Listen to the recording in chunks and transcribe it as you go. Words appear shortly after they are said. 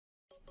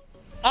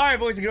All right,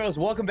 boys and girls,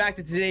 welcome back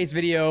to today's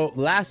video.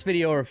 Last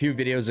video or a few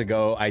videos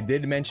ago, I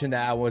did mention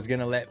that I was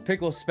gonna let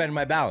Pickle spend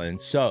my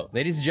balance. So,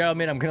 ladies and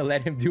gentlemen, I'm gonna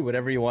let him do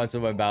whatever he wants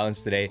with my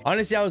balance today.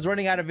 Honestly, I was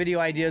running out of video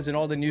ideas, and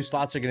all the new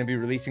slots are gonna be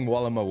releasing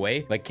while I'm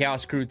away, like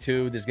Chaos Crew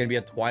 2. There's gonna be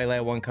a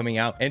Twilight one coming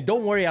out, and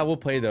don't worry, I will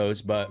play those.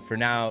 But for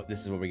now,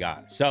 this is what we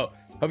got. So,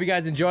 hope you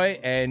guys enjoy,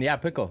 and yeah,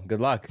 Pickle, good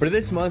luck. For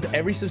this month,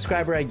 every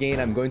subscriber I gain,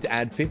 I'm going to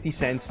add 50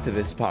 cents to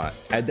this pot.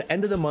 At the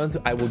end of the month,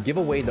 I will give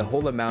away the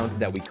whole amount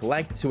that we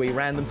collect to a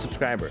random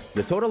subscriber.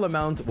 The total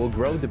amount will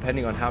grow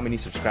depending on how many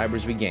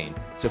subscribers we gain.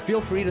 So feel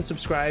free to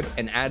subscribe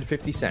and add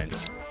 50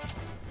 cents.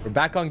 We're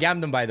back on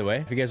Gamdom, by the way.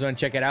 If you guys want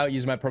to check it out,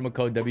 use my promo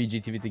code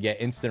WGTV to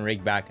get instant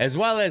rake back. As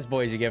well as,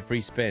 boys, you get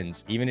free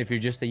spins, even if you're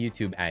just a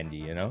YouTube Andy,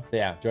 you know? So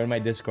yeah, join my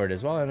Discord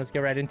as well, and let's get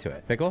right into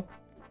it. Pickle?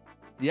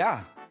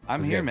 Yeah.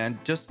 I'm here, man.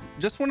 Just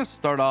want to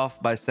start off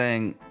by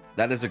saying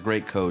that is a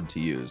great code to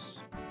use.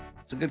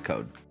 It's a good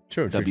code.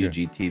 True.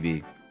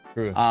 WGTV.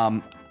 True.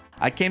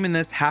 I came in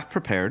this half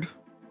prepared,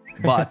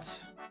 but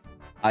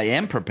I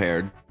am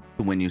prepared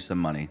to win you some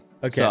money.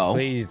 Okay, so,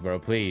 please, bro,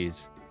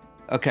 please.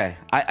 Okay,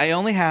 I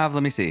only have,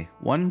 let me see,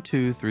 1,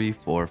 2, 3,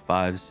 4,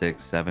 5,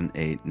 6, 7,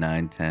 8,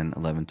 9, 10,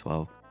 11,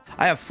 12.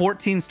 I have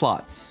 14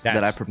 slots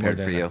that I prepared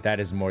for you. That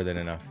is more than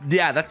enough.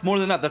 Yeah, that's more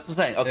than enough. That's what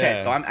I'm saying. Okay,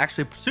 Yeah. so I'm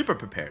actually super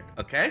prepared.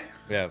 Okay.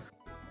 Yeah.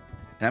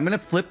 And I'm going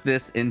to flip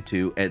this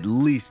into at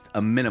least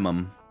a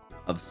minimum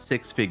of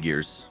 6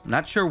 figures.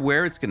 Not sure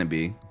where it's going to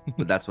be,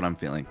 but that's what I'm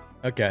feeling.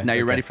 Okay. Now,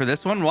 you ready for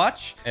this one?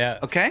 Watch. Yeah.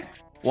 Okay.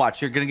 Watch.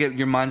 You're going to get,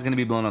 your mind's going to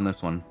be blown on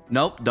this one.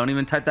 Nope. Don't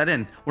even type that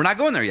in. We're not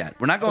going there yet.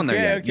 We're not going there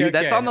yet. Okay.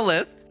 That's on the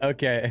list.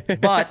 Okay.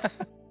 But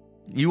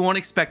you won't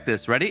expect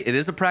this. Ready? It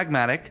is a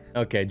pragmatic.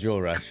 Okay.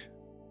 Jewel Rush.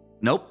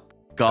 Nope.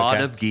 God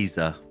of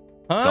Giza.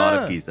 Huh?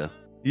 God of Giza.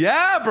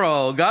 Yeah,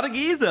 bro. God of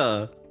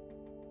Giza.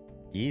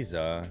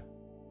 Giza.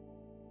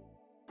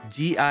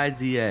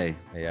 Giza.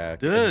 Yeah.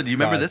 Dude, you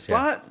remember this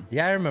slot?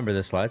 Yeah, I remember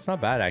this slot. It's not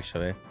bad,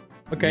 actually.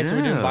 Okay, so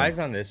we're doing buys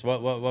on this.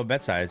 What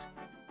bet size?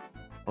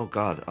 Oh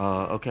God.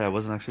 Okay, I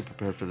wasn't actually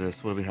prepared for this.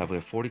 What do we have? We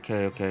have 40K.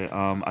 Okay.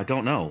 I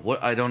don't know.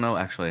 I don't know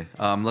actually.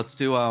 Let's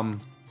do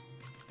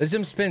There's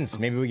some spins.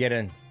 Maybe we get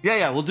in.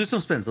 Yeah, we'll do some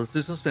spins. Let's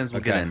do some spins.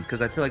 We'll get in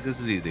because I feel like this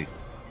is easy.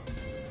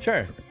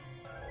 Sure.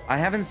 I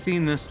haven't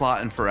seen this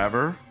slot in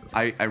forever.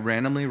 I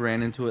randomly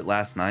ran into it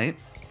last night,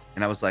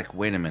 and I was like,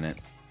 wait a minute.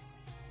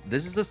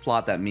 This is a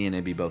slot that me and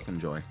Ibby both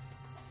enjoy.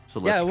 So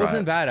let's Yeah, it try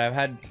wasn't bad. I've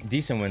had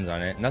decent wins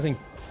on it. Nothing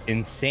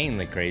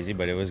insanely crazy,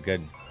 but it was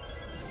good.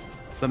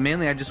 But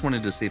mainly, I just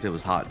wanted to see if it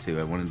was hot too.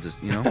 I wanted to,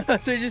 you know.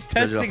 So you're just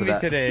testing me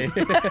today.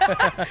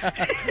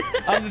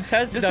 I'm the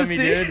test dummy,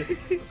 dude.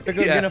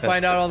 Pickle's gonna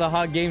find out all the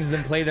hot games,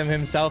 then play them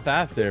himself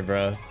after,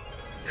 bro.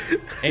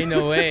 Ain't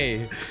no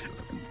way.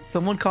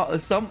 Some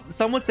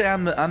would say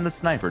I'm the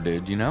sniper,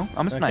 dude. You know,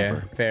 I'm a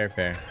sniper. Okay,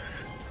 fair.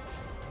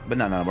 But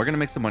no, we're gonna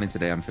make some money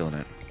today. I'm feeling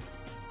it.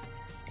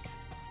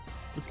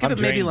 Let's give I'm it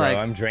drained, maybe like.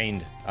 bro. I'm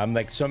drained. I'm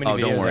like so many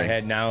videos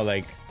ahead now,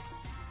 like.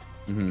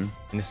 And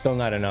it's still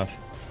not enough.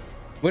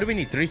 What do we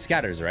need? 3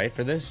 scatters, right,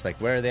 for this? Like,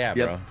 where are they at,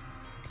 bro?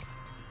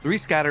 3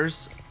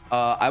 scatters.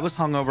 I was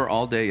hungover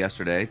all day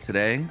yesterday.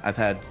 Today, I've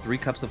had 3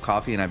 cups of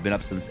coffee, and I've been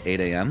up since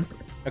 8 a.m.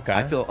 Okay.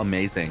 I feel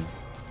amazing.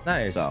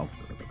 Nice.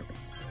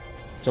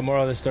 So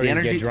moral of the story is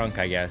get drunk,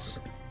 I guess.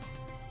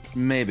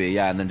 Maybe,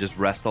 yeah, and then just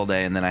rest all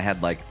day. And then I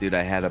had like, dude,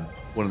 I had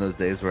one of those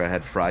days where I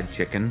had fried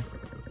chicken.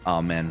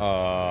 Oh man.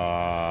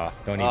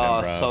 Don't even,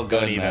 bro. So good,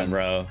 don't even,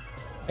 bro.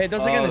 Hey,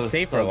 those are gonna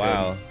stay for a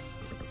while.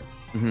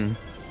 You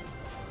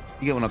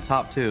get one up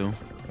top too.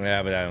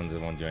 Yeah, but that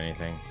one won't do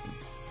anything.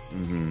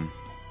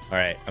 All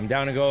right, I'm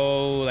down to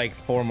go like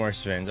 4 more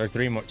spins or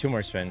 2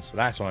 more spins.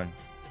 Last one.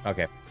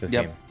 Okay, this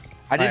game.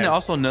 I didn't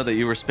also know that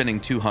you were spinning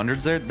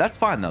 200s there. That's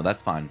fine though.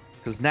 That's fine.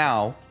 Because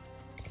now,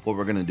 what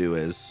we're gonna do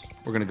is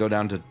we're gonna go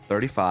down to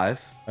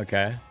 35.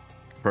 Okay.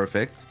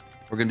 Perfect.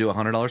 We're gonna do a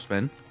 $100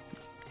 spin.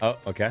 Oh,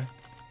 okay.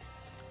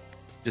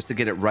 Just to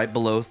get it right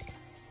below.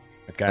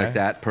 Okay. Like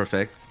that.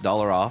 Perfect.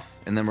 $1 off,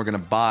 and then we're gonna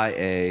buy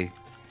a.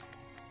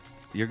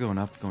 You're going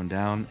up, going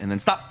down, and then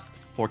stop.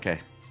 4K.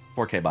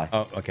 4K buy.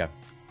 Oh, okay.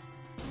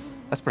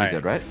 That's pretty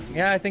good, right?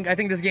 Yeah, I think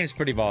this game's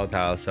pretty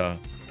volatile. So.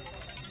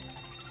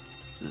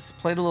 Just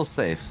played a little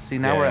safe. See,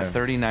 now we're at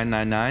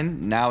 39.99.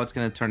 Now it's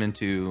gonna turn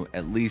into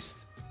at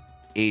least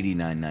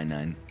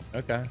 89.99.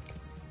 Okay.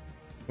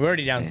 We're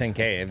already down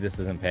 10K if this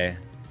doesn't pay.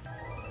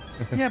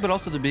 Yeah, but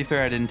also to be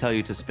fair, I didn't tell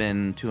you to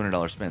spin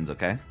 $200 spins.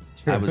 Okay.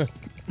 True. I was.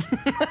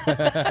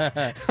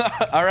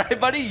 All right,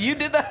 buddy. You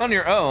did that on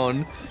your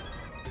own.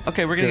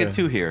 Okay, we're gonna get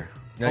 2 here.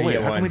 No, oh wait,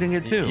 how come we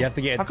didn't get 2? You have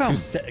to get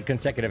 2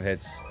 consecutive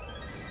hits,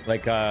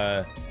 like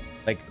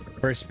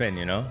per spin,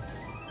 you know.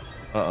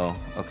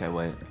 Okay,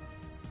 wait.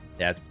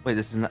 Yeah. Wait,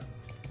 this is not.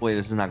 Wait,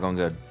 this is not going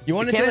good. You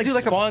wanted to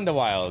like spawn the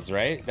wilds,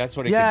 right? That's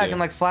what it Yeah, can do. I can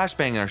like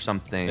flashbang or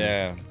something.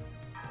 Yeah.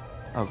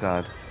 Oh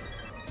god.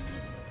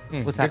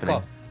 What's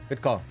happening?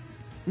 Good call.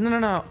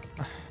 No.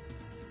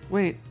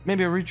 Wait,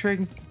 maybe a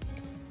retrig.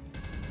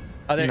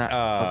 Okay,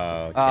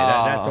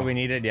 that's what we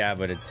needed. Yeah,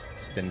 but it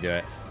didn't do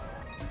it.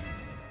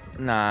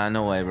 Nah,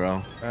 no way,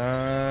 bro.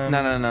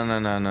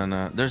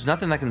 No. There's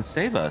nothing that can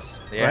save us.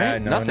 Yeah,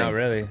 right? no, Nothing. not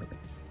really.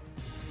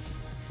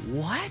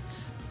 What?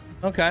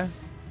 Okay.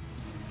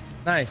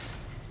 Nice.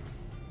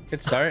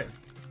 Good start.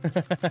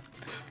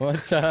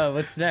 What's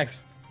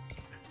next?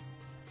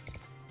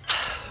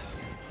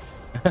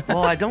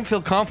 Well, I don't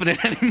feel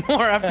confident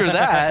anymore after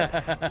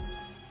that.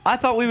 I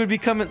thought we would be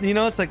coming, you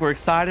know, it's like we're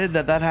excited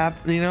that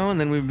happened, you know, and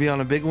then we'd be on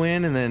a big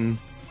win and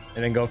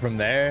then go from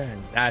there.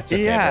 That's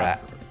okay, yeah.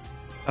 bro.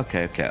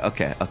 Okay.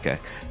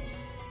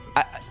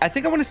 I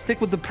think I want to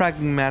stick with the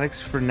pragmatics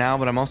for now,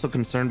 but I'm also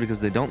concerned because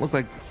they don't look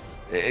like,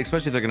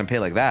 especially if they're going to pay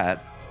like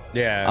that.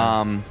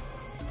 Yeah.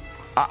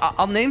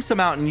 I'll name some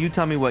out and you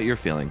tell me what you're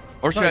feeling,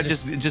 or should I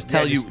just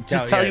tell you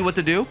what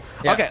to do?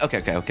 Yeah.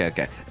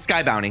 Okay.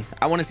 Sky Bounty.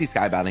 I want to see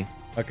Sky Bounty.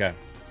 Okay.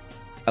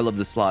 I love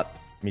the slot.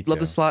 Me too. Love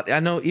the slot. I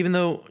know, even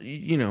though,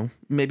 you know,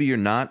 maybe you're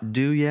not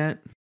due yet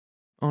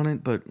on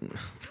it, but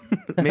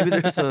maybe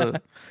there's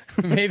a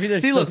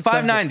see, look,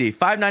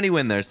 590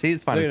 win there. See,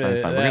 it's fine.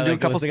 It's fine. We're gonna do a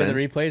couple spins. Look at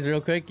the replays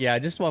real quick. Yeah,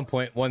 just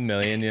 1.1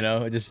 million. You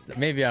know, just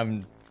maybe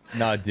I'm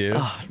not due.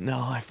 Oh no,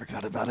 I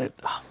forgot about it.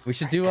 Oh, we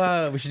should do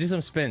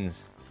some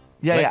spins.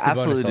 Yeah,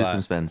 absolutely do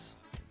some spins.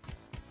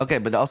 Okay,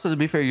 but also to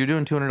be fair, you're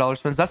doing $200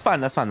 spins. That's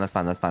fine. I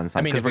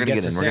mean, if we're gonna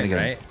get in, we're gonna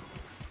get in.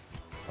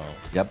 Oh.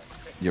 Yep,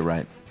 you're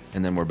right.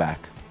 And then we're back.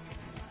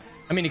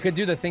 I mean, you could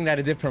do the thing that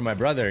it did for my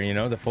brother, you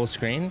know, the full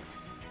screen.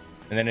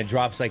 And then it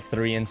drops like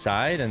 3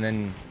 inside, and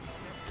then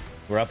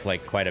we're up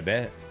like quite a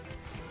bit.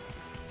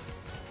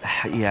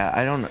 Yeah,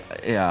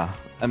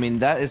 I mean,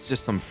 that is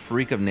just some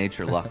freak of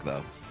nature luck,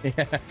 though.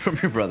 Yeah. From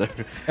your brother.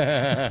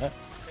 I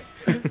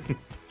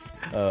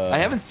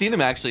haven't seen him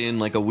actually in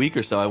like a week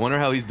or so. I wonder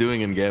how he's doing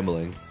in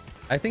gambling.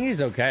 I think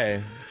he's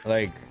okay.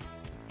 Like,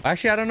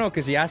 actually, I don't know,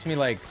 because he asked me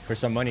like for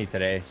some money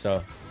today,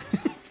 so.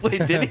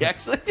 Wait, did he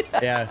actually?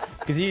 Yeah,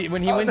 because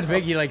when he wins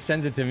big, he like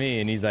sends it to me,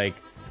 and he's like,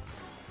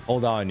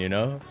 "Hold on," you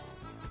know.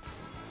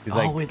 He's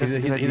like, wait, that's a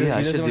he good idea.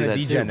 I should doesn't do want to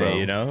that too, bro.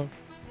 you know.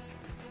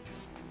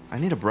 I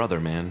need a brother,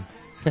 man.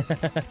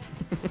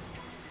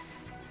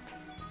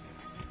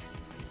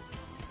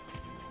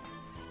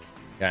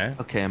 Yeah.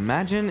 Okay,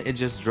 imagine it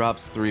just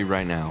drops 3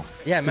 right now.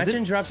 Yeah,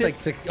 imagine it drops like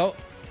 6. Oh.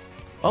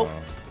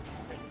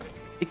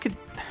 It could do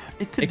it.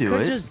 It could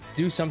just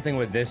do something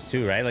with this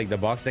too, right? Like the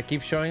box that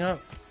keeps showing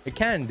up. It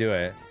can do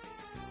it.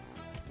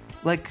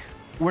 Like,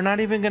 we're not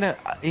even gonna,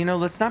 you know,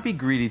 let's not be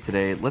greedy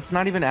today. Let's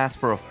not even ask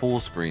for a full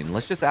screen.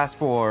 Let's just ask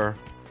for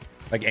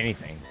like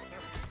anything.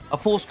 A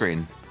full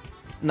screen.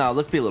 No,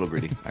 let's be a little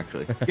greedy,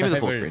 actually. Give me the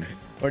full screen.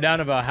 We're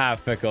down about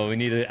half, Pickle. We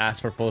need to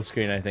ask for full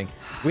screen, I think.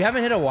 We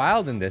haven't hit a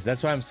wild in this.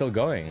 That's why I'm still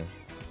going.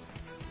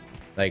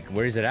 Like,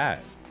 where's it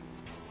at?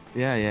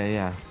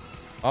 Yeah.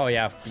 Oh,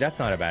 yeah. That's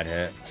not a bad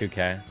hit.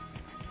 2K.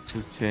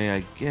 2K,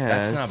 I guess.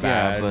 That's not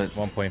bad. But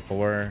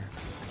 1.4.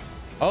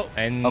 Oh,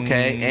 and...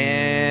 Okay,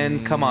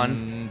 and come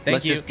on.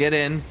 Let's you. just get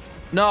in.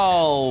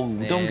 No,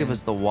 don't give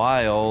us the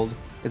wild.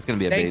 It's going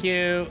to be a bait. Thank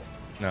you.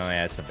 No,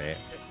 yeah, it's a bait.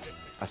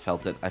 I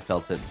felt it.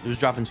 It was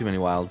dropping too many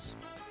wilds.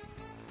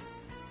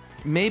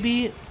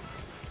 Maybe.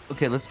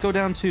 Okay, let's go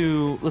down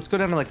to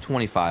like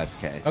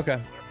 25K. Okay.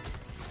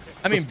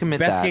 I mean,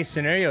 best case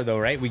scenario though,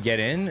 right? We get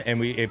in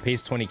and it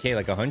pays 20K,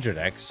 like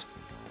 100x.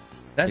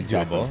 That's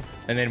doable.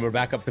 And then we're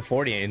back up to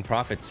 40 in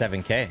profit,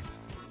 7K.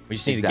 We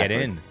just need to get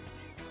in.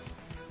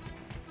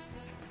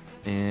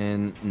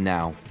 And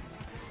now.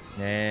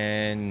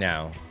 I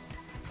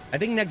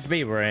think next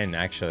bait we're in,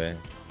 actually.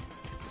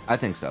 I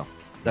think so.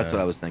 That's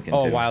what I was thinking.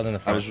 Oh, too. wild in the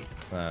front.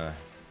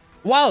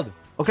 Wild.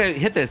 Okay,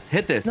 hit this.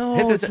 No,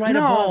 hit this. It's right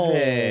above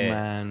it.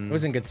 Man. It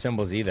wasn't good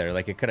symbols either.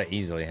 Like, it could have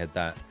easily hit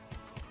that.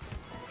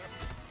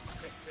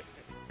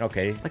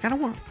 Okay. Like, I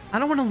don't want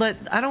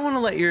to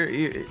let your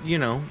you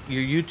know,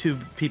 your YouTube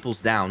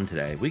peoples down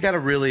today. We got to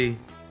really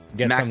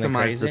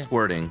maximize the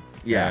squirting.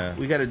 Yeah,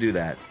 we got to do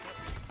that.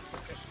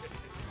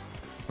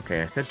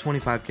 Okay, I said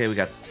 25K. We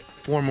got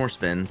 4 more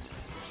spins.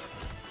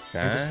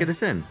 And just get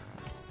us in.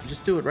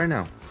 Just do it right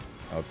now.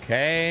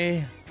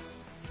 Okay.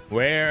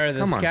 Where are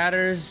the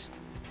scatters?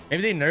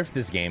 Maybe they nerfed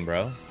this game,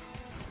 bro.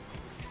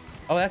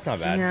 Oh, that's not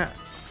bad. Yeah.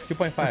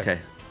 2.5.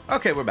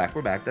 Okay, we're back.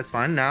 That's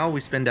fine. Now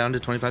we spin down to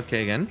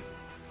 25K again.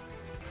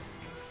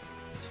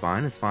 It's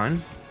fine.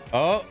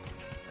 Oh.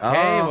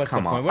 Hey, what's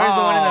the point? Where's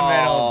the one in the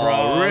middle,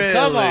 bro? Really?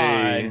 Come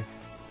on.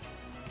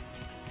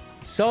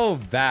 So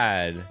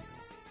bad.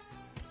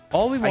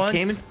 All we want...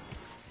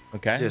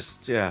 Okay.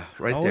 Just, right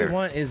there. All we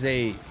want is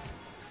a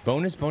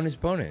bonus.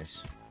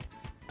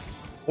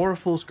 Or a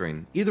full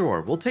screen. Either or.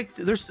 We'll take...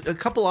 There's a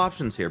couple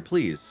options here,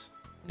 please.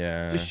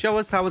 Yeah. Just show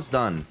us how it's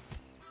done.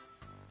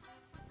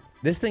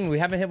 This thing, we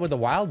haven't hit with a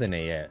wild in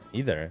it yet,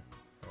 either.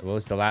 What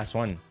was the last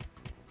one?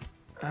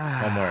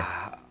 One more.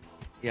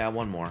 Yeah,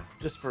 one more.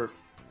 Just for...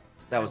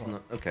 That was...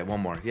 Okay,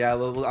 one more. Yeah,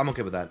 I'm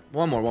okay with that.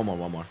 One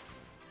more.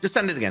 Just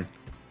send it again.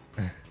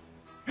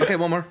 Okay,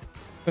 one more.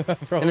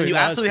 Bro, and then you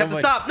absolutely have to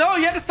stop. No,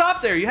 you had to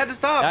stop there. You had to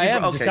stop. I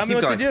am. Just tell me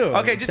what to do.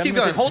 Okay, just keep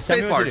going. Hold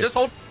spacebar. Just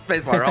hold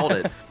spacebar. Hold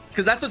it.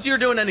 Because that's what you're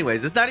doing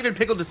anyways. It's not even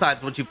Pickle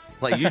decides what you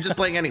play. You're just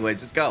playing anyway.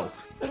 Just go.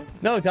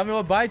 No, tell me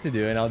what buy to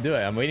do, and I'll do it.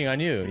 I'm waiting on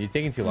you. You're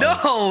taking too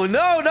long.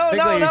 No,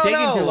 You're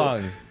taking too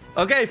long.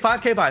 Okay,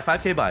 5K buy,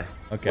 5K buy.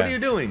 Okay. What are you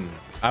doing?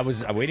 I'm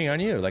waiting on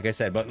you, like I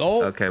said. But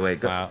oh. Okay, wait.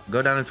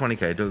 Go down to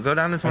 20K. Go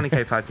down to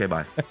 20K, 5K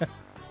buy.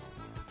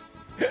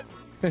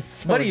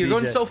 Buddy, you're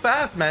going so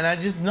fast, man. I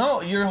just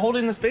know you're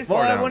holding the space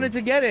bar down. I wanted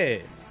to get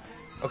it.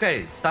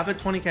 Okay, stop at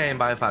 20K and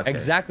buy a 5K.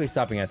 Exactly,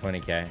 stopping at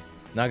 20K.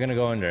 Not gonna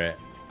go under it.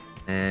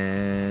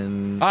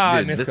 And dude,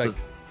 I misclicked.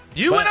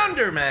 You went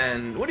under,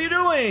 man. What are you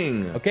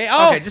doing? Okay.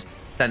 Oh. Okay, just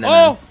send it.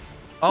 Oh.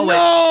 Oh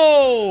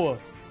no. Wait.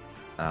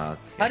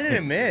 How did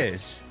it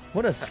miss?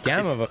 What a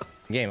scam of a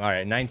game. All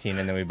right, 19,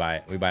 and then we buy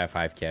it. We buy a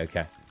 5K.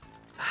 Okay.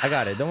 I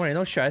got it. Don't worry.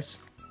 No stress.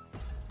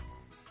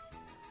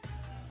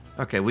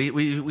 Okay,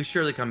 we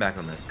surely come back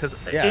on this because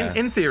yeah.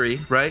 in theory,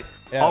 right?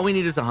 Yeah. All we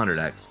need is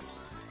 100x,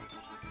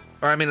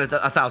 or I mean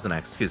 1000x.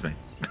 Excuse me.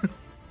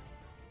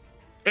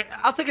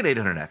 I'll take an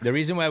 800x. The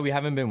reason why we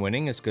haven't been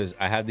winning is because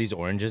I have these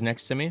oranges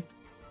next to me,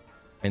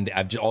 and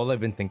all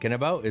I've been thinking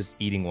about is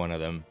eating one of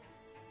them.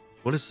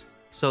 What is?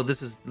 So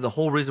this is the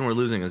whole reason we're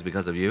losing is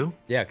because of you?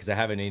 Yeah, because I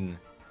haven't eaten.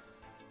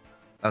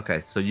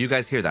 Okay, so you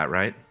guys hear that,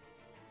 right?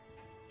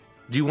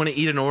 Do you want to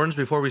eat an orange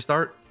before we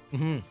start?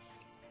 Mm-hmm.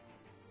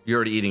 You're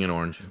already eating an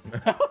orange.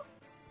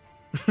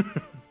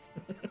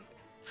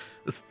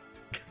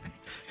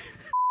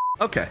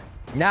 Okay.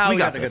 Now we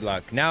got the good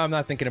luck. Now I'm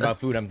not thinking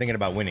about food. I'm thinking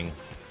about winning.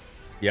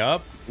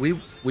 Yup. We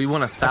won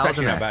 1,000. That's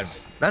actually not bad.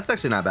 That's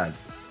actually not bad.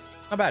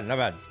 Not bad. Not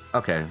bad.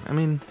 Okay. I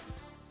mean,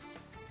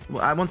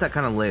 well, I want that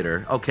kind of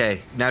later.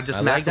 Okay. Now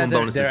just maximum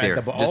bonuses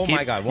here. Oh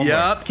my God. One more.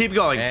 Yup. Keep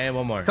going. And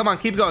one more. Come on.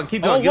 Keep going.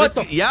 Keep going. Oh, what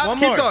the? Yeah. One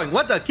keep more. going.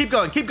 What the? Keep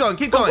going. Keep going.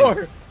 Keep going.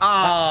 More.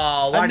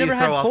 Oh, why do you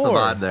throw off the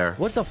vibe there?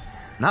 What the?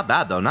 Not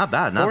bad though. Not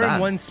bad. Not 4 bad.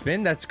 in 1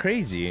 spin. That's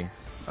crazy.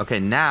 Okay.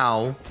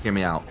 Now, hear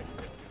me out.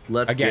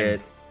 Let's get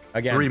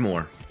 3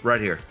 more right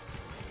here.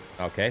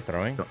 Okay,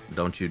 throwing.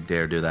 Don't you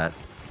dare do that.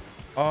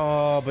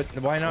 Oh, but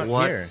why not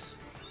here?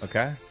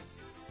 Okay.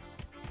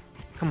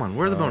 Come on,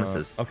 where are the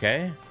bonuses?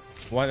 Okay.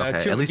 One,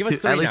 okay, two. At least give us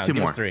 3 at least now. 2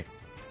 give more. us 3.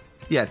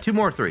 Yeah, 2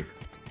 more 3.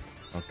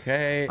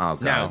 Okay. Oh,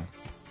 God. Now.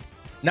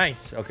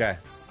 Nice. Okay.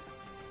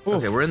 Oof.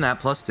 Okay, we're in that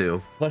plus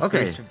 2. Plus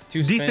okay.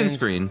 2 decent spins.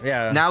 screen.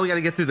 Yeah. Now we got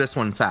to get through this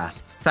one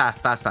fast.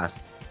 Fast.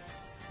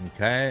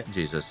 Okay.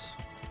 Jesus.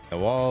 The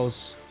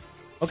walls.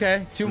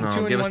 Okay. 2 in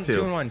 1.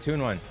 2 in 1. 2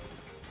 in 1.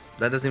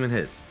 That doesn't even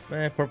hit.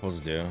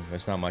 Purples do.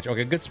 It's not much.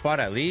 Okay, good spot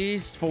at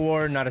least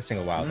for not a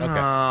single wild. Okay.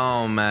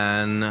 Oh,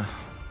 man. I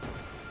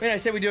mean, I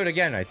said we do it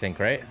again, I think,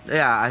 right?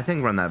 Yeah, I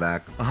think run that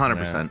back. 100%.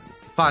 Yeah.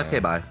 5K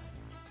buy. It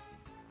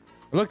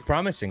looked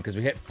promising because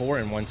we hit 4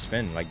 in 1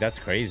 spin. Like, that's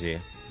crazy.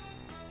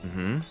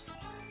 Mm-hmm.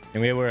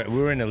 And we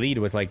were in the lead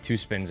with like 2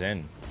 spins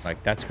in.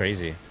 Like, that's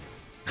crazy.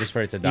 Just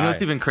for it to die. You know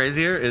what's even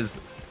crazier is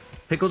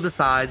Pickle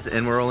decides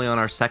and we're only on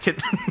our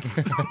second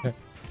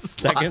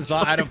second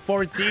slot out of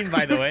 14,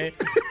 by the way.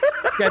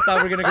 I thought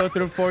we were going to go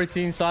through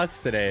 14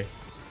 slots today.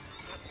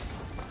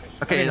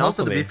 Okay, I mean, and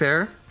also to be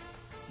fair,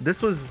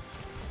 this was...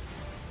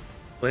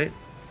 Wait,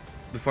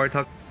 before I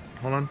talk...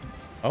 Hold on.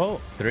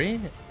 Oh, 3?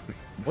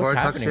 What's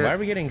happening? Why are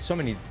we getting so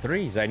many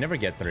 3s? I never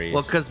get 3s.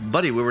 Well, because,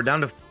 buddy, we were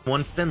down to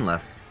 1 spin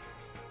left.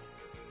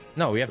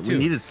 No, we have 2. We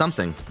needed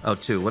something. Oh,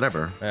 2,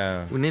 whatever.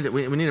 We need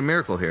a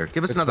miracle here.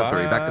 Give us another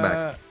 3, back to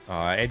back.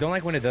 I don't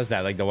like when it does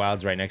that, like the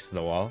wild's right next to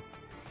the wall.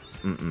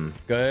 Mm-mm.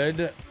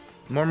 Good.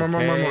 More.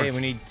 We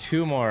need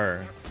 2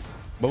 more.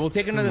 But we'll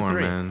take another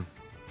 3. Man.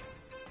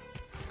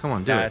 Come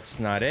on, do it.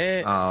 That's not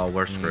it. Oh,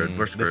 we're screwed.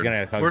 We're screwed. This is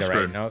gonna hug the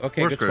right now.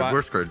 Okay, good spot.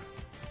 We're screwed.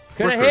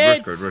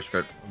 We're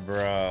screwed.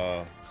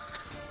 Bro.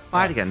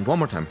 Buy it again. One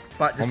more time. Just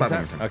buy one more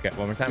time. Okay,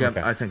 one more time. Yeah,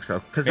 okay. I think so.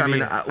 Because I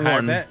mean,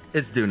 1,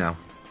 it's due now.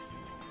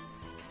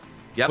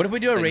 Yep. What if we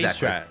do a race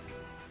strat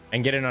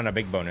and get in on a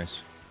big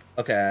bonus?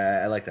 Okay,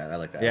 I like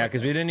that. Yeah,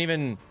 because we didn't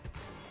even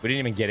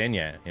get in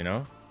yet, you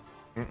know.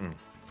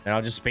 And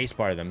I'll just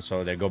spacebar them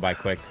so they go by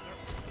quick.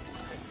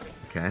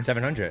 Okay.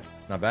 700,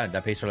 not bad.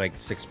 That pays for like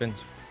 6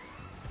 spins.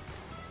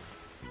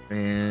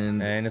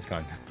 And it's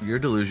gone. You're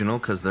delusional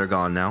because they're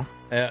gone now.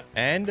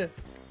 And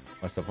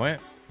what's the point?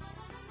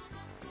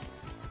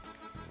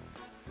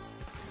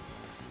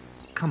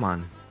 Come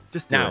on,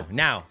 just do it.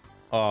 Now.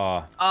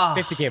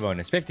 50K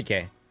bonus,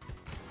 50K.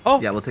 Oh.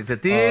 Yeah, we'll take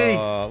 50.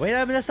 Wait,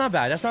 that's not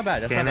bad. That's not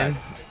bad. That's not bad.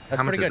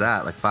 That's How much pretty is good.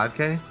 that? Like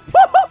 5K?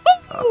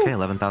 Okay,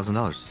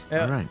 $11,000.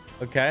 Yeah. All right.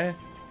 Okay.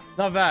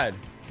 Not bad.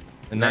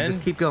 And now then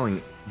just keep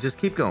going. Just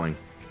keep going.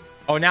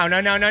 Oh, now.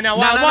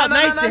 Wow,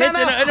 nice. It hits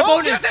in a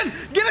bonus.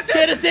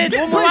 Get us in.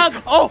 One more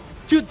wild. Oh,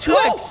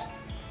 2x.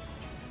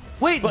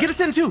 Wait, get us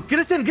in too. Get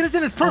us in.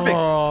 It's perfect.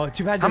 Oh,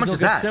 too bad there's no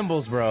good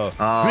symbols, bro.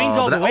 Oh, Green's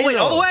all the way.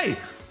 All the way.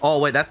 Oh,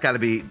 wait, that's got to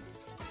be...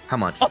 How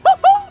much?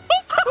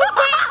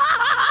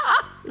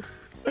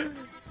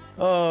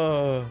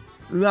 Oh.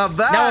 Not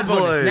bad,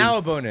 boys. Now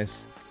a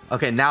bonus.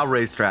 Okay, now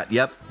race strat.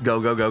 Yep. Go.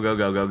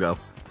 Okay,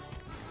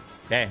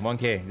 1K.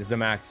 This is the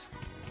max.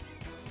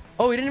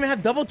 Oh, we didn't even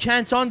have double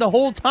chance on the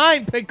whole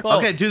time, Pickle.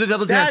 Okay, do the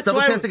double chance.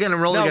 Double chance again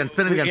and roll again.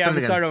 Spin it again. Yeah,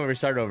 start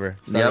over.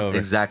 Yep,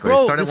 exactly.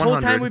 Bro, start this at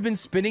whole time we've been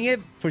spinning it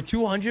for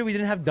 200. We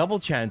didn't have double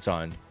chance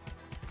on.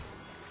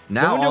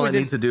 Now all I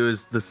need to do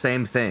is the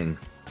same thing.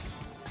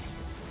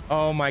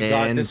 Oh my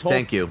god, this whole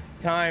thank you.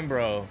 time,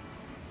 bro.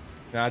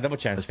 Nah, double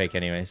chance fake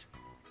anyways.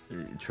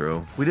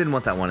 True. We didn't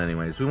want that one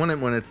anyways. We want it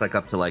when it's like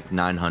up to like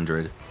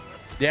 900.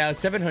 Yeah,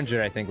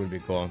 700 I think would be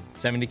cool.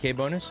 70k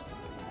bonus?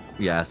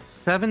 Yeah,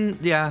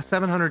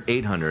 700,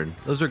 800.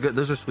 Those are good.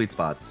 Those are sweet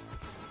spots.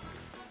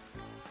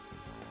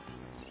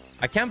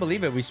 I can't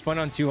believe it. We spun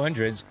on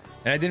 200s,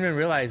 and I didn't even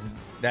realize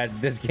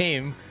that this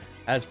game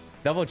has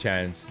double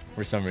chance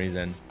for some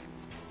reason.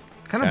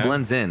 Kind of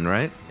blends in,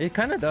 right? It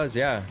kind of does,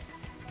 yeah.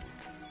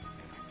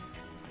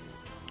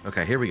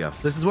 Okay, here we go.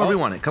 This is where we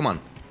want it. Come on.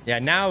 Yeah,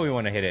 now we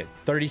want to hit it.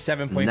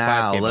 37.5k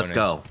now, let's bonus.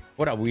 go.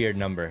 What a weird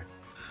number.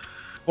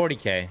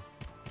 40k.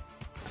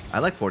 I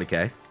like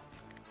 40k.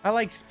 I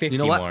like 50 you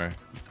know what? more.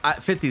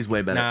 50 is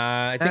way better.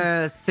 Nah, I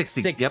think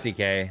 60. 60k.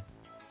 Yep.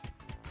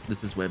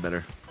 This is way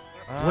better.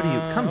 What do you...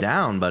 Come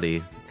down,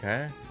 buddy.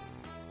 Okay.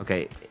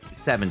 Okay,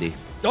 70.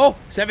 Oh,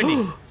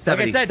 70.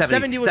 70, like I said,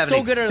 70 was 70,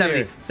 so good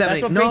earlier. 70.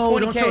 That's what No, paid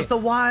 20k. don't show us the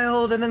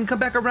wild and then come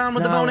back around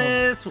with the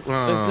bonus.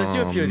 Let's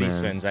do a few of these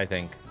man. spins, I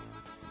think.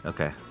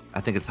 Okay,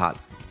 I think it's hot.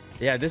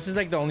 Yeah, this is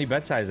like the only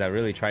bet size that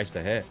really tries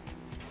to hit.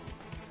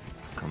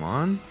 Come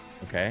on.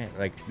 Okay,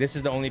 like this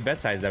is the only bet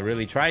size that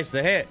really tries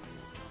to hit.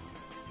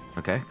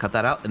 Okay, cut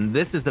that out. And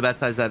this is the bet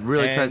size that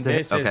really tries to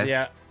hit. Okay.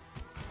 Yeah.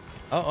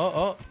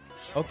 Oh.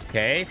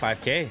 Okay,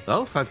 5k.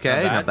 Oh,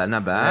 5k. Not bad,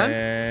 not bad.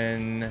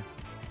 And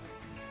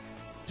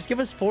just give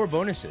us 4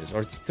 bonuses,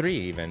 or 3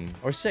 even,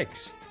 or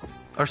 6.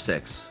 Or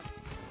 6.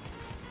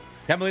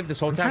 Can't believe this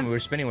whole time we were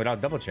spinning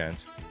without double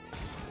chance.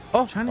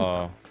 Oh,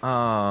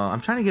 I'm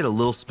trying to get a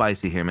little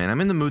spicy here, man.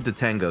 I'm in the mood to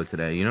tango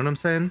today. You know what I'm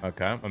saying?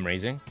 Okay, I'm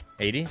raising.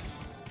 80.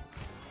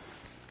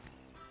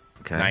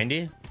 Okay.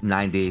 90.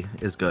 90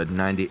 is good.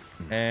 90.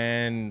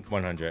 And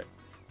 100.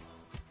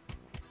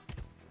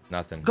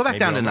 Nothing. Go back Maybe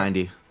down to almost.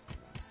 90.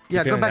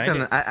 Yeah, go back 90?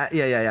 down to...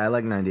 yeah. I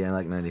like 90. I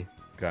like 90.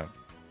 Okay.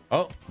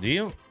 Oh, do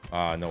you?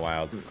 Oh, no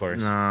wild, of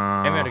course.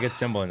 No. Maybe I had a good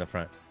symbol in the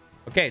front.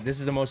 Okay, this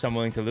is the most I'm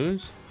willing to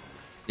lose.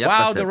 Yep,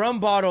 wow, the rum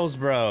bottles,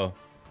 bro.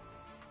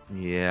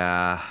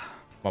 Yeah.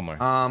 One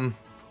more.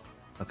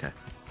 Okay.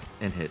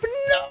 And hit.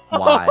 No!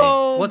 Why?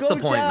 What's the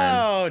point,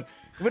 man?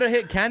 Would have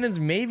hit cannons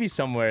maybe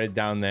somewhere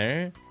down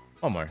there.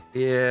 One more.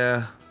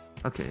 Yeah.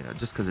 Okay, yeah,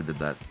 just because it did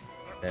that.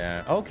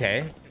 Yeah.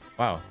 Okay.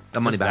 Wow.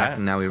 Got money back,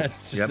 and now we...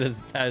 That's just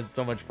that's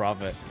so much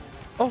profit.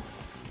 Oh.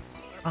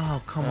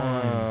 Oh, come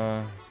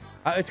on.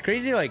 It's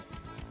crazy, like...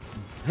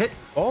 Hit.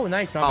 Oh,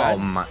 nice. Not bad.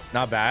 My...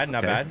 Not bad.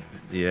 Not bad.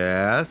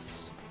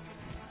 Yes.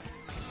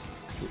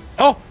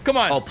 Oh, come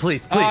on. Oh,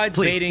 please, it's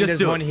please. baiting. Just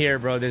There's one here,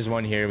 bro. There's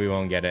one here. We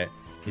won't get it.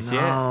 You see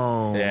it?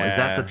 Oh, Yeah. Is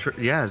that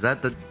the... Yeah, is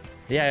that the...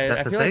 Yeah,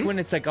 I the feel thing? like when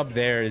it's like up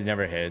there, it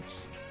never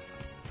hits.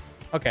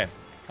 Okay.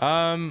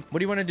 What do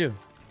you want to do?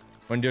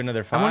 Want to do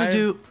another 5? I want to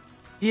do...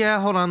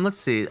 Yeah, hold on. Let's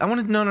see. I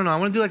want to... No. I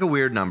want to do like a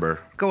weird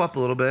number. Go up a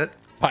little bit.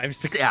 5,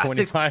 6, Yeah,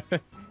 25.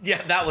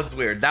 Yeah, that one's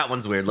weird. That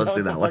one's weird. Let's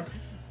do that one.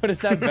 What is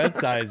that bet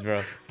size,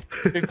 bro?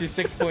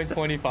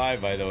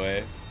 56.25, by the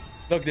way.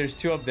 Look, there's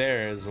 2 up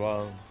there as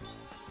well.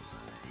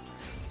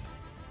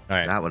 All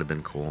right. That would have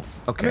been cool.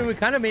 Okay. I mean, we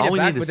kind of made it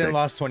back, but then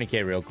lost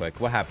 20k real quick.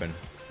 What happened?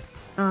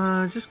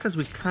 Just because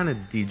we kind of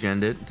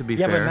degened it, to be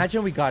fair. Yeah, but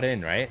imagine we got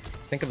in, right?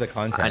 Think of the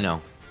content. I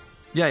know.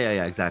 Yeah,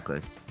 exactly.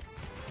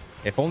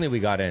 If only we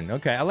got in.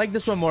 Okay, I like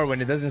this one more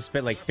when it doesn't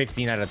spit like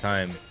 15 at a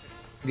time.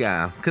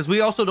 Yeah, because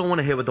we also don't want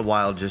to hit with the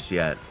wild just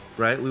yet,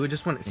 right? We would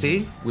just want to...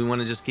 See? We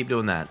want to just keep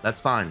doing that. That's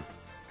fine.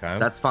 Okay.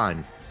 That's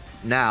fine.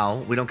 Now,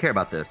 we don't care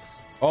about this.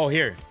 Oh,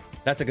 here.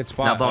 That's a good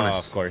spot. Now bonus. Oh,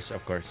 of course,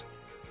 of course.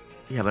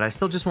 Yeah, but I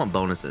still just want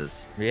bonuses.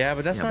 Yeah,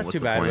 but that's not what's too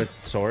the bad point?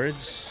 with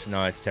swords.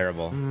 No, it's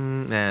terrible.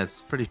 Yeah,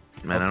 it's pretty...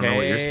 Man, I don't know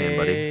what you're saying,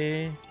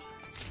 buddy.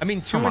 I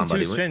mean, 2 and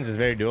 2 spins is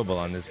very doable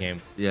on this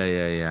game.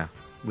 Yeah.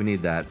 We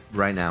need that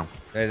right now.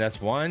 Okay, that's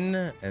 1,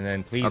 and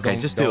then please Okay,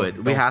 just do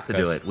it. We have to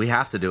do it. We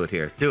have to do it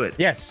here. Do it.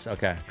 Yes.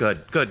 Okay.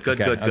 Good.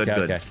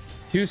 Okay.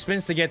 2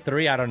 spins to get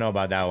 3. I don't know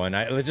about that one.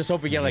 Let's just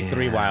hope we get like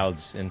 3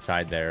 wilds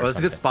inside there. Well, it's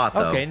a good spot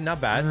though. Okay, not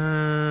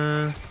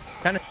bad.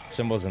 Kind of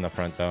symbols in the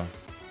front though.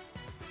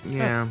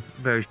 Yeah,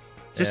 very.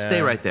 Just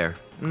stay right there.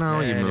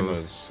 No, you And move. it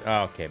moves.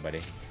 Oh, okay,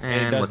 buddy.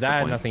 And And it does what's the that.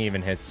 point? Nothing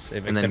even hits.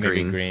 And Except then maybe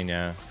greens. green.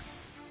 Yeah.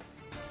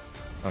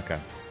 Okay.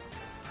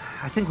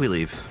 I think we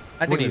leave.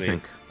 I think What do we you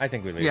leave. think? I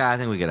think we leave. Yeah, I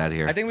think we get out of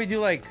here. I think we do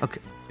like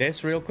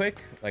this real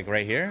quick, like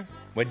right here,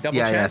 with double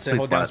chance and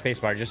hold down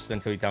spacebar just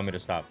until you tell me to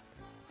stop.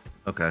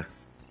 Okay.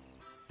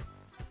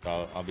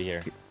 So I'll be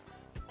here.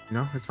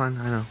 No, it's fine.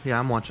 I know. Yeah,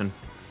 I'm watching.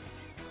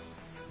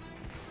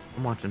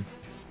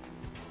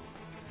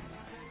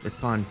 It's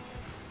fine.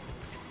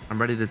 I'm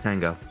ready to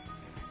tango.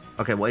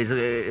 Okay, well,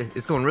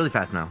 it's going really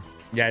fast now.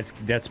 Yeah, it's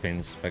dead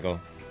spins, Pickle.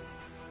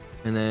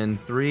 And then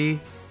 3,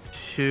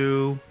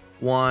 2,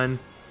 1.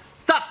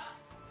 Stop!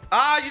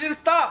 Ah, you didn't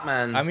stop,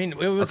 man. I mean,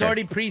 it was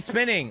already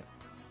pre-spinning.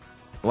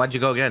 Why'd you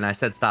go again? I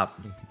said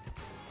stop.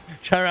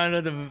 Try around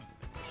with the...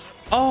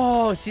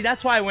 Oh, see,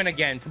 that's why I went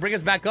again. To bring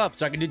us back up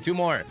so I can do 2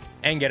 more.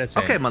 and get us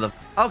in. Okay,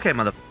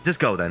 mother. Just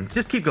go then.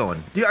 Just keep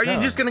going. Are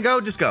you just gonna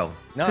go? Just go.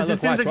 No, look, it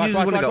seems like you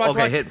just want to go.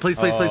 Okay, hit. Please.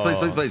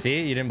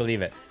 See, you didn't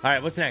believe it. All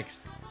right, what's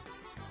next?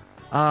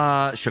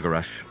 Sugar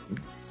Rush.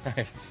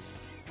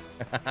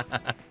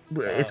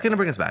 It's gonna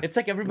bring us back. It's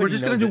like everybody. We're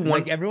just gonna do one.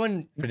 Like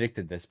everyone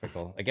predicted this,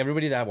 Pickle. Like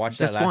everybody that watched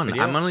that last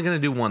video. I'm only gonna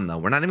do one though.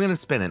 We're not even gonna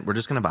spin it. We're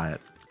just gonna buy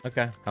it.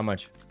 Okay. How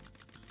much?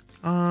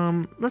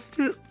 Let's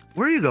do.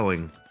 Where are you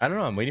going? I don't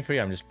know. I'm waiting for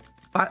you. I'm just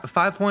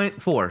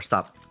 5.4.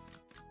 Stop.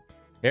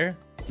 Here.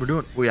 We're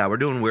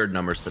doing weird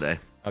numbers today.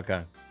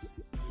 Okay.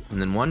 And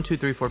then 1, 2,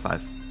 3, 4,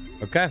 5.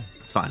 Okay.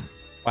 It's fine.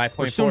 5.4.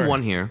 We're doing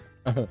one here.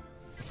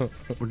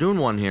 We're doing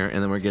one here,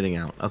 and then we're getting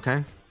out.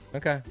 Okay.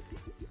 Okay.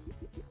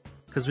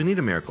 Because we need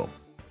a miracle.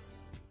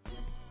 I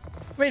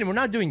mean, we're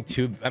not doing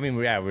too. I mean,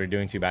 we're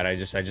doing too bad. I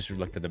just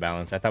looked at the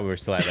balance. I thought we were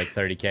still at like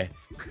 30K.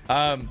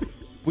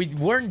 We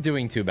weren't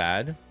doing too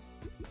bad.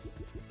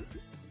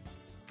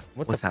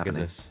 What's the fuck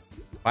happening? Is this?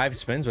 5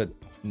 spins with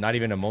not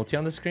even a multi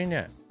on the screen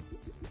yet.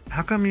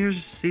 How come your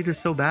seed is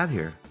so bad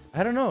here?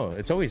 I don't know.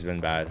 It's always been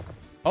bad.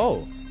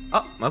 Oh,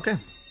 okay.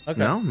 Okay.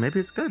 No, maybe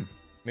it's good.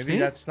 Maybe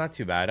that's not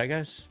too bad, I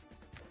guess.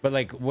 But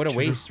like, what a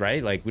waste,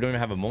 right? Like, we don't even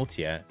have a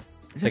multi yet.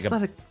 It's like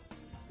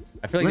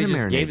I feel like they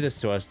just gave this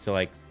to us to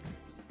like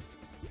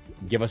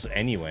give us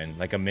any win,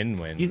 like a min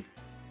win.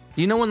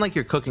 You know when like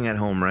you're cooking at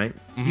home, right?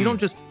 Mm-hmm.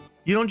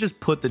 You don't just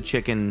put the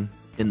chicken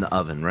in the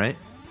oven, right?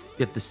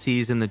 You have to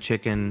season the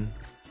chicken,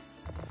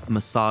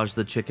 massage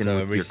the chicken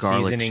with your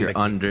garlic, your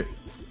under.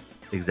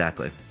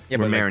 Exactly. Yeah,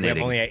 we're but marinating. Like, we have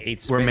only at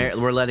 8 spins.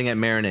 We're letting it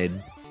marinate.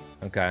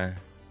 Okay.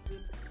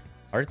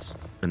 Hearts?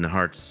 And the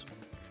hearts.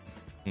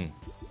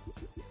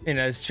 You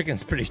know, this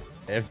chicken's pretty.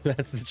 If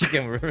that's the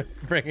chicken we're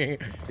bringing.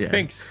 Yeah.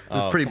 Pinks.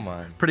 This is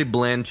pretty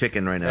bland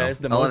chicken right now.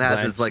 Yeah, all it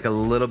has is like a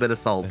little bit of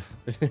salt.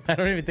 I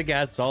don't even think it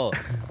has salt.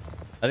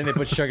 I think they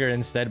put sugar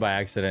instead by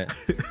accident.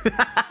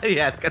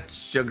 Yeah, it's got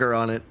sugar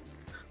on it.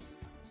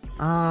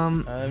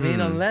 I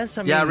mean, unless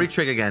yeah,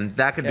 retrig again.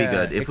 That could be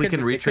good. If we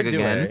can retrig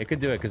again, it could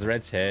do it because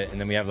red's hit,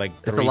 and then we have like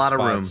 3 it's a lot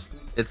spots. Of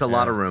room. It's a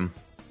lot of room.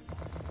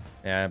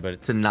 Yeah,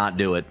 but to not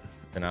do it.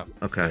 To not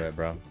do it,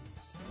 bro.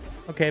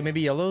 Okay,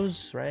 maybe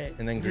yellows, right,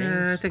 and then greens.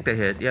 Yeah, I think they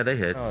hit. Yeah, they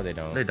hit. Oh, they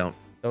don't. They don't.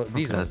 Oh,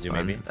 these ones do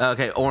maybe.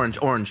 Okay,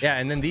 orange. Yeah,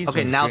 and then these.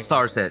 Okay, now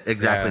stars hit.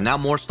 Exactly. Yeah. Now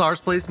more stars,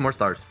 please. More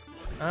stars.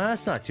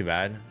 That's not too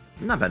bad.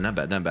 Not bad.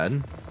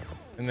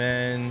 And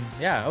then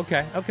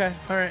okay,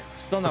 all right.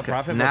 Still not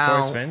profit, but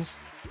 4 spins.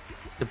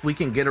 If we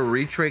can get a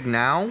retrig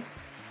now,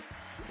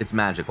 it's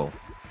magical.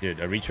 Dude,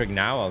 a retrig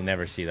now, I'll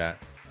never see that.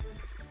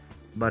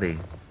 Buddy,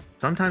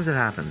 sometimes it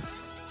happens.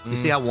 You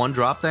see how 1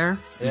 dropped there?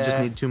 You just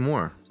need 2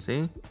 more.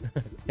 See?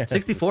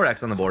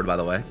 64x on the board, by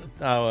the way.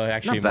 Oh,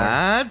 actually not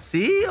bad.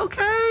 See?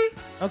 Okay.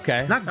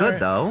 Okay. Not good,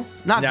 though.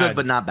 Not good,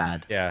 but not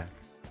bad. Yeah.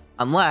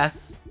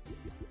 Unless...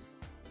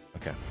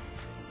 Okay.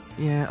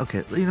 Yeah,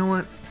 okay. You know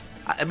what?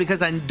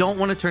 Because I don't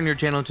want to turn your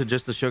channel to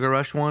just the Sugar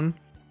Rush one.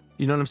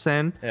 You know what I'm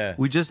saying? Yeah.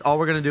 All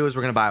we're going to do is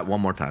we're going to buy it one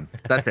more time.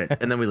 That's it.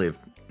 And then we leave.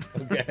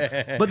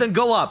 Okay. But then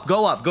go up.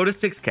 Go to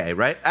 6K,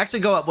 right?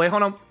 Actually, go up. Wait,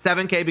 hold on.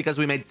 7K because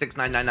we made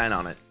 6,999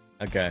 on it.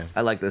 Okay.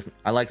 I like this.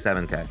 I like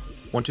 7K.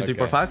 1, 2, 3,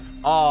 4, 5.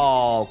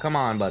 Oh, come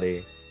on,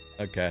 buddy.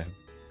 Okay.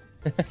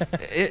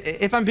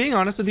 If I'm being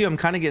honest with you, I'm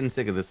kind of getting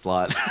sick of this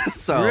slot.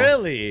 So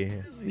really?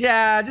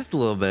 Yeah, just a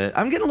little bit.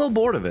 I'm getting a little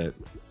bored of it.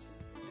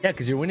 Yeah,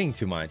 because you're winning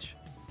too much.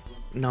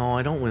 No,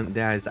 I don't win,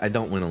 guys. I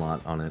don't win a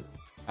lot on it.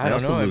 I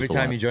don't know. Every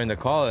time you join the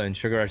call and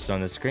Sugar Rush is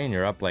on the screen,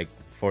 you're up like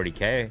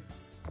 40K.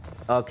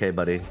 Okay,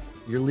 buddy.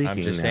 You're leaking.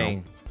 I'm just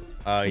saying.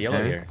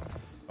 Yellow here.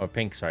 Or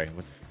pink, sorry.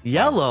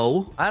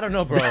 Yellow? I don't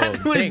know, bro.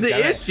 That was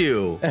the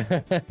issue.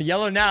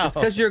 Yellow now. It's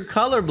because you're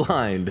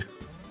colorblind.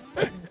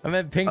 I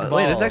meant pink ball.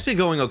 Wait, it's actually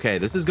going okay.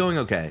 This is going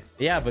okay.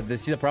 Yeah, but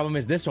the problem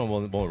is this one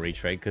won't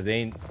retrade because they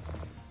ain't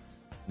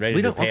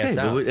ready to pay us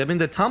out. I mean,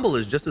 the tumble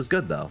is just as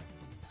good, though.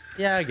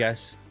 Yeah, I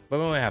guess. But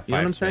we only have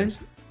 5 spins.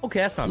 Okay,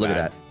 that's not bad. Look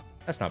at that.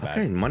 That's not bad.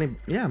 Okay,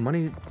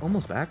 money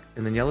almost back.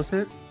 And then yellow's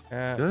hit.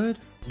 Good.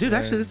 Dude,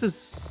 actually, this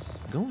is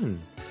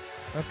going.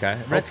 Okay.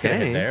 Red's gonna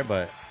hit there,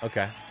 but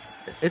okay.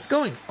 It's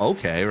going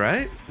okay,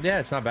 right? Yeah,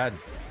 it's not bad.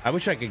 I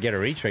wish I could get a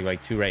retrig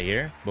like 2 right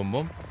here. Boom,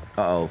 boom.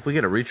 Uh-oh. If we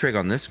get a retrig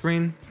on this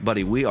screen,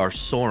 buddy, we are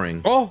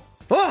soaring. Oh!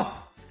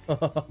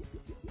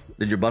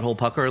 Did your butthole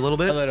pucker a little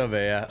bit? A little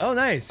bit, yeah. Oh,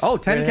 nice. Oh,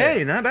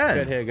 10K. Not bad.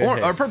 Good hit, good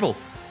hit. Or purple.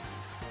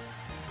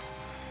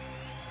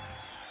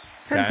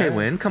 10K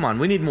win. Come on.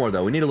 We need more,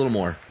 though. We need a little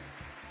more.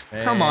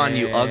 Come on,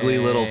 you ugly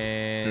little...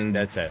 And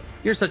that's it.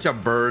 You're such a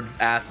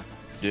bird-ass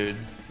dude.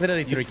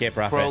 Literally 3K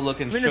profit.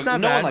 Pro-looking sugar. It's not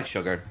no bad. one likes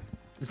sugar.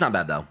 It's not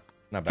bad, though.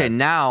 Not bad. Okay,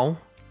 now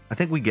I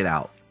think we get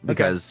out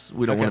because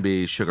we don't want to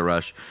be Sugar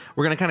Rush.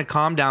 We're going to kind of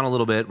calm down a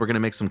little bit. We're going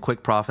to make some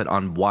quick profit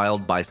on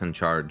Wild Bison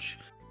Charge.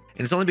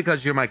 And it's only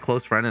because you're my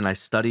close friend and I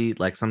study,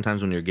 like,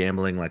 sometimes when you're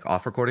gambling, like,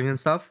 off recording and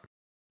stuff.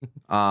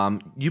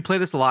 You play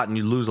this a lot and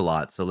you lose a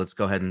lot. So let's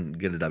go ahead and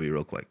get a W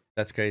real quick.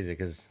 That's crazy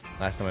because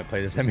last time I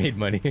played this, I made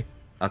money.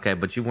 Okay,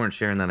 but you weren't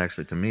sharing that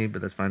actually to me, but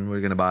that's fine.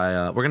 We're going to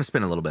buy, we're going to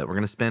spin a little bit. We're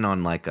going to spin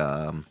on, like, what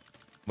are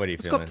you feeling?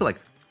 Let's go up to, like,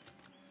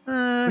 we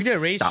can do a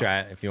race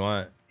strat if you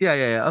want.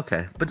 Yeah.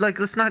 Okay, but like,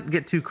 let's not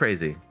get too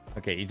crazy.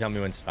 Okay, you tell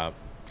me when to stop.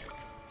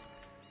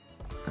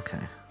 Okay.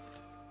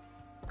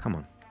 Come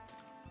on.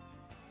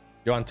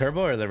 You want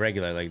turbo or the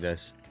regular like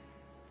this?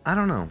 I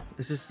don't know.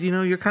 It's just, you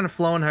know, you're kind of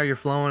flowing how you're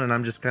flowing, and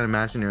I'm just kind of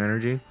matching your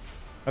energy.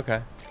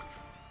 Okay.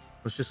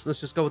 Let's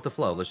just go with the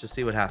flow. Let's just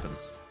see what happens.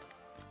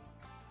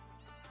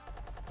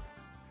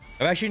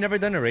 I've actually never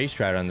done a race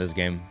strat on this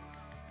game.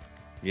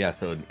 Yeah,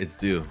 so it's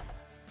due.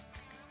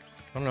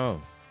 I don't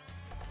know.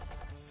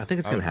 I think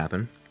it's gonna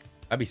happen.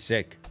 I'd be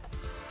sick.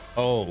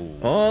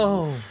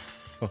 Oh.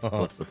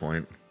 What's the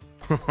point?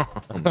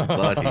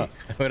 Buddy. I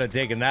would have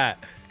taken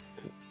that.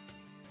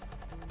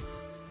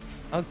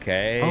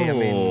 Okay. Oh,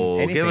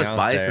 I mean, give us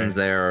bisons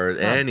there or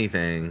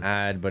anything.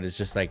 Bad, but it's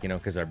just like, you know,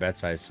 because our bet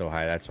size is so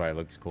high. That's why it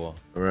looks cool.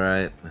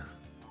 Right.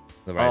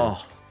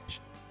 Otherwise,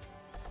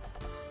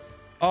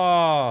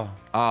 oh, wow.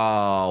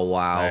 All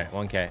right,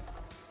 1K.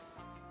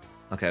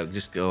 Okay,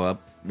 just go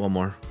up one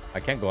more. I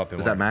can't go up.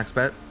 Is that max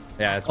bet?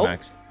 Yeah, that's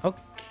max. Oh,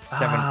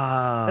 7.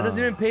 That doesn't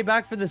even pay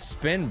back for the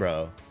spin,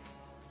 bro.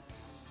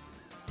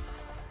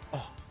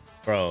 Oh,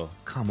 bro.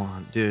 Come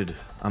on, dude.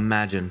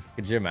 Imagine.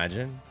 Could you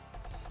imagine?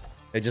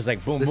 They just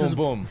like boom, boom,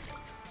 boom.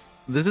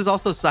 This is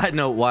also side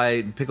note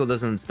why Pickle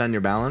doesn't spend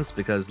your balance,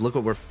 because look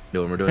what we're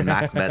doing. We're doing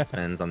max bet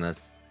spins on this.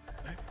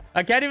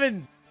 I can't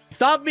even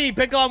stop me,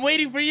 Pickle. I'm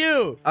waiting for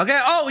you. Okay.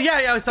 Oh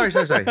yeah. Sorry.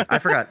 I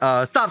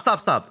forgot. Stop,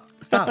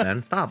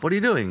 man. Stop. What are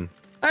you doing?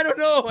 I don't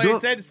know. I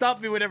said stop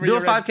me whenever do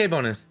you're a 5K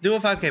bonus. Do a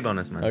 5K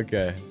bonus, man.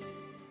 Okay.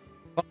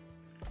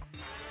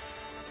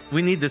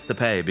 We need this to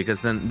pay,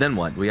 because then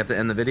what? We have to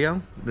end the video?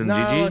 Then no,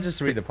 GG? I'll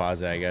just read the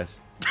pause, I guess.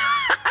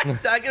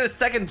 Did I get a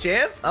second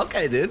chance?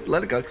 Okay, dude.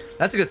 Let it go.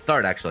 That's a good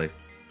start, actually.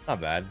 Not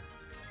bad.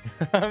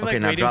 I'm okay, like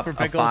now waiting drop for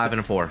Pickle a 5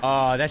 and a 4.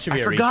 Oh, that should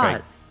be a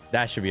retrig.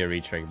 That should be a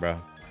retrig, bro.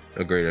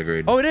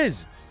 Agreed. Oh, it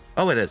is.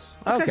 Oh, it is.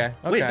 Okay.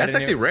 Wait, that's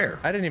actually rare.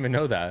 I didn't even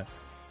know that.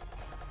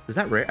 Is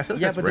that rare? I feel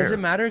like that's but rare. does it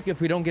matter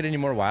if we don't get any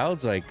more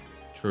wilds? Like,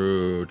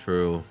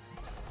 True.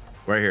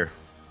 Right here.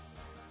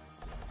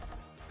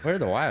 Where are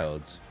the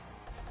wilds?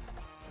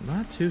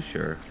 Not too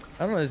sure.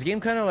 I don't know. This game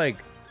kind of like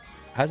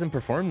hasn't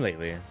performed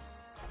lately.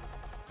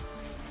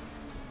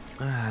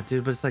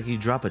 Dude, but it's like you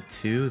drop a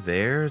 2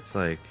 there. It's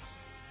like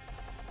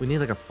we need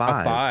like a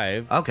 5. A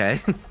 5.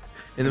 Okay. And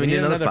then we need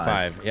another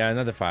 5. Yeah,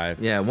 another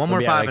 5. Yeah, one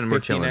more 5 like and we're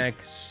chilling.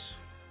 15x.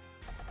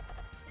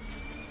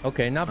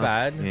 Okay, not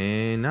bad.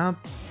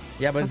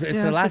 Yeah, but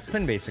it's the last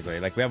spin basically.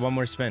 Like we have one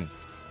more spin.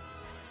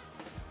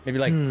 Maybe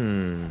like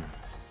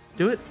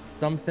do it.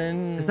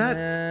 Something. Is that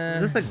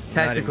is this like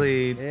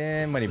technically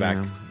money back?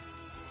 Yeah.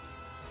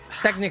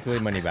 Technically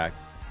money back.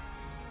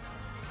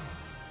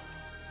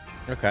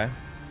 Okay.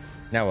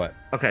 Now what?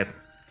 Okay.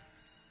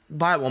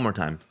 Buy it one more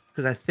time,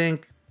 because I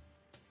think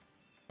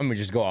I'm gonna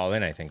just go all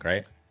in. I think,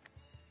 right?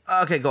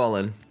 Okay, go all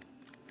in.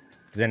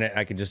 Because then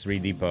I could just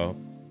redepot.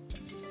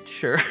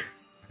 Sure.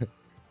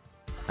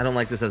 I don't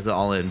like this as the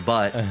all in,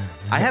 but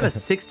I had a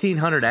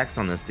 1600x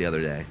on this the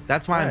other day.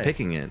 That's why I'm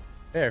picking it.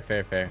 Fair.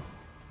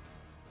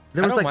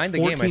 There was like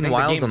 14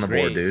 wilds on the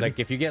board, dude. Like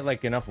if you get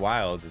like enough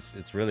wilds,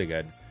 it's really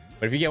good.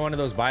 But if you get one of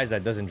those buys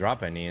that doesn't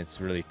drop any,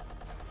 it's really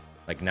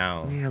like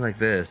now. Yeah, like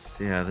this.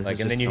 Yeah, this like,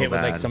 is and then you so hit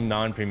bad. with like some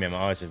non-premium.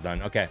 Oh, it's just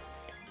done. Okay.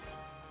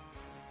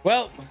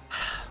 Well.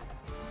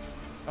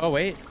 Oh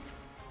wait.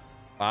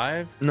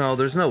 5. No,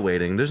 there's no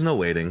waiting. There's no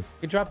waiting.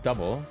 You drop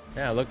double.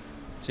 Yeah, look.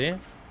 See.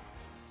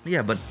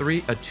 Yeah, but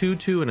a 2,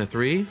 2, and a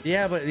 3.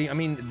 Yeah, but I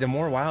mean, the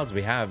more wilds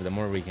we have, the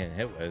more we can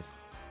hit with.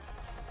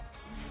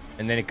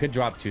 And then it could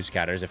drop 2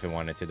 scatters if it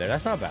wanted to there.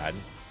 That's not bad.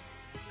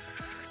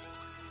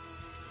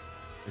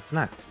 It's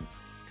not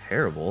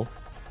terrible.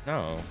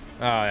 No. Oh,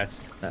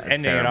 that's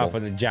ending terrible. it off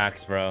with the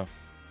jacks, bro.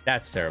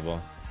 That's terrible.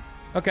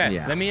 Okay,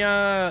 yeah. let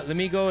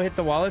me go hit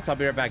the wallets. I'll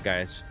be right back,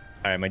 guys.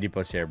 All right, my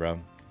depot's here, bro.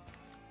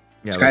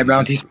 Yeah, Sky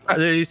bounties.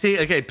 You see,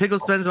 okay, Pickle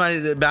spends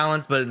my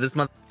balance, but this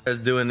month is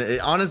doing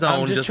it on his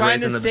own. I'm just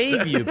trying to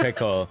save you,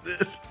 Pickle.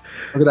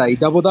 Look at that. He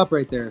doubled up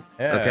right there.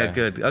 Yeah. Okay,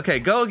 good. Okay,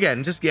 go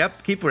again. Just,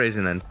 keep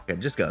raising then. Okay,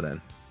 just go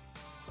then.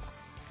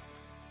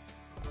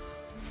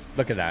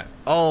 Look at that.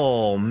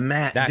 Oh,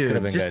 man. That dude, could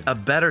have been just good. a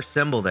better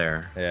symbol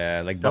there.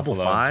 Yeah, like double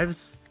Buffalo.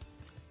 5s.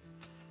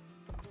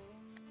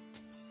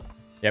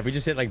 Yeah, if we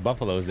just hit like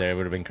buffaloes there, it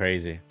would have been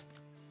crazy.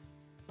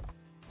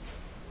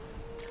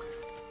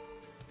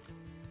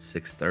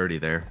 630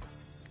 there.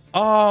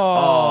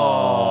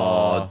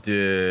 Oh,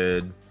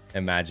 dude.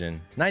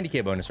 Imagine.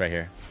 90K bonus right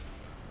here.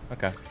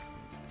 Okay.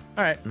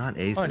 All right. Not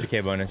aces.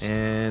 100K bonus.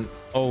 And wait,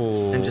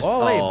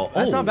 oh,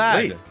 that's not bad.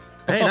 Wait.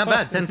 Hey, not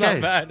bad. 10K. That's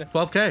not bad.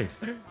 12K.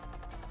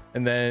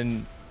 And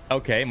then,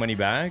 okay, money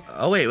back.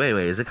 Oh, wait.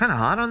 Is it kind of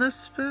hot on this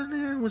spin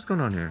here? What's going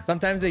on here?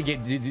 Sometimes they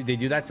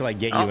do that to like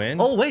get you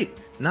in. Oh, wait.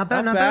 Not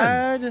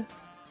bad.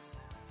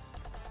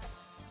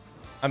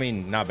 I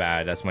mean, not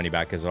bad. That's money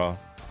back as well.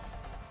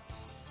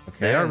 Okay.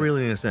 They are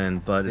reeling us in,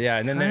 but yeah,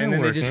 and then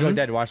they just go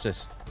dead. Watch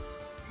this.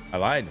 I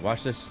lied.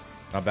 Watch this.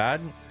 Not bad.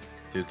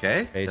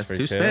 2K. Base That's for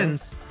 2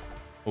 spins.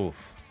 Oof.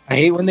 I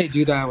hate when they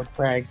do that with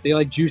frags. They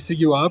like juice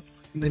you up,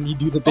 and then you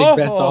do the big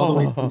bets all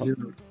the way to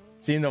 0.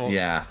 Seeing the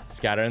yeah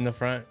scatter in the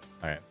front.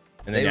 All right.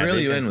 And then they reel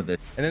you in with it.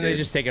 And then they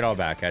just take it all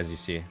back, as you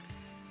see.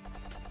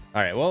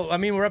 All right. Well, I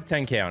mean, we're up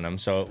 10K on them.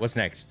 So what's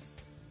next?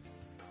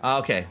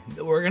 Okay,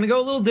 we're gonna go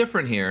a little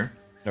different here.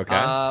 Okay.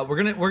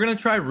 We're gonna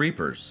try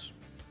Reapers.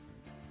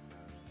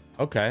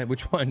 Okay.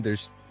 Which one?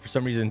 There's for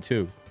some reason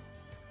 2.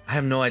 I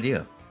have no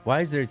idea.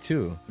 Why is there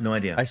 2? No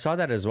idea. I saw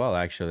that as well,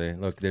 actually.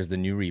 Look, there's the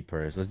new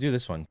Reapers. Let's do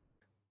this one.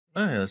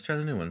 Oh yeah, let's try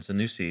the new one. It's a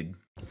new seed.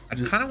 I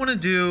kind of want to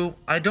do.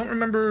 I don't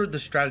remember the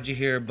strategy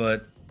here,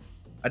 but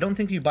I don't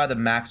think you buy the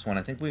max one.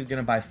 I think we're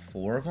gonna buy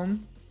 4 of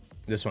them.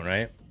 This one,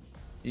 right?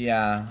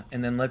 Yeah,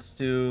 and then let's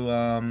do.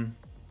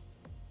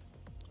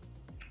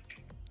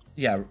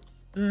 Yeah.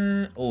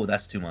 Oh,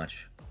 that's too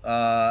much.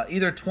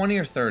 Either 20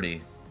 or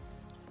 30.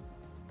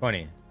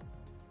 20.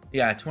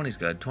 Yeah, 20's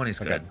good.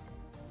 20's Okay. good.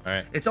 All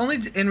right. It's only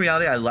in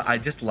reality. I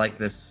just like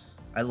this.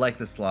 I like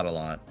this slot a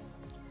lot,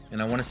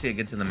 and I want to see it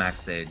get to the max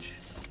stage.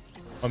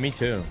 Oh, me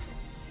too.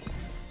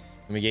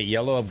 Let me get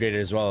yellow upgraded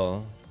as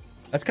well.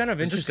 That's kind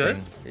of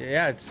interesting.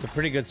 Yeah, it's a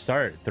pretty good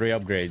start. 3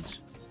 upgrades.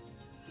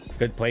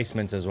 Good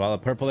placements as well. A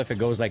purple, if it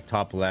goes like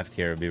top left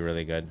here, would be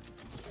really good.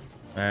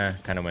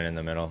 Kind of went in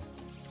the middle.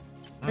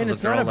 I mean,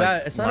 it's not a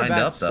bad. It's not a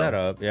bad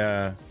setup.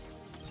 Yeah.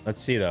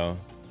 Let's see though.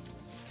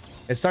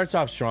 It starts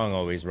off strong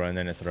always, bro, and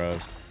then it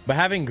throws. But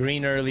having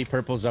green early,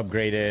 purple's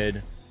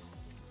upgraded.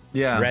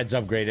 Yeah. Red's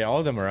upgraded. All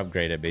of them are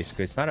upgraded,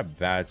 basically. It's not a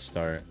bad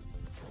start.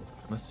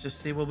 Let's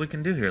just see what we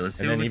can do here. Let's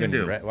see what we can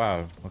do.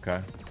 Wow. Okay.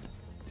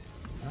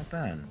 Not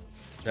bad.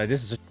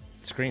 This is a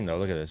screen though.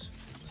 Look at this.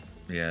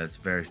 Yeah, it's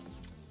very.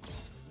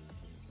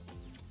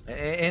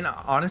 In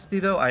honesty,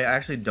 though, I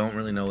actually don't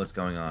really know what's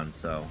going on,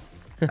 so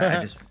I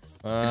just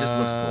it just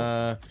looks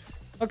cool.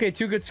 Okay,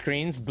 2 good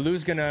screens.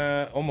 Blue's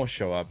gonna almost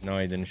show up. No,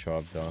 he didn't show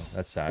up though.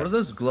 That's sad. What are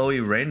those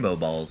glowy rainbow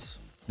balls?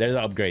 They're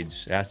the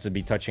upgrades. It has to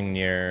be touching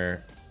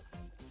near.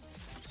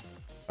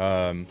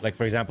 Like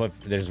for example, if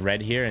there's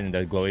red here and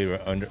the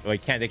glowy under,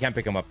 like they can't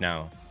pick them up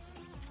now.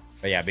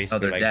 But yeah, basically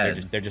they're like dead,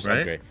 they're just right?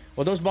 upgrade.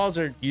 Well, those balls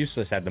are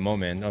useless at the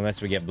moment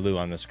unless we get blue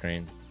on the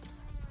screen.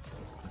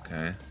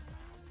 Okay.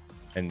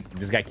 And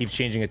this guy keeps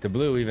changing it to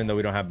blue even though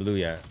we don't have blue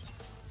yet.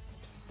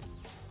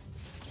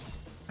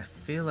 I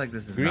feel like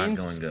this is not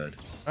going good.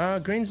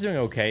 Green's doing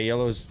okay.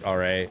 Yellow's all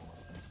right.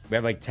 We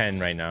have like 10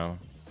 right now.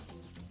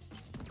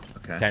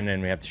 Okay. 10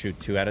 and we have to shoot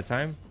 2 at a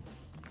time.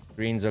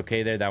 Green's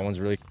okay there. That one's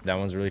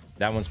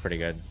pretty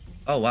good.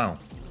 Oh wow.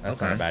 That's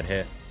not a bad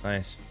hit.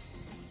 Nice.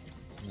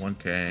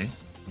 1K.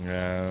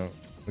 Yeah.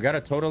 We got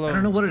a total of. I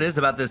don't know what it is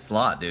about this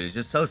slot, dude. It's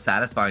just so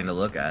satisfying to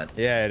look at.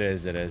 Yeah, it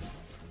is. It is.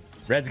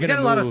 Red's gonna move.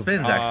 We got a lot of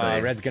spins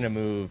actually. Red's gonna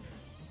move.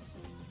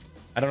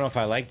 I don't know if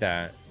I like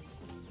that.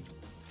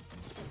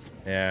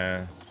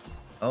 Yeah.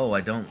 Oh,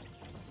 I don't.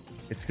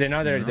 It's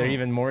they're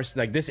even more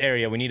like this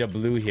area. We need a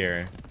blue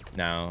here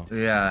now.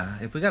 Yeah.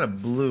 If we got a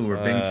blue, we're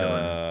big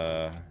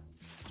chilling.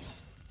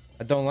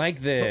 I don't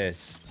like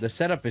this. The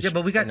setup is. Yeah,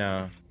 but we got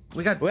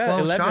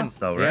 12 shots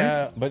though, right?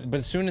 Yeah,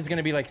 but soon it's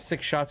gonna be like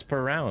 6 shots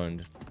per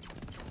round.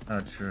 Oh,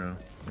 true.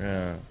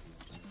 Yeah.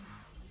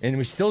 And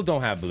we still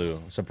don't have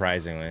blue,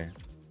 surprisingly.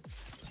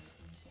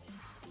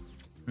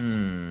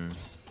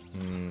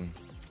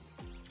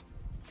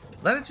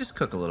 Let it just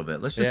cook a little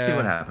bit. Let's just see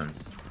what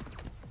happens.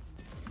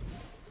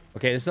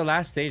 Okay, this is the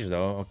last stage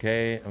though.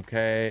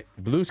 Okay.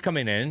 Blue's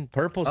coming in.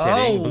 Purple's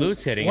hitting.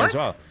 Blue's hitting as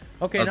well.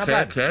 Okay, not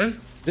bad. Okay.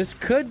 This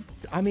could.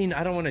 I mean,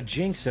 I don't want to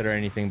jinx it or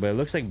anything, but it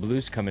looks like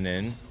blue's coming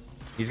in.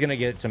 He's gonna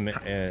get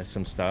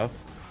some stuff.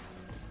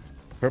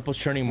 Purple's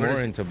turning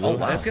more into blue. Oh,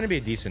 wow. That's gonna be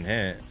a decent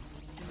hit.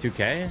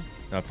 2K?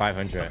 No,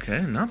 500.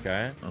 Okay, not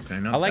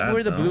I like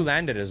where the blue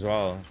landed as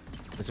well.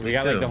 So we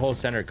got like the whole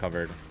center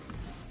covered.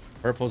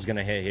 Purple's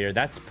gonna hit here.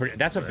 That's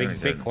a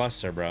big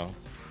cluster, bro.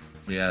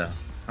 Yeah.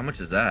 How much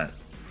is that?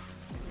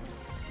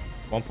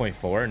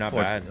 1.4. Not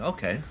bad.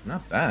 Okay,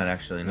 not bad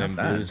actually. Not and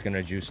then bad. blue's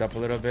gonna juice up a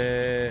little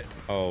bit.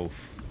 Oh.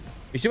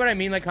 You see what I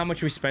mean? Like how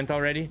much we spent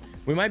already?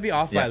 We might be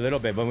off by a little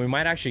bit, but we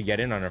might actually get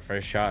in on our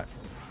first shot.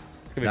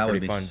 It's gonna be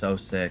pretty fun. That would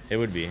be so sick. It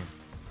would be.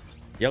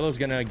 Yellow's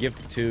gonna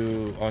give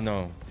to. Oh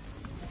no.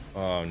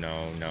 Oh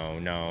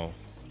no.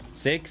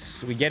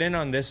 6. We get in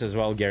on this as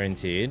well,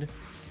 guaranteed.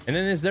 And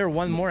then is there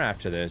one more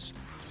after this?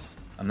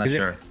 I'm not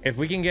sure. If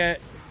we can get.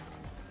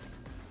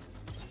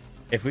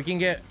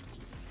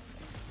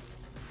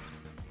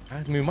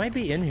 I mean, we might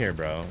be in here,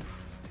 bro.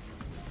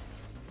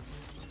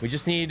 We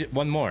just need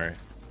one more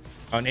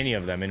on any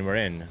of them, and we're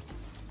in.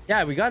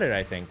 Yeah, we got it,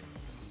 I think.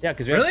 Yeah,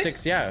 because we have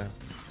 6. Yeah.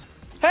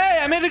 Hey,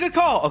 I made a good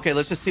call. Okay,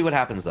 let's just see what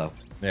happens, though.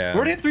 Yeah.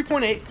 We're already at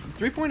 3.8.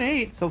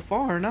 3.8 so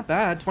far. Not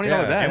bad. $20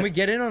 bet. And we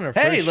get in on our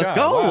first shot. Hey, let's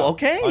go. Wow.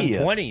 Okay.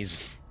 On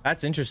 20s.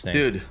 That's interesting.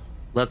 Dude,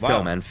 let's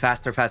go, man.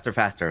 Faster.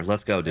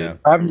 Let's go, dude. Yeah.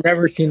 I've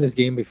never seen this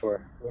game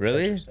before.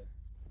 Really? It's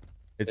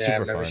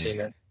super I've never fun.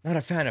 seen it. Not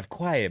a fan of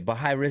quiet, but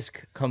high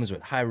risk comes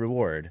with high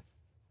reward.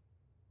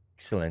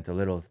 Excellent. A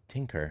little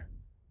tinker.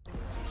 All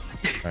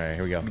right,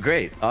 here we go.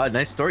 Great.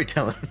 Nice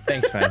storytelling.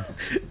 Thanks, man.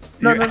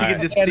 You can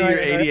just see your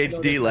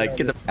ADHD like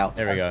get the out.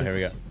 Here we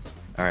go.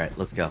 All right,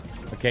 let's go.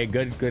 Okay,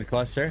 good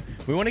cluster.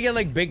 We want to get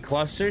like big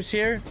clusters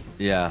here.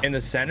 Yeah. In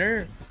the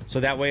center, So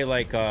that way,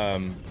 like,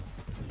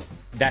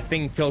 that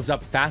thing fills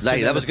up faster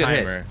than the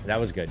timer. That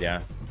was good,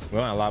 yeah. We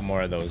want a lot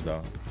more of those,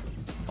 though.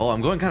 Oh,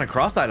 I'm going kind of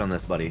cross-eyed on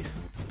this, buddy.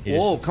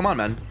 Whoa, come on,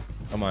 man.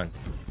 Come on.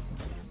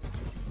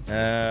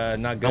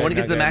 Not good. I want to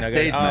get to the max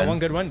stage, man. One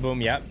good one.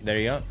 Boom. Yep. There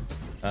you go.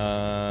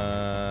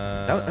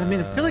 I mean,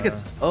 I feel like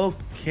it's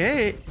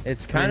okay.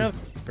 It's kind of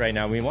right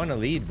now. We want to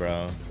lead,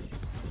 bro.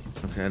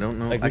 Okay, I don't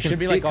know. Like we should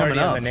be like already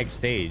on the next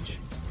stage.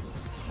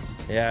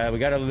 Yeah, we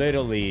got a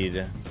little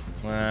lead.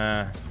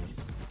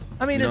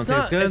 I mean, it's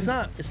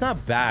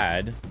not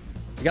bad.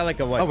 We got like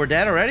a what? Oh, we're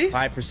dead already?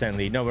 5%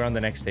 lead. No, we're on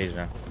the next stage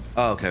now.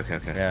 Oh, okay.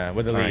 Yeah,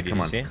 with the lead.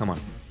 Come on, come on.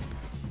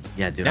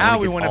 Yeah, dude. Now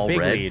we want a big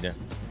lead.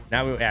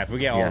 Now if we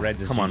get all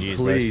reds, it's GG's,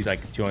 bro. It's like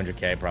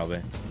 200k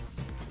probably.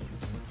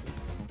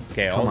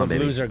 Okay, all the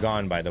blues are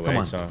gone, by the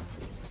way. So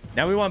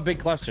now we want big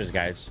clusters,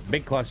 guys.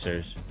 Big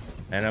clusters,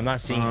 and I'm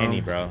not seeing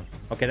any, bro.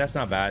 Okay, that's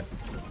not bad.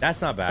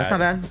 That's not bad.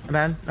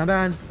 Not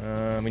bad.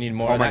 We need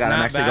more. Oh my god,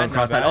 I'm actually going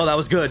cross-eyed. Oh, that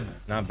was good.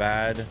 Not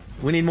bad.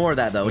 We need more of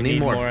that, though. We need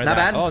more. Not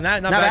bad. Oh,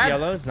 not bad,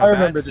 yellows. Not I bad.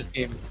 remember this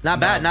game. Not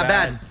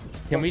bad.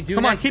 Can we do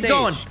Come on, keep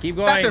going. Keep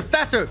going.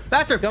 Faster,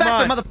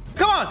 mother.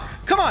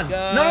 Come on.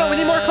 No, we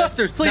need more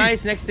clusters, please.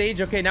 Nice, next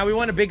stage. Okay, now we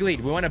want a big lead.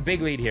 We want a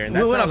big lead here. And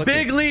we want a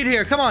big lead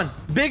here. Come on.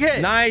 Big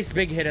hit. Nice,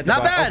 big hit at the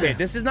bottom. Not bad. Okay,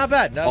 this is not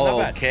bad. Not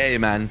bad. Okay,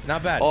 man.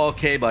 Not bad.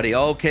 Okay, buddy.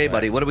 Okay,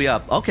 buddy. What are we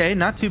up? Okay,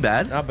 not too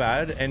bad. Not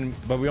bad.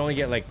 But we only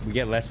get we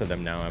get less of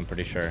them now, I'm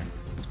pretty sure.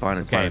 It's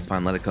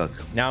fine. Let it cook.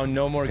 Now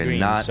no more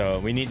greens, so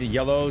we need the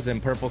yellows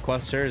and purple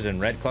clusters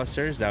and red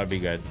clusters. That would be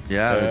good.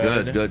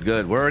 Yeah,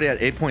 good. We're already at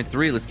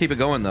 8.3. Let's keep it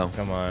going, though.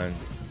 Come on.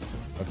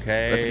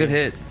 Okay. That's a good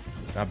hit.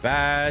 Not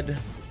bad.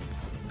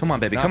 Come on,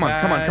 baby. Come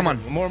on.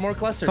 More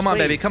clusters. Come on,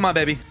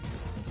 baby.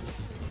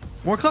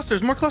 More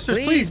clusters.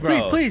 Please.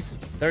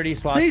 30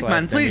 slots please, left.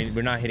 Man, please. I mean,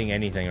 we're not hitting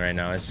anything right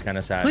now. It's kind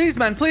of sad. Please,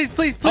 man. Please.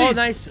 Oh,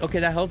 nice. Okay,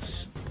 that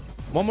helps.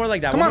 One more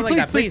like that. Come on,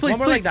 please. One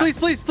more like that.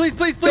 Please.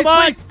 Come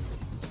on.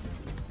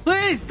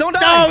 Please, don't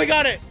die. No, we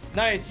got it.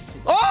 Nice.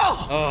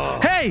 Oh.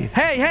 Hey.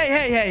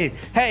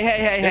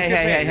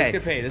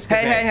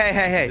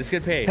 This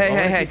could pay.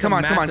 Hey. Come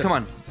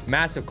on.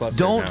 Massive clusters.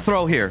 Don't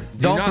throw here.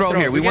 Don't throw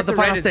here. We want the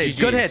final stage.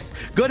 Good hits.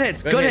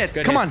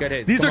 Come on.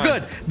 These are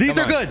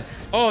good.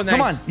 Oh, nice.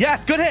 Come on.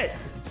 Yes, good hit.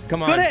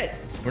 Come on. Good hit.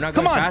 We're not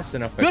going fast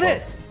enough. Good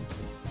hit.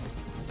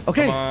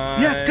 Okay.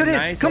 Yes, good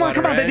hit. Come on,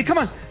 baby. Come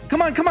on.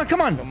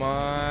 Come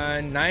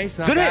on. Nice.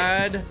 Not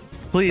bad.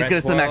 Please get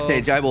us to the max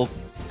stage. I will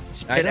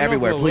spit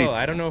everywhere, please.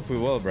 I don't know if we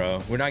will,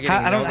 bro. We're not getting.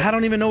 I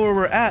don't even know where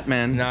we're at,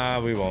 man. Nah,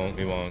 we won't.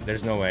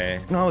 There's no way.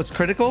 No, it's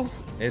critical.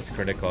 It's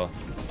critical.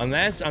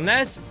 Unless. Not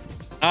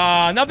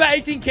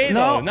bad. 18k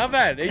though. Not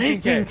bad.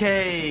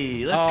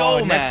 18k. Let's go,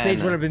 man. Next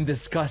stage would have been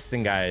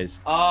disgusting, guys.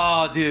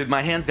 Oh, dude,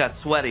 my hands got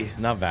sweaty.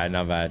 Not bad.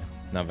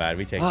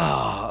 We take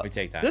that. We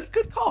take that.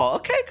 Good call.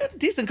 Okay, good,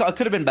 decent call. It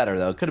could have been better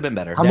though.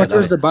 How much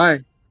was the buy?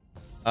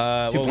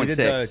 Well, we did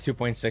the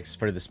 2.6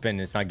 for the spin.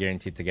 It's not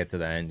guaranteed to get to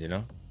the end, you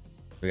know.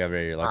 We got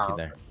very lucky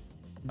there.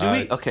 Do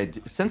we? Okay,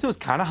 since it was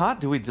kind of hot,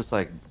 do we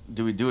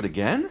do it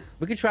again?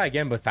 We could try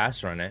again, but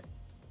fast run it.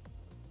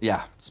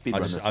 Yeah, speed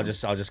run. I'll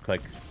just click.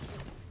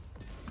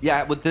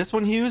 Yeah, with this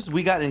one, Hughes,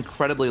 we got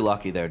incredibly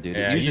lucky there, dude.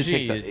 Yeah,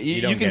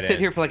 you can sit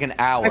here for like an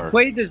hour. I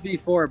played this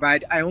before,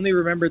 but I only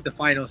remembered the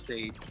final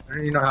stage. I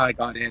don't even know how I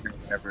got in or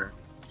whatever.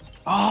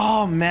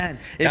 Oh man,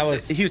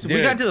 Hughes. If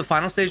we got into the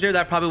final stage there,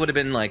 that probably would have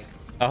been like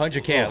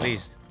 100k at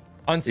least.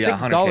 On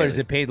 $6,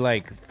 it paid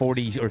like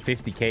 40 or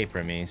 50k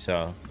for me.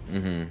 So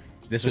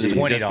this was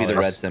 $20. Just be the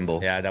red symbol.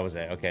 Yeah, that was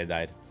it. Okay, I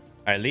died.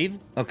 All right, leave.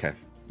 Okay.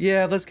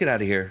 Yeah, let's get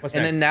out of here. What's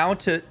and next? Then now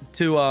to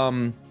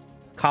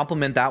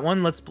compliment that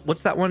one.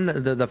 What's that one?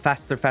 The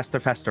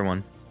faster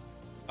one.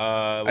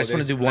 I just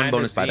want to do one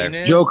bonus by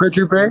there. Joker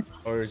Trooper?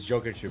 Or is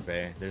Joker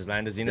Trooper? There's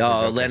Land of Zenith.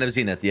 Oh, Land of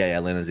Zenith. Yeah,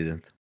 Land of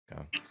Zenith.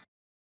 Okay.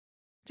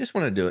 Just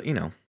want to do it, you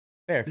know.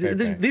 Fair.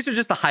 These are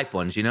just the hype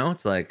ones, you know?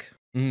 It's like,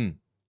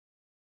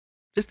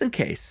 just in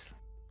case.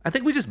 I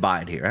think we just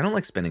buy it here. I don't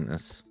like spinning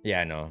this.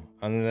 Yeah, I know.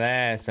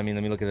 Unless, I mean,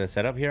 let me look at the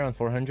setup here on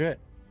 400.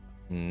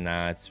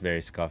 Nah, it's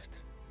very scuffed.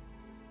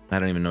 I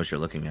don't even know what you're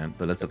looking at,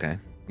 but that's okay.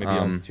 Maybe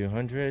on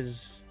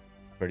 200s,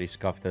 pretty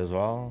scuffed as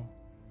well.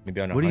 Maybe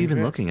on 100. What are you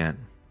even looking at?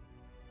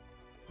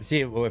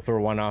 See if we're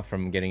one off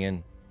from getting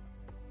in,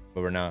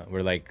 but we're not.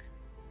 We're like,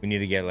 we need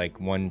to get like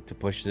one to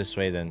push this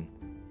way. Then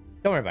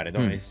don't worry about it.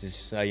 Don't worry. It's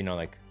just you know,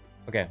 like,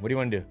 okay, what do you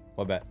want to do?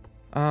 What bet?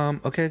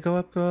 Okay, go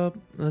up.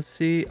 Let's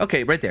see.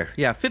 Okay, right there.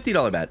 Yeah,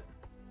 $50 bet.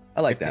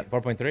 I like 50,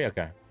 that. 4.3.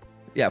 Okay.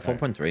 Yeah,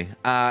 4.3.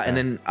 And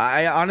then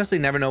I honestly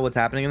never know what's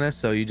happening in this,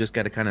 so you just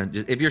got to kind of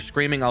just, if you're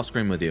screaming, I'll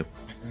scream with you.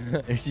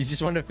 You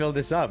just want to fill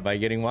this up by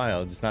getting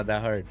wild. It's not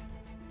that hard.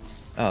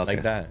 Oh, okay.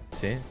 Like that.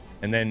 See?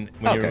 And then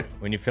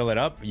when you fill it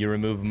up, you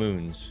remove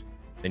moons.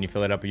 Then you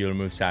fill it up, you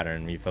remove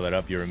Saturn. You fill it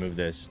up, you remove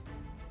this.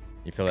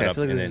 You fill it up. I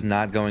feel like this is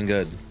not going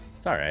good.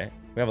 It's all right.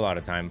 We have a lot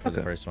of time for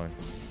the first one.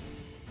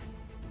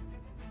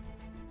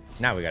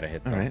 Now we got to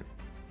hit them. All right.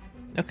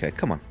 Okay,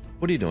 come on.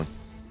 What are you doing?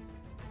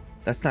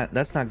 That's not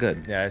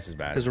good. Yeah, this is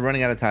bad. Because we're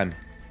running out of time.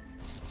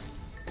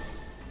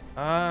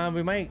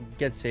 We might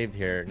get saved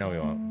here. No, we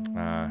won't.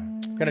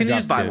 Could Can you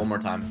have just buy dropped it 2. one more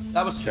time?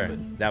 That was Sure.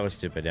 stupid. That was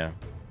stupid, yeah.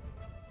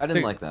 I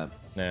didn't like that.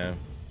 Yeah.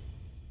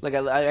 Like,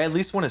 I at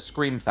least want to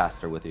scream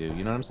faster with you.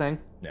 You know what I'm saying?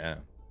 Yeah.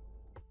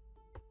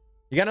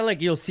 You gotta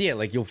like, you'll see it,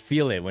 like you'll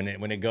feel it when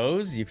it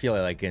goes. You feel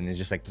it like, and it's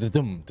just like, and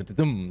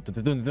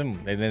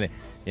then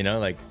you know,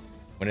 like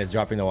when it's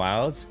dropping the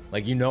wilds,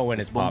 like you know when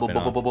it's Boom, popping boom,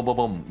 off. boom, boom, boom, boom,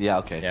 boom. Yeah.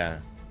 Okay. Yeah.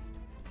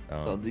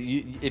 So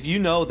if you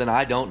know, then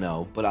I don't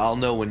know, but I'll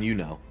know when you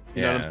know.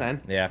 You know what I'm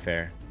saying? Yeah,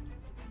 fair.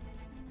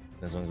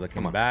 This one's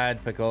looking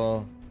bad,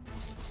 Pickle.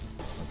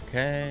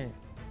 Okay.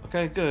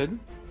 Okay, good.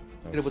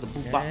 Hit it with a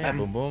boom, bop, bam.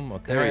 Boom, boom.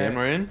 Okay. There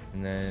we're in.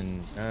 And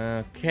then,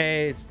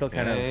 okay, it's still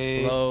kind of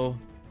slow.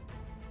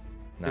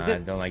 Nah, I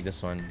don't like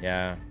this one.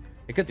 Yeah.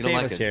 It could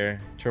save us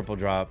here. Triple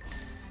drop.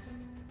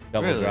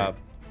 Double drop.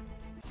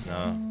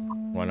 No.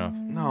 One off.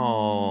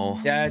 No.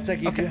 Yeah, it's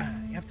like you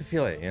have to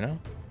feel it, you know?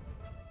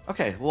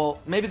 Okay, well,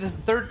 maybe the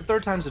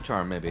third time's the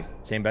charm, maybe.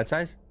 Same bet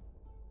size?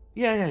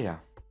 Yeah.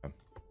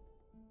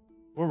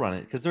 We'll run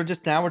it, because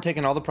we're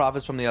taking all the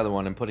profits from the other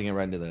one and putting it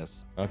right into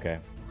this. Okay.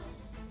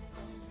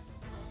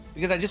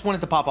 Because I just want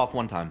it to pop off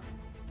one time.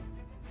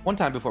 One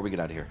time before we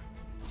get out of here.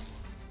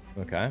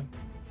 Okay.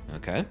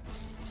 Okay.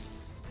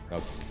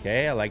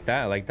 Okay, I like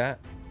that. I like that.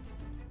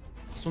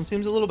 This one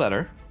seems a little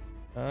better.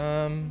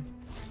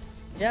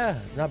 Yeah,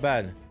 not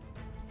bad.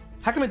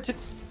 How come it took...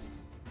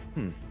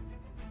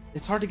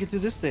 It's hard to get through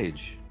this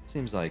stage,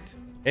 seems like.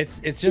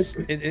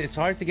 It's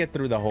hard to get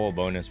through the whole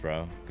bonus,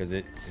 bro, because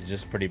it's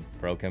just pretty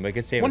broken, but it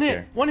could save us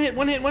here. One hit.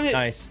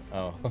 Nice.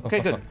 Oh. Okay,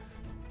 good.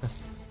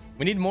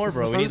 We need more,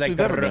 bro. We need like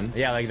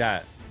yeah, like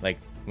that. Like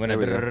when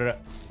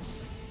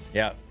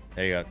yeah,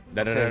 there you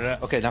go.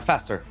 Okay, now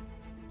faster.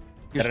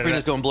 Your screen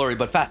is going blurry,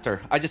 but faster.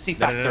 I just see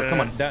faster. Come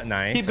on.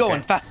 Nice. Keep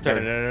going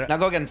faster. Now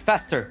go again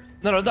faster.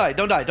 No, don't die.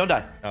 Don't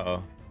die.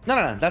 Uh-oh.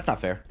 No. That's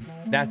not fair.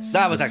 That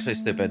was actually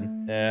stupid.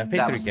 Yeah, paid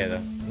 3K though.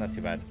 Not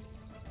too bad.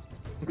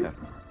 Okay.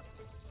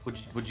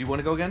 Would you want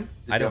to go again?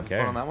 I don't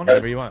care. On that one?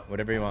 Whatever you want.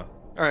 Whatever you want.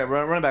 All right,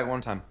 run it back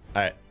one time.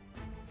 All right.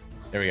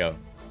 There we go.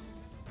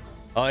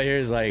 All I hear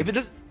is like. If it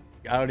just.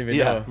 I don't even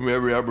know.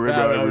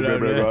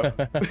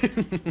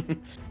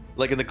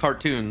 Like in the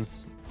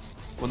cartoons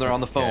when they're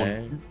on the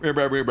phone.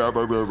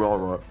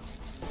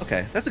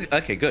 Okay,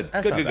 okay. Good.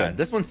 Good.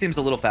 This one seems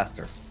a little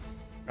faster.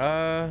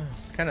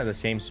 It's kind of the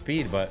same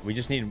speed, but we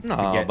just need to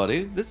get...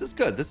 buddy. This is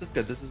good.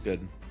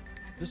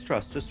 Just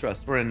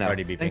trust. We're in now.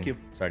 Already beeping. Thank you.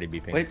 It's already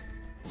beeping. Wait.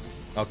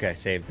 Okay,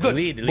 saved. Good.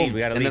 Lead. Boom. We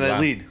got to lead. And then I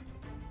lead.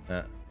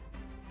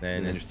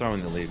 Then it's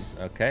throwing the lead.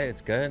 Okay, it's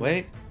good.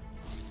 Wait.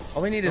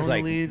 All we need is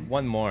like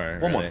one more.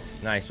 One more.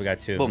 Nice, we got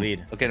 2. Boom.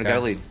 Lead. Okay, we got to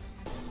lead.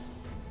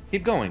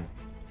 Keep going.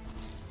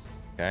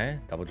 Okay,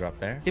 double drop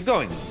there. Keep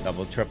going.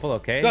 Double, triple,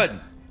 okay. Good.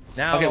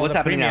 Now okay, all what's the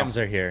happening premiums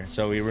now? are here.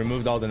 So we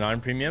removed all the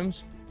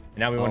non-premiums. And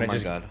now we want to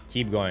just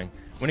keep going.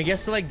 When it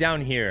gets to like down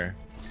here.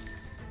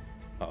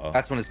 Uh-oh.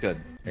 That's when it's good.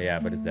 Yeah,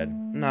 but it's dead.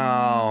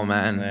 No,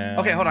 man.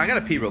 Okay, hold on. I got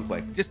to pee real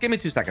quick. Just give me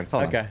 2 seconds.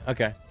 Hold on.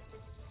 Okay.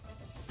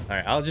 All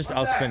right,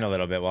 I'll spin a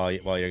little bit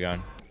while you're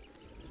gone.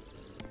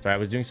 Sorry, I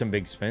was doing some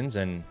big spins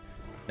and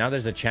now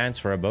there's a chance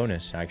for a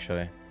bonus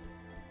actually.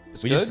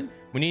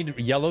 We need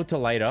yellow to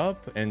light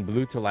up and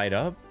blue to light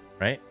up,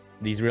 right?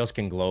 These reels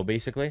can glow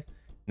basically. And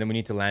then we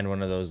need to land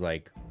one of those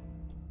like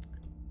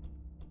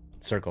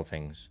circle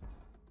things.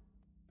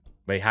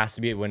 But it has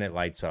to be when it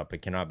lights up.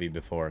 It cannot be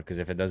before, because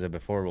if it does it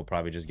before, we'll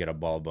probably just get a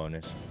ball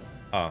bonus.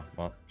 Oh,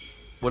 well.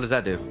 What does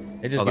that do?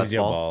 It just gives you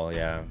a ball,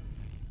 yeah.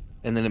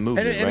 And then it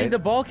moves, right? I mean, the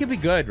ball can be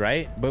good,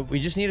 right? But we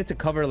just need it to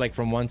cover like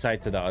from one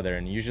side to the other,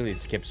 and usually it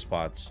skips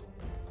spots.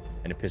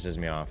 And it pisses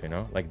me off, you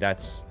know? Like,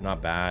 that's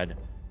not bad.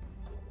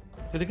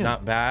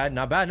 Not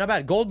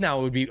bad. Gold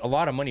now would be a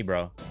lot of money,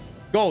 bro.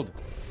 Gold.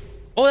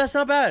 Oh, that's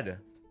not bad.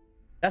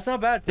 That's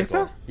not bad, Think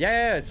so?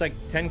 Yeah, it's like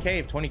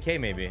 10K, 20K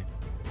maybe.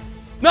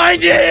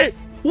 90!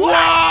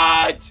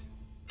 What?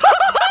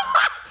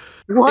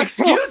 What?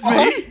 Excuse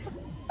me?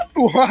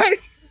 What?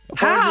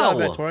 How?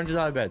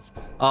 $400 bets.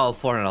 Oh,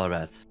 $400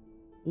 bets.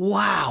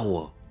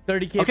 Wow.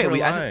 30K per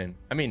line.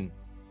 I mean,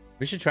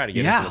 we should try to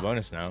get into the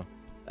bonus now.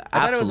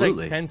 I thought it was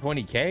like 10,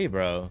 20K,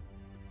 bro.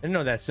 I didn't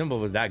know that symbol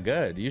was that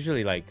good.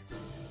 Usually, like...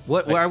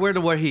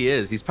 Where he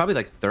is? He's probably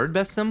like 3rd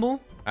best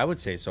symbol? I would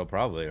say so,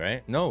 probably,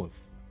 right? No.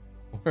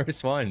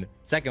 Worst one.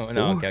 2nd one.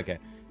 No, okay.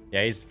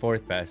 Yeah, he's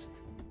 4th best.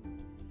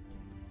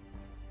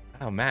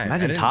 Oh, man.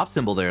 Imagine top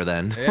symbol there,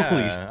 then.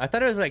 Yeah. I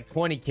thought it was like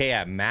 20K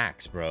at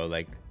max, bro.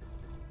 Like...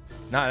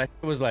 Nah, that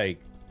was like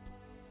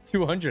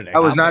 200. I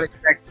was not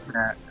expecting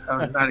that.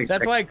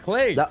 That's why I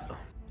clicked.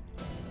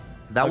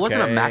 That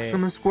wasn't a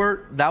maximum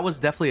squirt. That was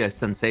definitely a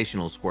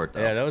sensational squirt,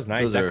 though. Yeah, that was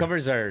nice. That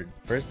covers our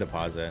first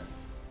deposit.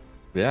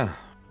 Yeah.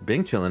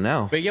 Being chilling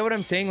now. But you get what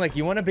I'm saying? Like,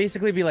 you want to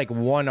basically be like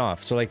one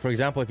off. So, like, for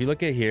example, if you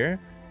look at here,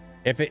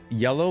 if it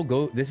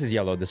yellow, this is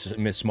yellow. This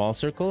small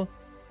circle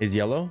is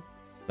yellow.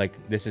 Like,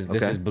 this is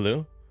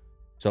blue.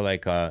 So,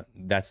 like,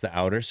 that's the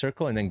outer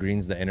circle, and then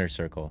green's the inner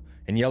circle.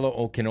 And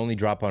yellow can only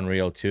drop on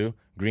reel 2.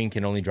 Green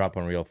can only drop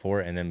on reel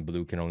 4, and then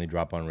blue can only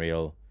drop on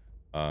reel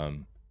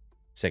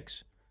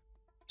 6.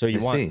 So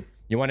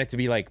you You want it to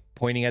be like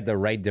pointing at the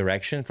right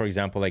direction. For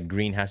example, like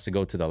green has to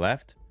go to the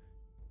left.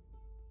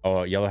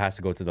 Or yellow has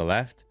to go to the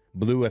left.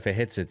 Blue, if it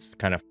hits, it's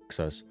kind of fucks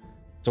us.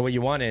 So what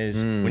you want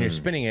is when you're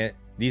spinning it,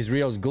 these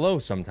reels glow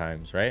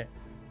sometimes, right?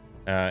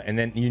 And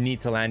then you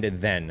need to land it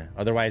then.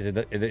 Otherwise,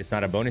 it's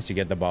not a bonus. You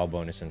get the ball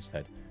bonus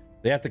instead.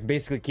 So you have to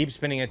basically keep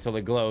spinning it till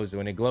it glows.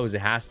 When it glows, it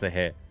has to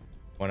hit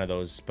one of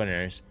those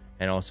spinners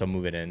and also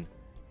move it in.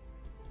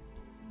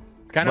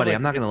 It's kind of like,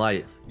 I'm not gonna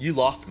lie, you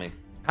lost me.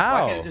 How?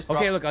 Why can't it just drop,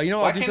 okay, look, you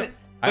know, I'll do some.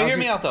 But hear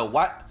me out though.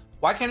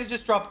 Why can't it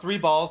just drop 3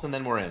 balls and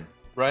then we're in,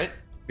 right?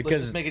 Because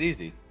let's just make it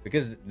easy.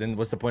 Because then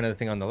what's the point of the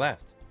thing on the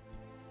left?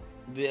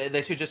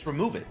 They should just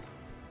remove it.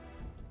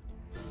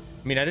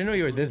 I mean, I didn't know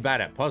you were this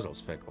bad at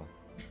puzzles, Pickle.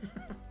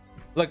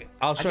 Look,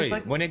 I'll show you.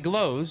 When it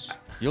glows,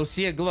 you'll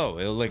see it glow.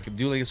 It'll like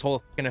do like this whole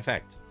fucking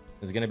effect.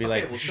 It's gonna be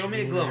like. Well, show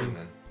me it glowing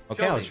then.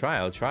 Okay,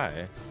 I'll try.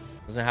 It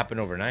doesn't happen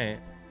overnight.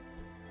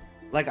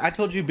 Like I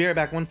told you, be right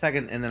back 1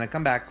 second, and then I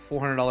come back,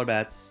 $400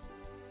 bets,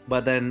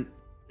 but then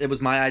it was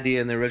my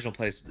idea in the original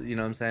place. You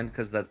know what I'm saying?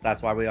 Because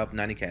that's why we up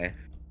 90K.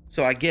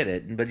 So I get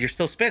it, but you're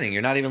still spinning.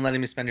 You're not even letting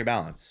me spend your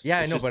balance. Yeah,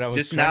 I know, but I was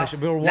just now.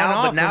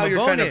 But now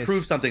you're trying to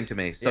prove something to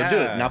me. So do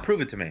it now.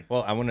 Prove it to me.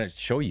 Well, I want to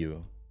show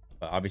you.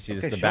 But obviously,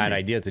 this is a bad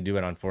idea to do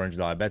it on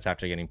 $400 bets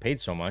after getting paid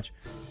so much.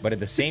 But at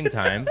the same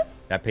time,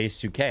 that pays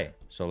 2K.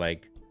 So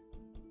like,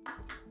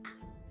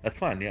 that's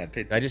fine. Yeah,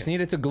 I just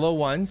need it to glow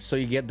once, so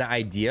you get the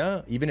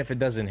idea, even if it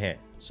doesn't hit.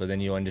 So then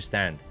you'll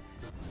understand.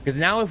 Because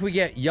now, if we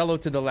get yellow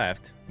to the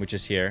left, which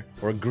is here,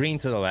 or green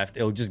to the left,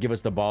 it'll just give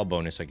us the ball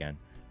bonus again.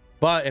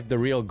 But if the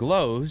reel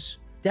glows,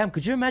 damn,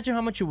 could you imagine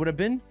how much it would have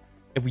been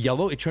if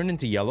it turned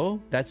into yellow,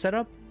 that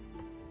setup?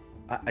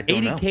 I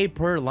don't know. 80K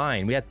per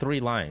line. We had 3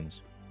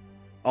 lines.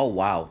 Oh,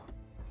 wow.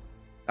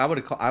 I would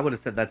have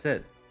said that's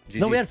it. GG.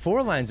 No, we had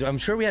 4 lines. I'm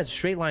sure we had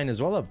straight line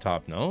as well up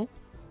top, no?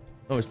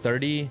 No, it was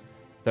 30,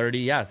 30,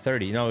 yeah,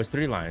 30. No, it was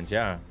 3 lines,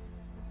 yeah.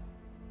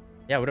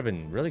 Yeah, it would have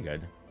been really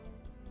good.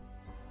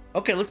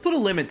 Okay, let's put a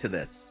limit to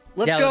this.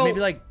 Let's go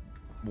maybe like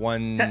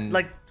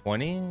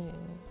 120?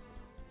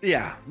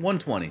 Yeah,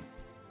 120.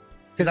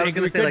 Because we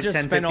could like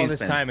just spend all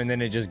this time and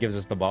then it just gives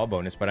us the ball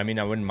bonus. But I mean,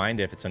 I wouldn't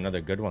mind if it's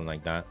another good one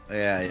like that.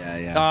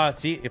 Yeah.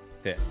 See,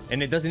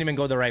 and it doesn't even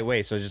go the right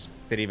way, so it just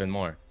did even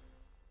more.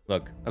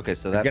 Look. Okay,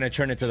 so it's gonna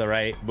turn it to the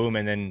right, boom,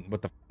 and then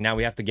now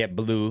we have to get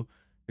blue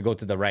to go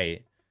to the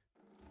right,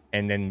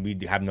 and then we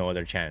have no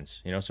other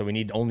chance, you know. So we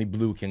need only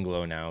blue can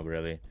glow now,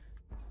 really.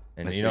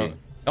 And you know,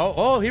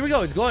 oh, here we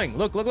go, it's glowing.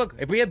 Look.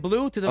 If we hit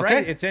blue to the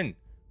right, it's in.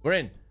 We're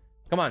in.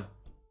 Come on,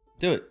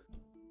 do it.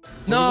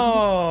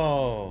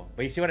 No,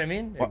 but you see what I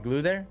mean?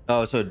 Glue there.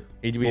 Oh, so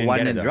why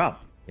didn't it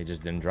drop? It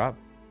just didn't drop.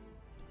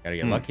 Gotta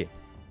get lucky.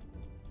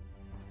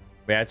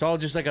 But yeah, it's all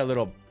just like a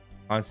little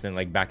constant,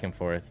 like back and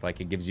forth. Like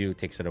it gives you,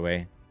 takes it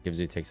away, gives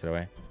you, takes it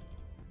away.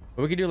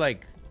 But we could do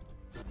like,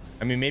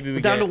 I mean, maybe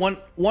we down to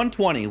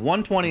 120.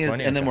 120 is,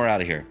 and then we're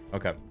out of here.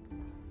 Okay.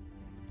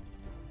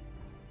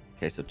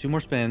 Okay, so 2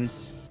 more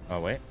spins. Oh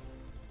wait.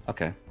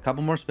 Okay,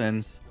 couple more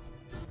spins.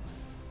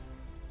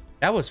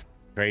 That was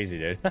crazy,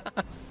 dude.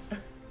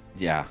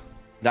 Yeah,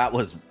 that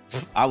was.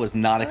 I was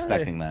not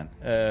expecting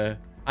that.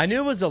 I knew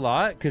it was a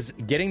lot because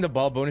getting the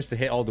ball bonus to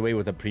hit all the way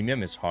with a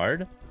premium is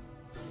hard.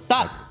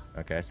 Stop.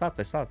 Okay, I stopped.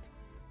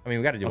 I mean,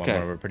 we got to do one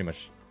more. We're pretty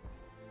much.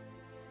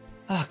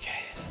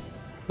 Okay.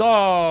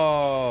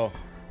 Oh.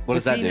 What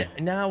does that do?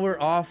 Now we're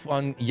off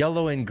on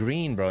yellow and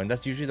green, bro, and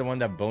that's usually the one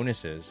that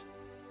bonuses.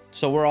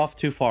 So we're off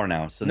too far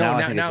now. So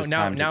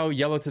now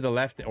yellow to the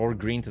left or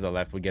green to the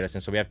left would get us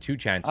in. So we have 2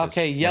 chances.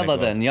 Okay, yellow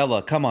then.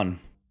 Yellow. Come on.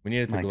 We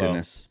need it to glow.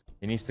 Goodness.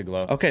 It needs to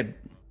glow. Okay,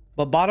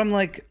 but bottom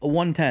like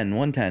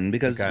 110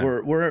 because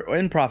we're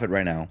in profit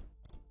right now.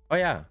 Oh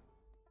yeah.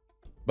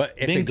 But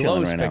if it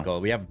glows, Pickle,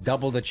 we have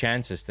double the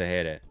chances to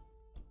hit it.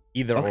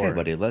 Either or. Okay,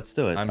 buddy, let's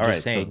do it. I'm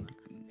just saying.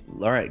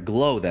 So, all right,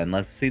 glow then.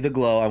 Let's see the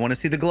glow. I want to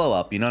see the glow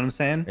up. You know what I'm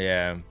saying?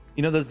 Yeah.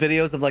 You know those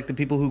videos of like the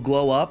people who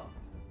glow up?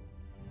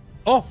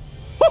 Oh,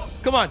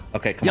 come on.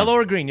 Okay, come yellow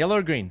or green? Yellow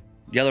or green?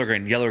 Yellow or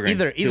green? Yellow or green?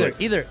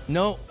 Either.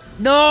 No.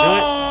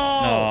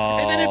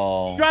 And then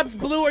it drops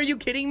blue. Are you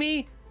kidding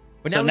me?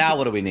 But now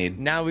what do we need?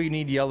 Now we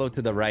need yellow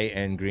to the right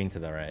and green to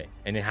the right,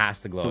 and it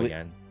has to glow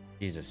again.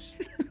 Jesus.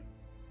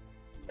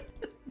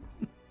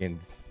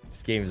 This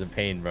game is a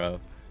pain,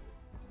 bro.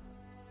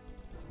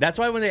 That's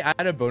why when they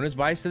added bonus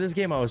buys to this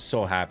game, I was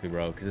so happy,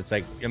 bro. Because it's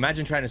like,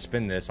 imagine trying to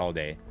spin this all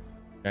day,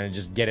 trying to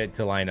just get it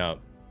to line up.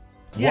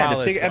 Yeah,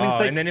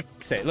 and then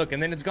look,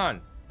 and then it's gone.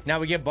 Now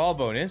we get ball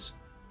bonus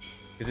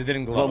because it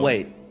didn't glow. But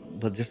wait,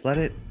 but just let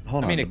it.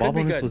 Hold on, the ball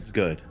bonus was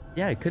good.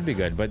 Yeah, it could be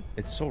good, but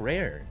it's so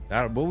rare.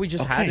 What we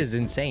just had is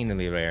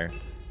insanely rare.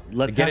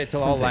 Let's get it to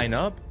all line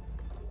up.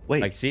 Wait,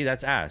 like, see,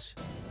 that's ass.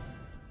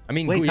 I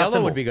mean,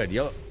 yellow would be good.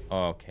 Yellow.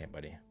 Oh, okay,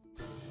 buddy.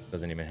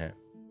 Doesn't even hit.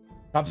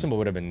 Top symbol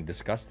would have been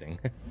disgusting.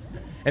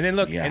 And then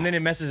look, and then it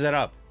messes it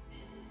up.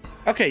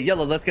 Okay,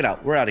 yellow. Let's get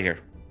out. We're out of here.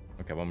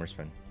 Okay, one more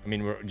spin. I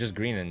mean, we're just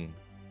green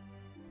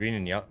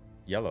and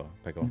yellow.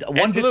 Pickle.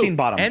 115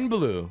 bottom. And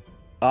blue.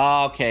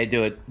 Okay,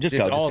 do it. Just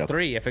It's go. all Just go.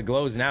 3. If it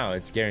glows now,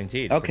 it's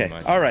guaranteed. Okay. Pretty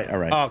much. All right. All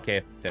right. Oh,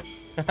 okay.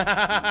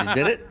 You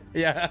did it?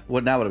 Yeah.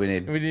 What now? What do we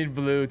need? We need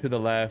blue to the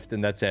left,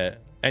 and that's it.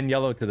 And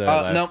yellow to the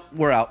left. No,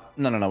 we're out.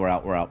 No, we're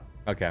out. We're out.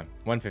 Okay,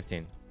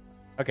 115.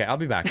 Okay, I'll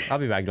be back. I'll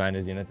be back,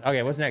 Landis unit.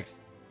 Okay, what's next?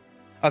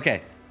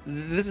 Okay,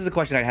 this is a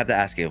question I have to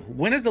ask you.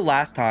 When is the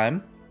last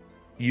time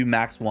you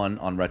max one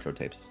on retro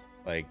tapes?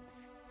 Like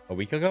a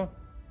week ago?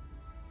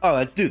 Oh,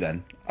 let's do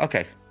then.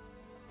 Okay.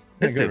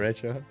 Let's Go do.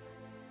 retro.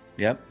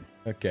 Yep.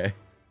 Okay.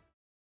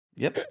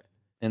 Yep.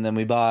 And then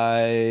we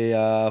buy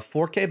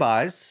 4K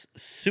buys,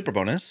 super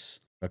bonus,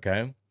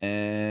 Okay.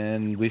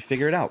 and we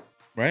figure it out,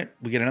 right?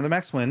 We get another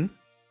max win,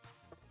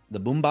 the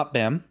boom bop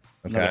bam,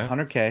 another Okay.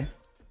 100K.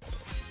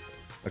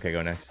 Okay,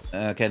 go next.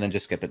 Okay, then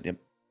just skip it. Yep.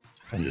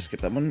 And just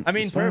skip that one. I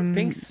mean, This one.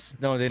 pinks,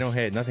 no, they don't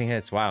hit. Nothing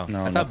hits. Wow.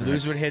 No, I thought nothing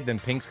blues hits. would hit, then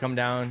pinks come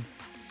down.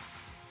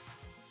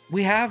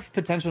 We have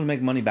potential to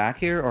make money back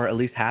here, or at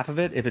least half of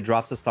it if it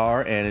drops a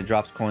star and it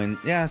drops coin.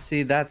 Yeah,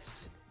 see,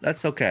 that's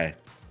okay.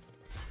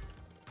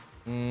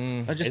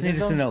 I just Is it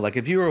needed though? to know, like,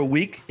 if you were a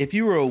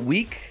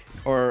week,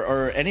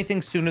 or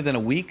anything sooner than a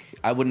week,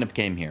 I wouldn't have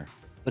came here.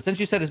 But since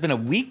you said it's been a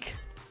week,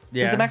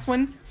 Yeah. the max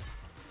win,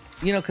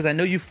 you know, because I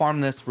know you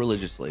farm this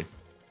religiously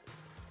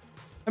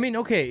I mean,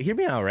 okay, hear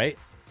me out, right?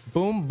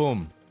 Boom,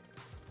 boom.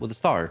 with a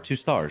star, 2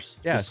 stars.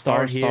 Yeah, Just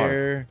star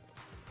here,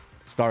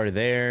 star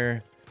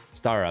there,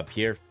 star up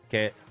here.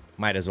 Okay,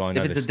 might as well If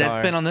another it's a dead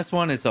star. spin on this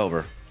one, it's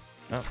over.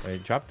 Oh,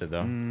 it dropped it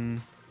though.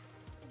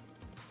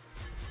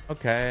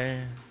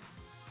 Okay.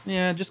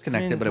 Yeah, just I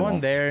connect mean, it, but it one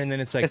won't. there, and then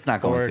it's like It's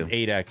not going 4, to.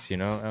 8x, you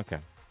know? Okay.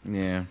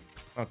 Yeah,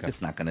 Okay.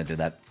 it's not gonna do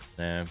that.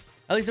 Yeah.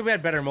 At least if we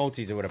had better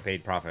multis, it would have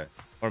paid profit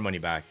or money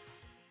back.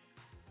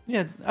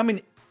 Yeah, I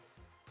mean,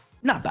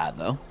 not bad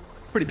though.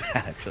 Pretty bad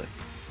actually.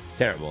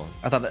 Terrible.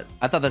 I thought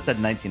that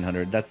said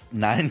 1900. That's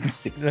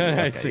 960. Okay,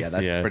 960, yeah,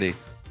 that's yeah. pretty.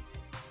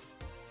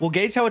 We'll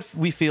gauge how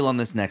we feel on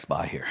this next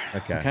buy here.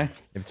 Okay. Okay.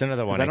 If it's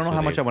another 'Cause one, I don't know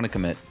how much I want to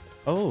commit,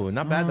 Oh,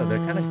 not bad though. They're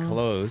kind of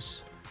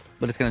close.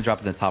 but it's gonna drop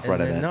in the top right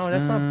And of then- it. no,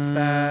 that's not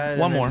bad.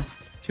 One And more. then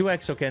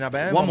 2x, okay, not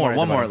bad. One more at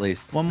the at bottom.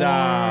 least. One more.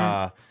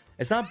 Ah,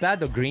 it's not bad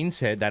though. Greens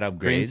hit, that upgrades.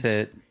 Greens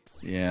hit.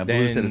 Yeah,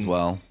 blues hit as Then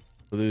well.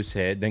 Blues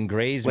hit. Then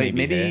grays Wait,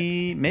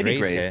 maybe maybe hit.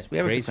 Grays. Hit. We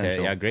have Grays a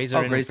potential. hit. Yeah, grays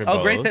are in Grays. for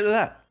Oh, Grays both. hit with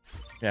that.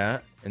 Yeah,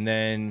 and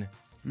then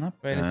Not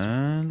wait, it's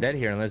bad. dead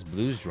here unless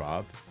blues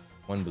drop.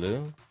 One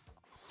blue.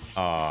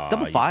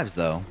 Double fives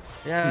though.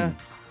 Yeah,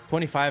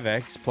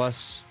 25x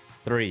plus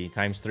 3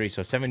 times 3,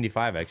 so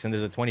 75x, and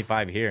there's a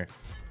 25 here.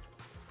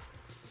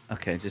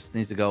 Okay, just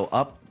needs to go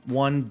up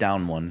 1,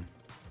 down 1.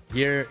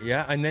 Here,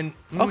 yeah, and then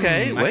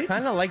Okay, I wait.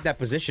 kind of like that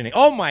positioning.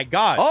 Oh my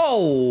god.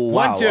 Oh,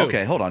 wow. 1, 2.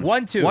 Okay, hold on.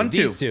 1, 2. 1, 2.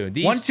 These two.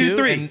 These 1, 2, two,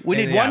 3. and- We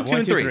need and 1, yeah, 2,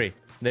 and 3.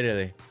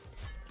 Literally.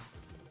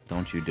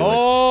 Don't you do it.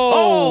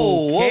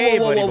 Oh, okay,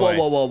 whoa, buddy whoa, boy.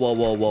 whoa, whoa, whoa,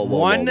 whoa, whoa, whoa,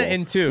 1 whoa.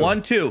 and 2.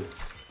 1, 2.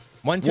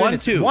 1, 2. 1, and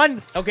it's 2.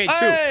 1. Okay, 2.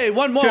 Hey,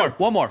 one more. 2.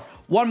 One more.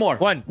 One more.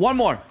 One. One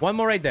more. One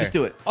more right there. Just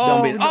do it.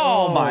 Oh, Don't be- no.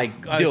 oh my,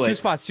 do 2 it.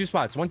 spots. 2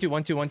 spots. 1, 2,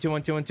 1, 2, 1, 2,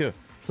 1, 2, 1, 2.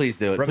 Please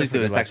do it. Rub it Please for do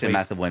it. good It's luck, actually a please.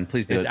 massive win.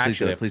 Please do It's it. Please do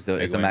actually it. Please do a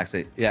it. It's big a win. max.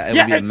 Yeah, it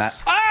would be a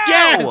max. Oh!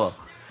 Yes!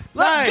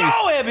 Let's Nice!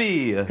 go,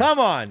 Abby! Come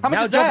on. How much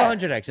Now is drop that?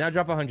 100x. Now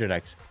drop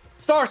 100x.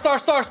 Star, star,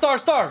 star, star,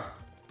 star.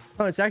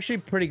 Oh, it's actually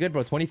pretty good,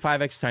 bro.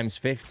 25x times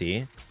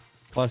 50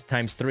 plus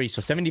times 3.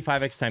 So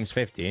 75x times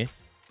 50.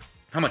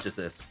 How much is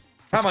this?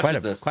 How That's much quite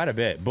is this? Quite a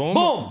bit. Boom.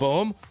 Boom.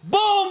 Boom.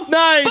 Boom!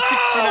 Nice. Boom!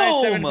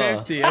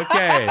 69,750. Okay.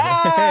 Hey,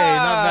 not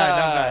bad.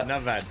 Not bad.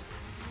 Not bad.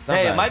 Not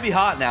Hey, bad. it might be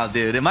hot now,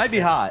 dude. It might be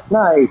hot.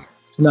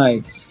 Nice.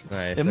 Nice.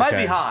 It might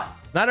okay. be hot.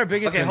 Not our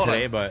biggest Okay, win hold on.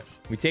 today, but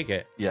we take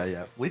it. Yeah,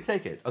 yeah. We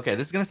take it. Okay,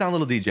 this is gonna sound a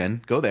little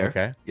degen. Go there.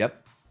 Okay.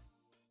 Yep.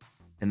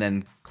 And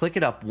then click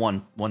it up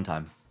one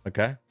time.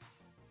 Okay.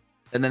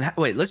 And then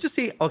wait, let's just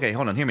see. Okay,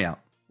 hold on. Hear me out.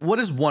 What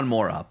is one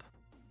more up?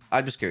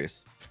 I'm just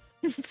curious.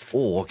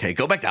 Oh, okay.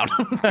 Go back down.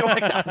 Go back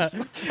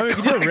down. I mean, we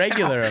can do a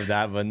regular of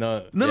that, but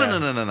no. No, yeah.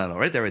 no.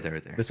 Right there, right there,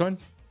 right there. This one?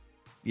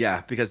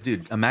 Yeah, because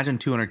dude, imagine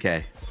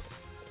 200K.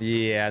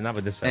 Yeah, not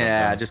with this setup.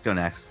 Yeah, though. just go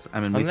next. I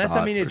mean, we Unless,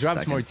 thought I mean, for it a drops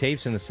second. more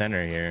tapes in the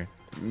center here.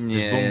 Yeah, boom,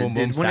 boom, boom, dude,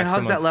 when it stacks hugs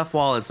them that up. left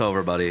wall, it's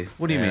over, buddy.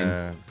 What do you mean?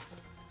 Doesn't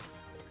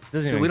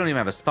Dude, even. we don't even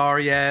have a star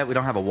yet. We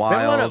don't have a We have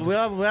a lot wild. of,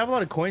 we have a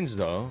lot of coins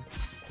though.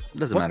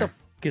 Doesn't What matter. the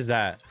f is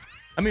that?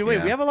 I mean, wait,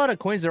 Yeah. we have a lot of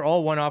coins. They're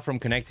all one off from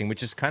connecting,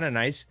 which is kind of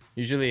nice.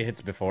 Usually it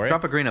hits before it.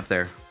 Drop a green up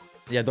there.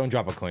 Yeah, don't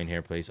drop a coin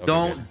here, please. Okay,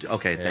 Don't. good.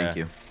 Okay, Yeah. thank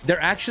you.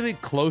 They're actually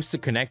close to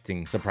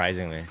connecting,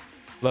 surprisingly.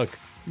 Look,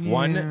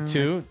 1,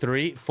 2,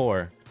 3,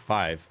 4,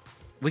 5.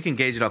 We can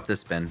gauge it off this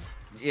spin.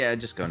 Yeah,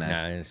 just go next.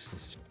 Nah, it's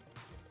just...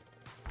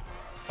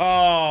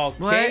 Oh,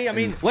 okay. I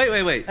mean,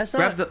 wait. That's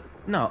Grab not-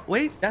 the. No,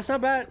 wait. that's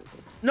not bad.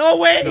 No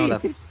way. No, No,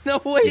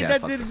 that- way. Yeah,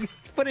 that fuck didn't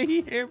put it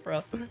here,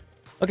 bro.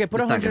 Okay,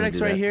 put It's not gonna 100x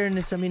do right that. here, and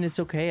it's. I mean, it's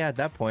okay at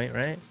that point,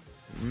 right?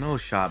 No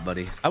shot,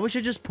 buddy. I wish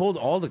it just pulled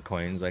all the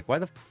coins. Like, why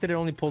the f did it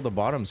only pull the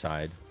bottom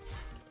side?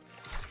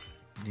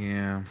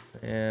 Yeah.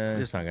 Yeah,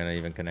 it's not gonna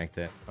even connect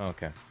it.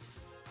 Okay.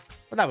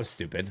 Well, that was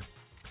stupid.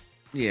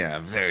 Yeah,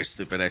 very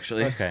stupid,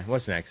 actually. Okay,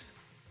 what's next?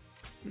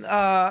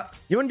 Uh,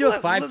 You want to do a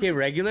Let- 5K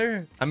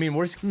regular? I mean,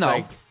 worst. No.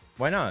 Like,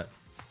 why not?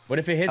 What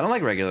if it hits? I don't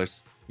like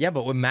regulars. Yeah,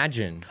 but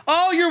imagine.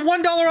 Oh, you're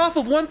 $1 off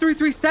of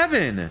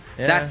 1337. Yeah.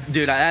 That's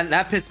dude.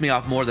 That pissed me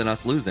off more than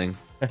us losing.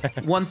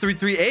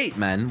 1338,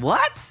 man.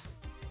 What?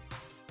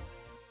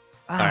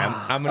 All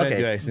right, I'm gonna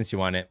do it since you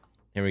want it.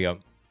 Here we go.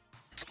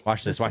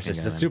 Watch this. Watch this.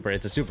 It's a super.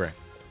 It's a super.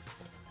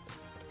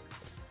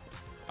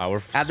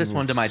 Add this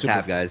one to my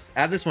tab, guys.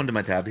 Add this one to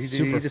my tab. He's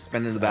just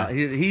spending the balance.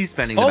 He's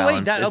spending the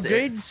balance. balance. Oh wait,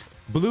 that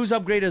upgrades. Blues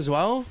upgrade as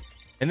well,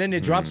 and then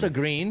it drops a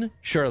green.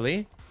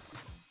 Surely.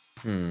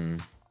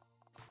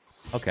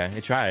 Okay,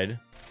 it tried.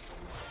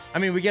 I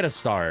mean, we get a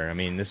star. I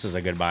mean, this was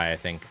a good buy, I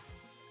think.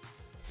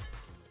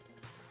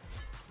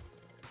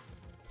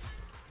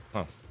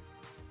 Huh.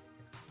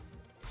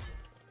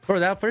 Bro,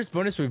 that first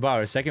bonus we bought,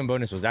 our second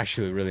bonus was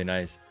actually really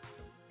nice.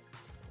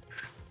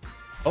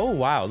 Oh,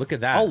 wow. Look at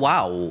that. Oh,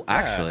 wow.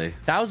 Actually.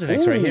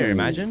 1000x right here.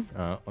 Imagine.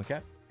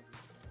 Okay.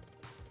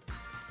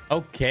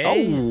 Okay.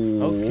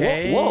 Oh,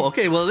 okay. Whoa.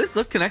 Okay. Well,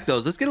 let's connect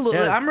those. Let's get a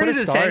little. Yeah, I'm ready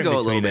to tango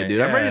a little bit, dude.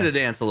 I'm ready to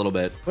dance a little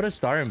bit. Put a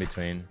star in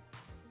between.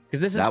 Because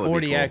this is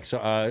 40x.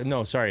 Cool.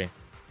 No, sorry.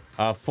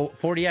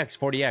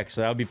 40x. So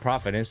that would be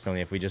profit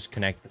instantly if we just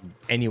connect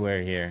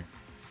anywhere here.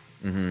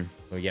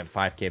 We get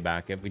 5k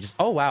back. If we just.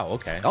 Oh, wow.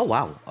 Okay. Oh,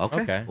 wow.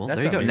 Okay. Well,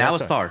 there you go. Now a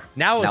star.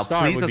 Now a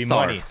star would be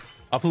money.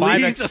 A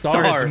 5x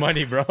star is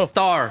money, bro.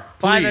 Star.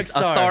 5x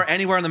star. A star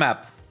anywhere on the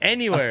map.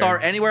 Anywhere. A star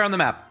anywhere on the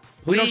map.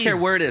 Please. We don't care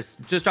where it is.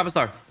 Just drop a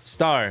star.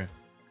 Star.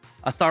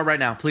 A star right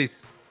now,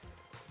 please.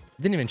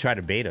 Didn't even try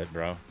to bait it,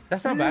 bro.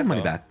 That's not bad.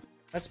 Money back.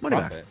 That's money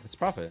profit. It's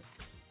profit.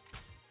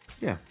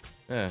 Yeah.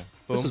 Yeah.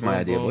 Boom, this was my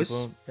idea, boys.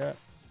 Boom. Yeah.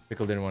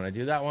 Pickle didn't want to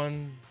do that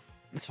one.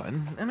 It's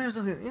fine. I mean, there's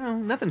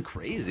nothing, nothing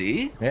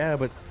crazy. Yeah,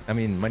 but I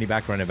mean, money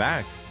back, run it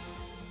back.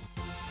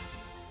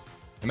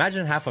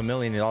 Imagine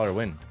 $500,000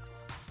 win.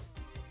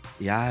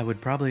 Yeah, I would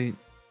probably.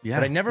 Yeah.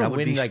 But I never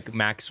win like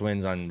max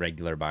wins on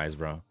regular buys,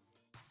 bro.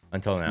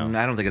 Until now.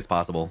 I don't think it's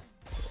possible.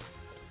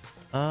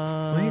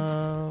 Wait.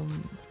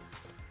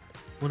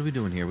 What are we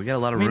doing here? We got a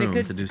lot of room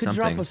to do something.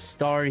 Drop a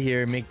star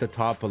here, make the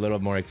top a little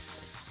more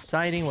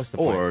exciting. What's the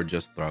point? Or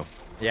just throw.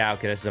 Yeah,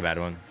 okay, this is a bad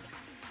one.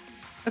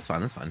 That's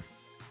fine. That's fine.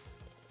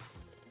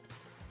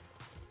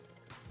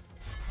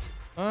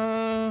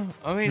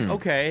 I mean,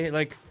 okay,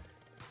 like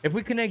if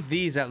we connect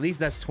these, at least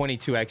that's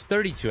 22x,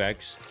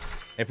 32x.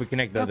 If we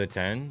connect the other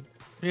 10.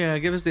 Yeah,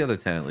 give us the other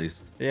 10 at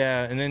least.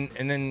 Yeah, and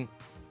then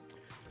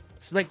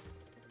it's like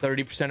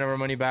 30% of our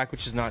money back,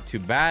 which is not too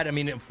bad. I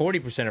mean,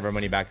 40% of our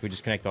money back if we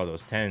just connect all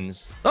those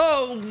 10s.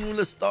 Oh,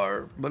 the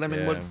star. But I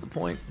mean, what's the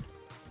point?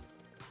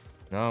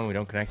 No, we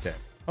don't connect it.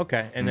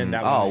 Okay, and then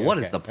that one. Oh, what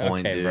is the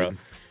point, dude? Bro.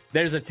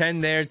 There's a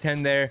 10 there,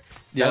 10 there.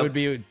 Yep. That would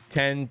be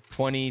 10,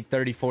 20,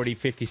 30, 40,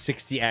 50,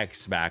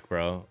 60x back,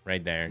 bro.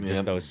 Right there.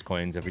 Just those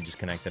coins if we just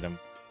connected them.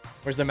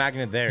 Where's the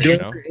magnet there, you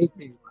know?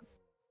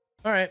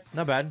 All right,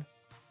 not bad.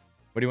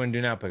 What do you want to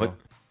do now, Pickle?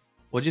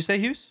 What'd you say,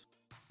 Hughes?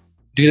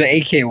 Do the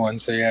AK one,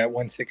 so yeah,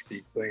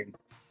 160.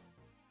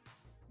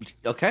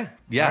 Okay.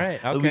 Yeah. All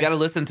right, okay. We gotta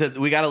listen to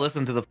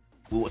the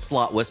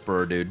slot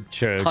whisperer, dude.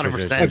 True.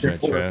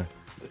 100%.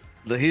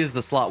 True. He is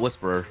the slot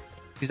whisperer.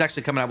 He's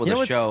actually coming out with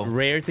a show. What's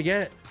rare to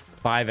get?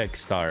 5x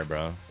star,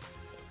 bro.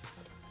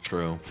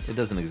 True. It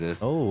doesn't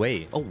exist. Oh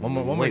wait. Oh, one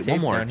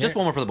more. Just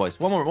one more for the boys.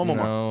 One more.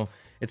 No,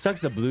 it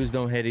sucks. The blues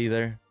don't hit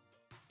either.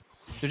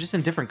 They're just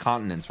in different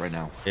continents right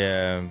now.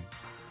 Yeah.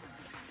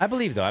 I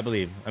believe though. I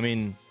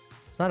mean,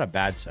 it's not a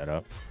bad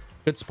setup.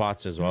 Good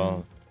spots as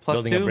well.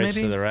 Building a bridge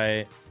to the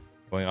right,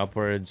 going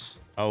upwards.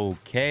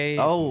 Okay.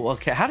 Oh,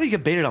 okay. How do you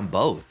get baited on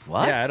both?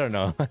 What? Yeah, I don't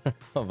know. I don't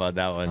know about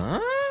that one. Huh?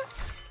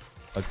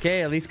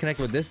 Okay, at least connect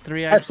with this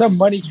 3x. That's some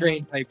money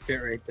train type fit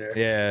right there.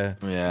 Yeah.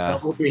 Yeah.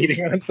 Double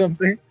baiting on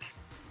something.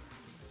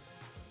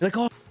 Like,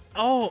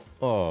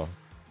 oh.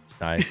 It's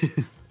nice.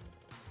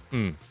 I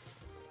mean,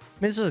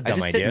 this was a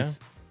dumb idea.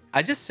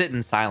 I just sit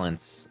in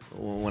silence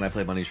when I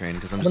play Money Train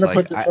because I'm just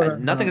like,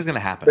 nothing is going to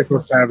happen.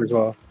 Pickle's tab as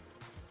well.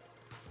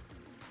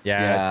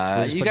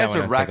 Yeah, you guys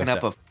are racking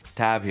up a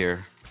tab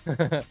here.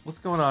 What's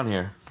going on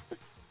here?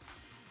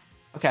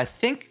 Okay, I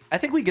think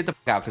we get the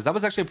fuck out because that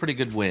was actually a pretty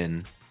good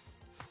win.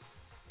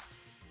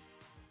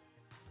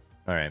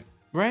 All right.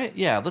 Right?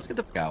 Yeah, let's get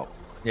the fuck out.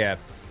 Yeah.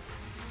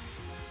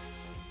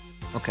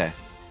 Okay.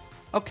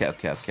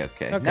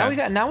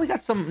 Now we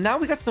got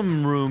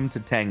some room to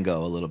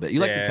tango a little bit. You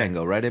like to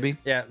tango, right, Ibby?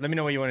 Yeah. Let me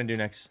know what you want to do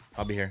next.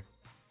 I'll be here.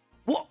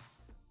 Whoa.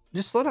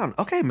 Just slow down.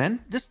 Okay,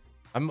 man. Just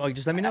let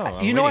me know.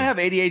 I have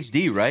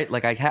ADHD, right?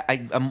 Like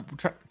I'm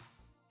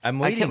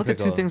waiting. I can't look at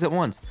two things at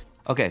once.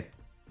 Okay.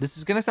 This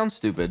is gonna sound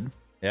stupid.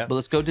 Yeah. But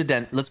let's go to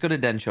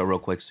Densho real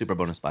quick. Super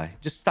bonus buy.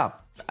 Just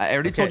stop. I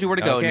already told you where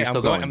to go, and you're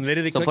still going. I'm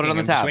literally clicking. Put it on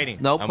the tab.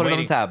 No, put it on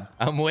the tab.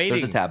 I'm waiting.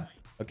 There's a tab.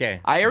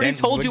 Okay. I already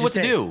told you what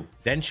to do.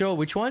 Densho,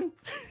 which one?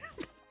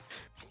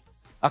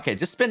 Okay,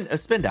 just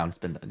spin down.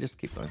 Just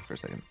keep going for a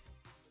second.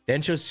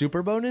 Densho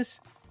super bonus?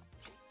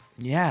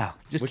 Yeah,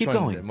 just keep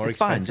going. It's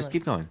fine. Just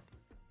keep going.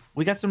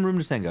 We got some room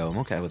to tango. I'm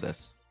okay with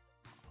this.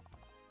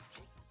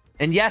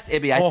 And yes,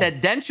 Ibby, I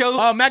said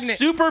Densho magnet.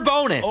 Super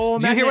bonus. Oh,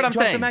 you hear what I'm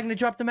saying?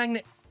 Drop the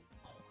magnet.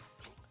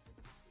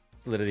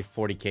 It's literally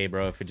 40k,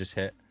 bro, if it just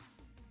hit.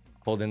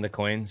 Hold in the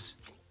coins.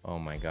 Oh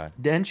my god.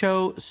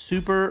 Dencho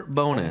super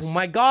bonus. Oh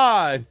my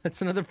god.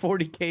 That's another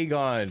 40k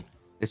gone.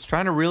 It's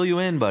trying to reel you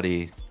in,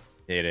 buddy.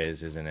 It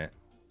is, isn't it?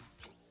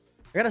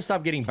 I gotta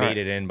stop getting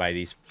baited in by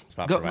these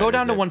slot Go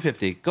down to that...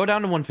 150. Go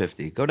down to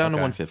 150. Go down to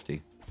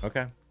 150.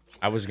 Okay.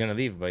 I was gonna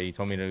leave, but you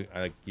told me to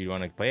like you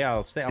want to play.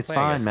 I'll stay. It's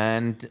fine,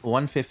 man.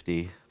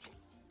 150.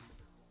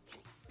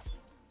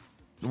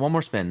 One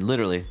more spin,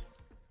 literally.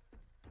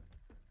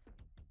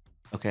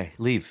 Okay,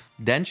 leave.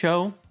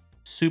 Dencho,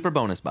 super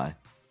bonus buy.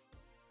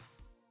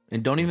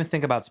 And don't even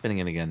think about spinning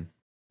it again.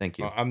 Thank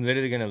you. I'm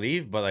literally gonna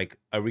leave, but like,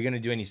 are we gonna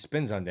do any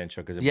spins on Dencho?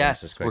 Because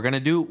yes, we're gonna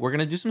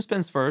do some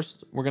spins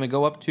first. We're gonna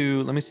go up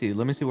to. Let me see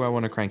where I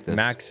want to crank this.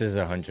 Max is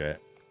 100.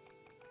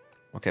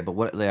 Okay, but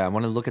what? Yeah, I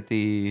want to look at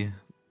the.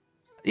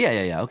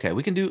 Yeah. Okay,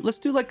 we can do. Let's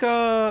do like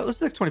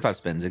 25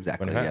 spins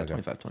exactly. 25? Yeah,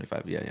 okay.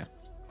 25. Yeah.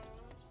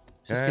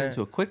 Just get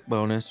into a quick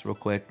bonus real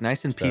quick.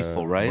 Nice and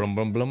peaceful, right? Blum,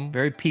 blum, blum.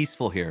 Very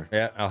peaceful here.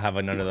 Yeah, I'll have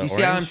another. You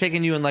see how I'm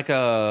taking you in like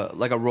a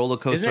roller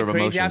coaster Isn't it of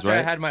crazy? emotions, After right?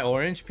 I had my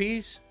orange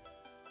piece,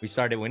 we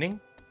started winning.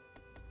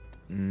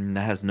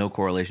 That has no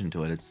correlation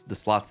to it. It's the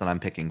slots that I'm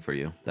picking for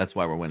you. That's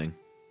why we're winning.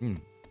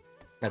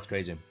 That's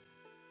crazy.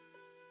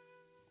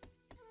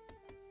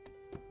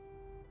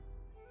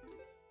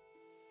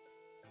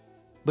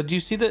 But do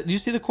you see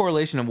the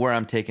correlation of where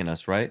I'm taking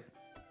us, right?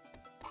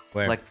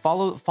 Where? Like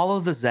follow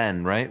the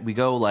Zen, right? We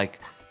go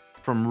like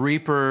from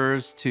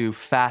Reapers to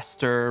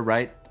faster,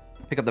 right?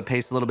 Pick up the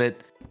pace a little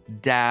bit,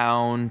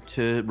 down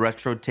to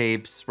retro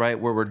tapes, right?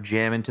 Where we're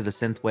jamming to the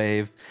synth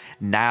wave.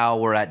 Now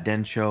we're at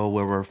Dencho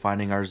where we're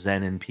finding our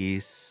Zen and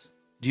peace.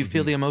 Do you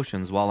feel the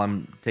emotions while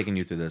I'm taking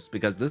you through this?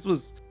 Because this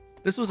was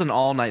an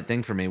all-night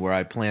thing for me where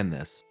I planned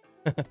this.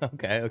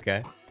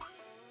 Okay.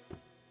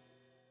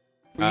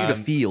 For you to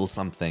feel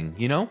something,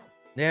 you know?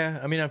 Yeah,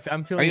 I mean,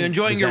 I'm feeling. Are you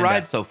enjoying your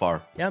ride so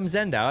far? Yeah, I'm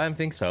zenned out. I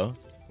think so.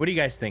 What do you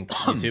guys think,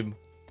 YouTube?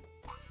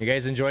 You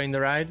guys enjoying the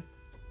ride?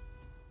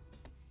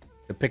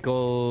 The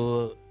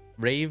pickle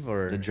rave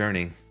or the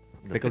journey?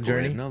 The pickle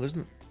journey? Rave?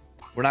 No,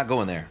 we're not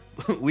going there.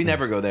 We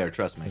never go there.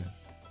 Trust me.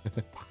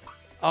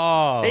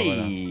 Oh.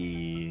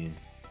 Hey.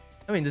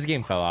 I mean, this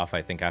game fell off,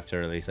 I think, after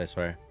release, I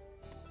swear.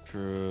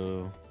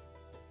 True.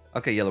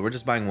 Okay, Yellow, we're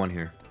just buying one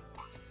here.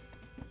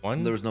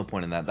 One? There was no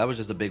point in that. That was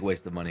just a big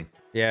waste of money.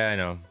 Yeah, I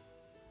know.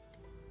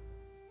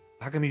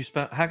 How come you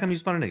spun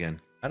it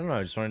again? I don't know.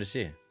 I just wanted to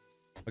see.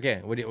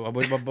 Okay,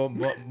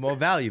 what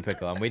value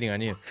pickle? I'm waiting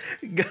on you.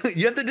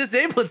 You have to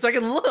disable it so I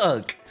can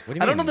look. What do you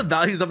I don't know the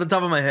values off the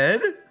top of my head.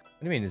 What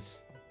do you mean?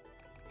 It's...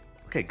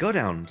 Okay, go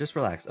down. Just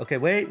relax. Okay,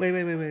 wait.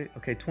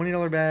 Okay,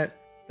 $20 bet,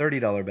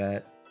 $30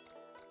 bet.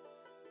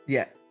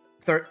 Yeah.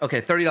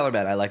 Okay, $30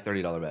 bet. I like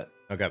 $30 bet.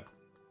 Okay.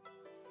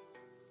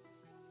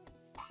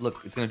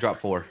 Look, it's gonna drop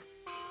 4.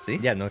 See?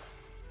 Yeah, no.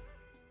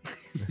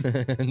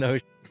 No.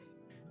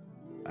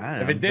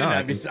 If it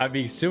didn't, I'd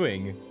be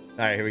suing.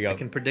 All right, here we go. I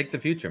can predict the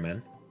future,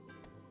 man.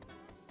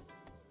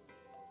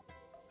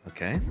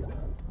 Okay.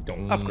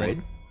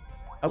 Upgrade.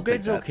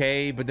 Upgrade's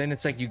okay, but then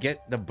it's like you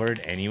get the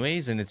bird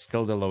anyways, and it's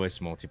still the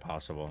lowest multi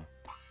possible.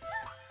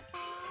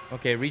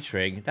 Okay,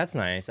 retrig. That's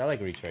nice. I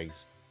like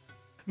retrigs.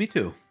 Me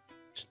too.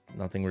 Just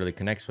nothing really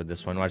connects with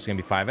this one. Watch, it's gonna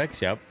be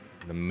 5x. Yep,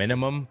 the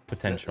minimum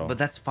potential. But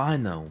that's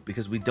fine though,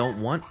 because we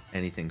don't want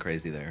anything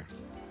crazy there.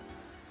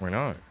 We're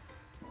not.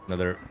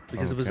 Another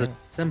because it was a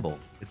symbol.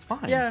 It's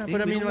fine. Yeah, see,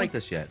 but I mean, don't like want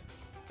this yet.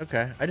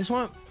 Okay, I just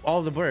want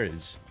all the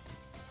birds.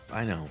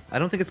 I know. I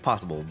don't think it's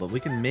possible, but we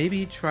can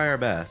maybe try our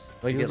best.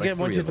 Like, let's get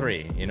 1, 2,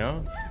 3. You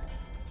know.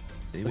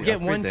 See, let's get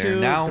 1,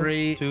 2,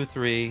 3. 2,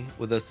 3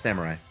 with a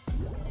samurai.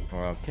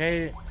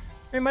 Okay.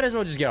 We might as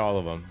well just get all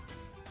of them.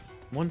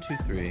 1, 2,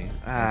 3.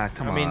 Ah,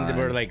 come on. I mean,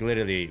 we're like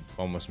literally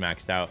almost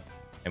maxed out,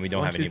 and we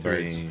don't have any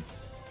birds.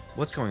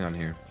 What's going on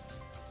here?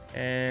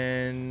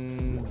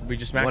 And we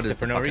just maxed it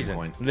for no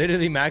reason.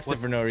 Literally maxed it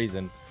for no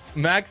reason.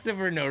 Maxed it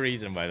for no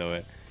reason, by the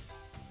way.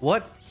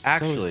 What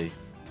actually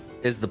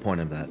is the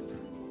point of that?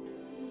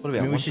 What do we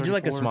I mean, we should do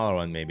like a smaller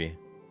one, maybe.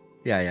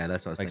 Yeah,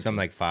 that's what I was like thinking. Something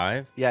like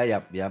 5.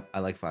 Yeah, yep. I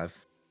like 5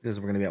 because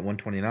we're gonna be at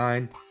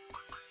 129.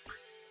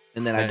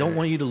 And then I don't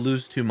want you to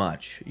lose too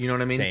much. You know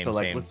what I mean? So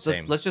like,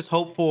 let's just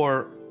hope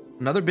for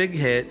another big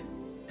hit,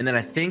 and then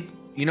I think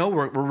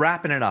we're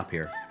wrapping it up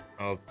here.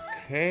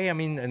 Okay. I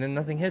mean, and then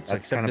nothing hits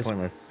except this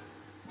pointless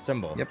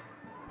symbol. Yep.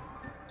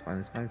 It's fine.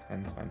 It's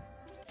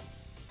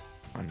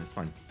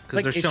fine.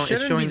 Like, it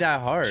shouldn't be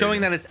that hard.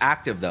 Showing that it's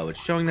active though. It's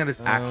showing that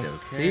it's active.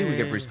 See, we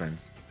get free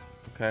spins.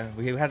 Okay,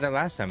 we had that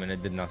last time and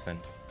it did nothing.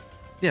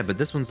 Yeah, but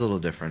this one's a little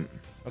different.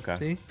 Okay.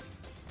 See?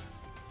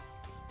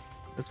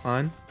 That's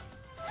fine.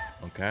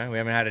 Okay, we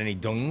haven't had any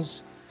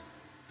dungs.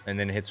 And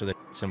then it hits with a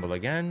symbol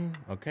again.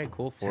 Okay,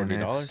 cool.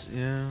 $40.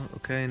 Yeah,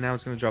 okay, now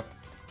it's going to drop.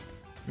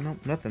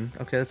 Nope, nothing.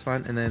 Okay, that's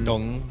fine. And then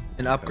dung.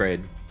 An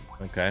upgrade.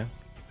 Okay.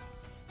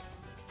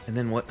 And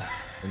then what?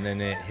 And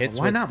then it hits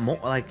Why not more?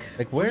 Like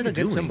where are the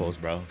good symbols,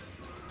 bro?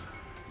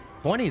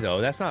 20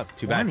 though, that's not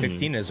too bad.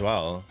 15 as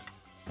well.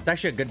 It's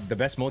actually the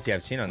best multi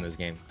I've seen on this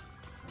game.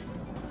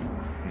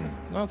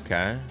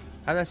 Okay.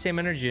 Have that same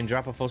energy and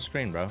drop a full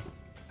screen, bro.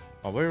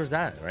 Oh, where was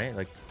that, right?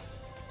 Like.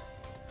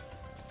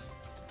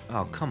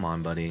 Oh, come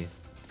on, buddy.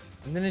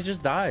 And then it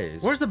just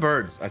dies. Where's the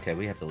birds? Okay,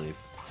 we have to leave.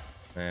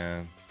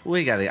 Yeah.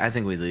 We got it. I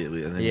think we leave.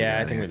 I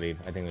think we leave.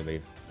 I think we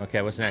leave.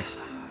 Okay, what's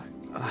next?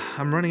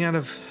 I'm running out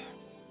of.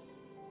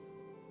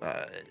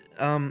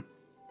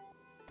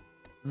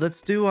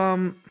 Let's do.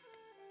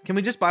 Can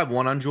we just buy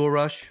one on Jewel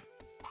Rush?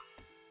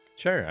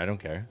 Sure, I don't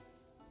care.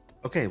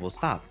 Okay, well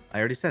stop. I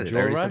already said it. Jewel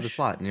I already said Rush? the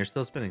slot, and you're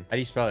still spinning. How do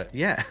you spell it?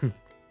 Yeah.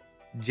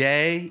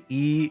 Jewel.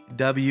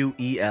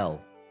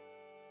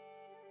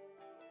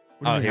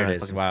 Oh, here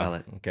it is.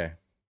 Wow. Okay.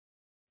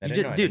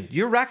 Dude,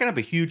 you're racking up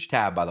a huge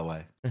tab, by the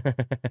way.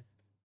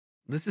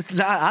 This is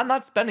not. I'm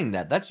not spending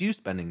that. That's you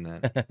spending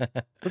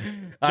that.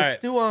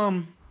 Let's do What are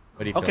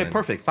you Okay, feeling?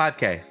 perfect.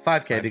 5K.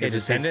 5K because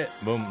just send it.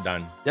 Boom,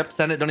 done. Yep,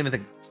 send it. Don't even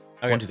think.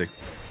 Okay. 1, 2, 3.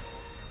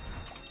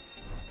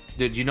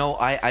 Dude, you know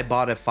I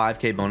bought a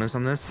 5K bonus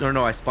on this.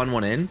 No, I spun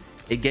one in.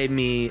 It gave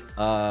me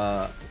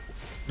no,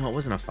 it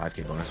wasn't a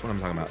 5K bonus. What am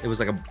I talking about? It was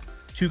like a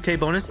 2K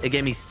bonus. It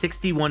gave me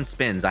 61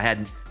 spins. I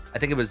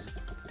think it was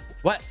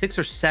What? 6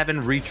 or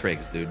 7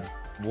 retrigs, dude.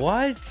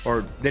 What?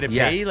 Or did it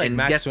yes, pay like and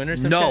max win or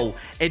something? No,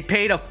 it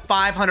paid a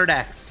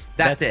 500x.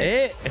 That's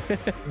it.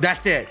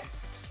 That's it.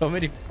 So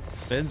many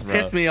spins, bro.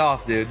 Pissed me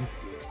off, dude.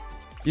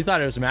 You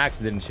thought it was max,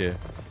 didn't you?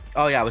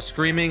 Oh yeah, I was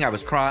screaming, I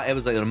was crying. It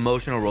was like an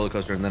emotional roller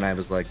coaster, and then I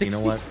was like, 60 you know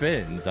what?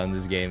 spins on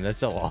this game.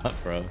 That's a lot,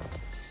 bro.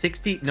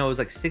 60? No, it was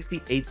like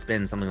 68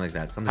 spins, something like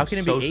that. Something How can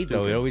it so be 8 though?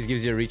 stupid. It always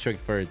gives you a retrig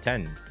for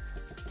 10.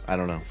 I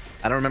don't know.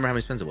 I don't remember how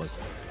many spins it was.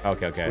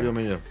 Okay. What do you want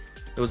me to do?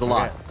 It was a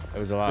lot. It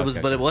was a lot. It was,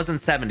 okay. but it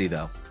wasn't 70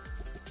 though.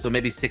 So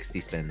maybe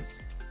 60 spins.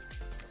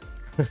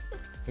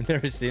 I've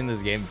never seen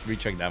this game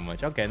retrig that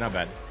much. Okay, not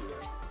bad.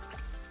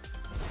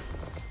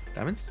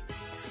 Diamonds?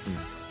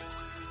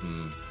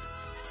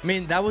 I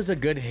mean, that was a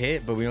good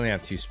hit, but we only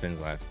have 2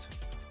 spins left.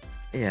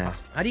 Yeah.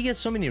 How do you get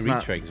so many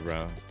retrigs,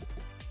 bro?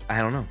 I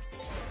don't know.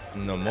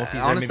 No multis.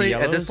 Honestly, or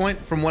maybe at this yellows? point,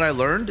 from what I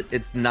learned,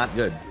 it's not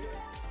good.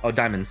 Oh,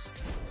 diamonds.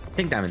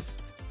 Pink diamonds.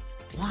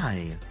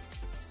 Why?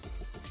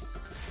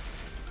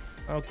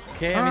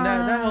 Okay, I mean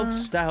that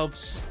helps. That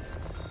helps.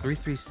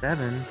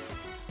 337.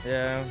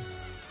 Yeah.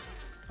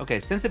 Okay,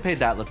 since it paid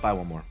that, let's buy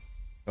one more.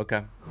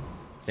 Okay.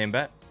 Same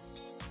bet.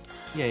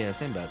 Yeah,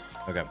 same bet.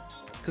 Okay.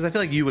 Because I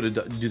feel like you would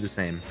do the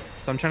same.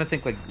 So I'm trying to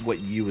think like what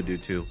you would do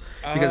too.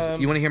 Because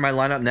you want to hear my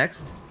lineup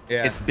next?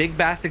 Yeah. It's Big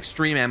Bass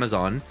Extreme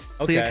Amazon,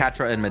 Okay.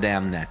 Cleopatra, and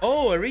Madame next.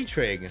 Oh, a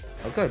retrig.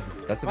 Oh, good.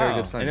 That's a Wow.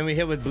 very good sign. And then we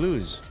hit with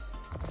blues.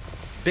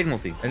 Big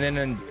multi. And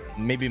then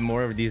maybe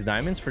more of these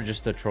diamonds for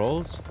just the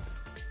trolls.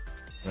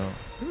 No.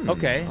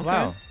 Okay.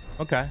 Wow.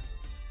 Okay.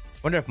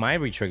 Wonder if my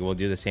retrig will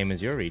do the same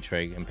as your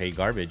retrig and pay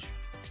garbage.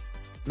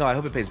 No, I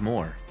hope it pays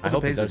more. I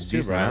hope it pays a does too,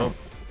 decent bro. I amount.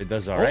 hope it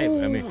does all right.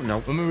 I mean,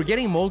 no. when we were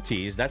getting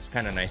multis, that's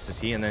kind of nice to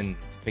see. And then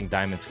pink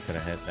diamonds could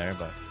have hit there,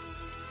 but.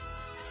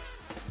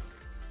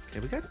 Okay,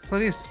 we got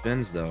plenty of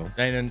spins though.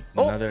 And then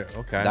another.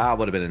 Okay. That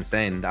would have been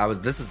insane. That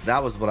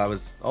was what I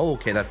was. Oh,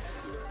 okay,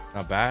 that's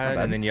Not bad. Not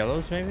bad. And then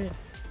yellows maybe.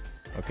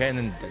 Okay, and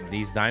then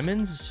these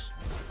diamonds.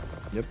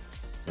 Yep.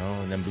 No,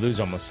 and then blues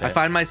almost hit. I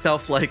find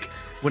myself like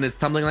when it's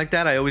tumbling like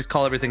that, I always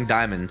call everything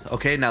diamond.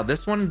 Okay, now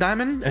this one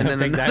diamond, and then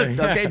Pink another. diamond.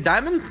 Okay,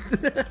 diamond.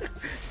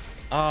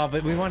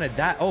 But we wanted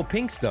that. Oh,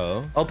 pinks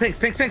though. Oh, pinks.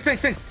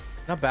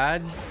 Not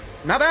bad.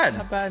 Not bad.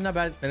 Not bad. Not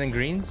bad. And then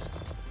greens.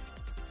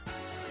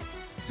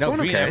 No, Going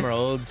green okay.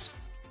 emeralds,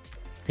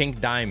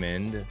 pink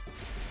diamond,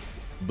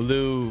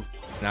 blue.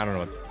 I don't know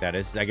what that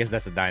is. I guess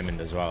that's a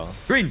diamond as well.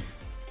 Green.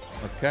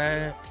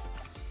 Okay.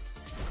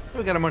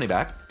 We got our money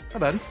back. Not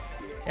bad.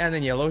 Yeah, and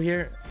then yellow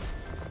here.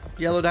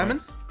 Yellow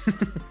diamonds.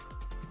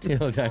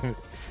 Yellow diamond.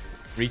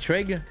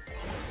 Retrig.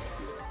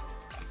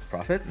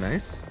 Profit.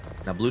 Nice.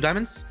 Now blue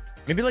diamonds.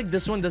 Maybe like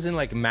this one doesn't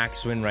like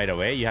max win right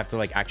away. You have to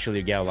like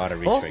actually get a lot of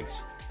retrigs.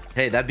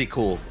 Hey, that'd be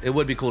cool. It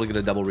would be cool to get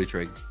a double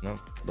retrig. No.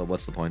 But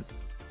what's the point?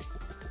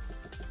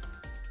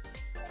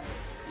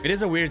 It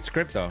is a weird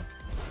script though.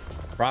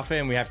 Profit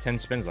and we have 10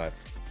 spins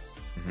left.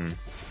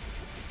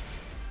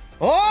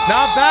 Oh!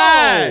 Not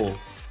bad.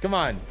 Come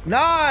on.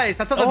 Nice.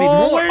 I thought that'd be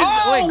more.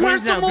 Wait,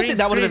 where's greens the now. multi? Greens,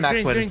 That would have greens,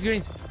 been max greens, win.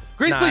 greens.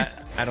 Greens, Nah, please.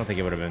 I don't think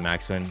it would have been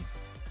max win.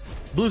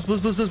 Blues.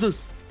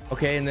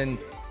 Okay, and then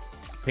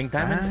pink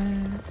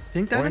diamond.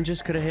 Pink diamond.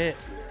 Oranges could have hit.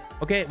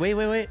 Okay,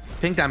 wait.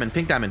 Pink diamond.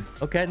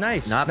 Okay,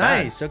 nice. Not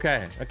bad. Nice.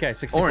 Okay,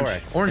 64.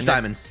 Orange And then-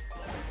 diamonds.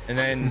 And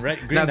then green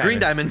Now diamonds. green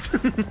diamonds.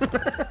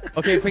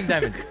 Okay, pink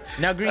diamonds.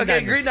 Now green Okay,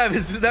 diamonds. green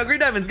diamonds. Now green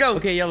diamonds. Go.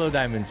 Okay, yellow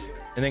diamonds.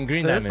 And then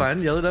green That's diamonds.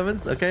 fine. Yellow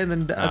diamonds. Okay, and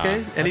then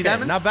okay. Any Okay,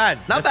 diamonds? Not bad.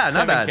 Not That's bad.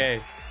 Not bad.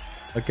 7K.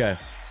 Okay.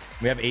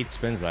 We have 8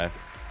 spins left.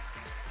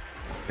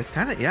 It's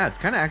kind of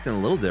acting a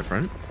little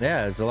different.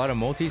 Yeah, there's a lot of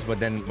multis, but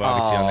then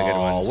obviously on the good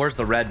ones. Where's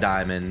the red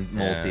diamond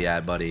multi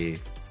at, buddy?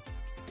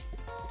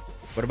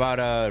 What about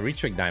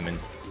retrig diamond?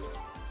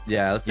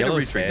 Yeah, let's do a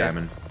Yellow's retrig hit.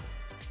 diamond.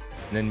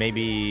 And then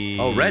maybe.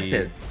 Oh, red's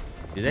hit.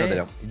 Do they? No, they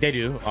don't. They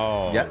do.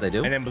 Oh. Yeah, they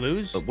do. And then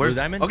blues. But where's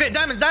Blue diamond? Okay,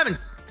 diamonds.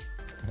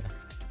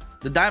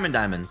 The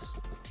diamonds.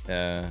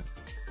 I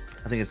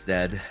I think it's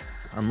dead,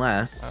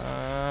 unless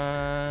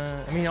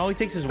I mean, all it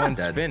takes is Not one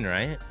dead. spin,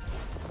 right?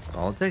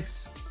 all it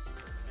takes.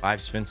 5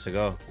 spins to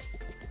go.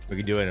 We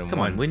could do it in Come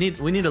one. on, we need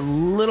a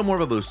little more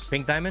of a boost.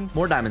 Pink diamond?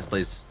 More diamonds,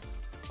 please.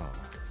 Oh,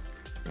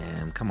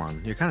 man, come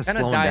on. You're kind of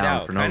slowing died down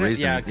out. for no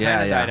reason. Yeah,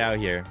 kind of died out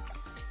here.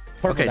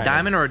 Purple Okay,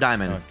 diamond or a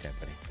diamond? Okay,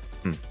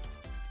 buddy.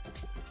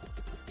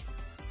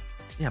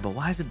 Yeah, but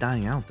why is it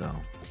dying out though?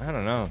 I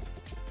don't know.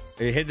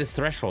 It hit this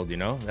threshold, you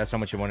know? That's how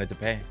much you wanted to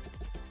pay.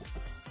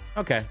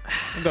 Okay,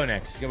 we'll go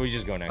next. We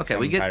just go next. Okay,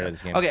 I'm tired of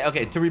this game. Okay.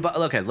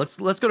 Okay, let's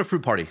go to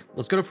fruit party.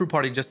 Let's go to fruit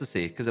party just to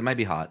see, because it might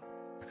be hot.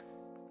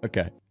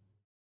 Okay.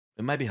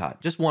 It might be hot.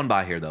 Just one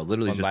buy here though.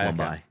 Literally just one okay.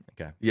 buy.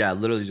 Okay. Yeah,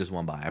 literally just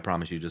one buy. I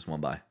promise you, just one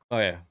buy. Oh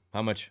yeah.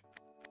 How much?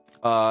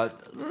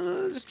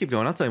 Just keep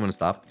going. I'll tell you when to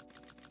stop.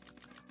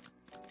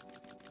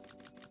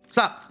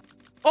 Stop.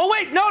 Oh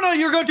wait, no,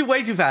 you're going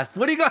way too fast.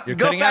 What are you going? You're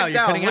go cutting back out. You're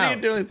down. cutting What out. are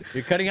you doing?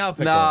 You're cutting out.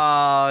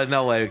 Pickle.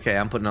 No way. Okay,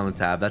 I'm putting on the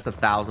tab. That's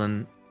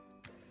 1,000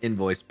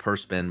 invoice per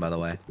spin, by the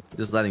way.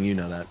 Just letting you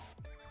know that.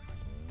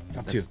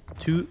 Top That's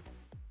two.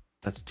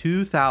 That's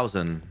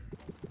 2,000.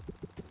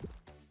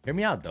 Hear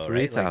me out though,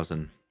 right?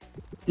 3,000.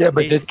 Yeah,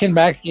 but this can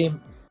max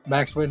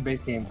win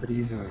base game pretty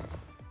easily.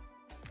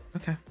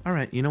 Okay. All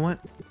right. You know what?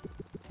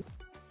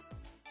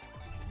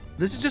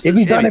 This is just. If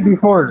he's done it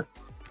before.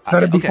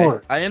 Done it before.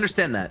 Okay, I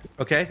understand that.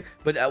 Okay,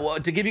 but well,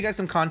 to give you guys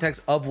some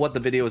context of what the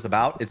video is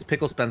about, it's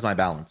Pickle spends my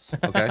balance.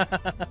 Okay,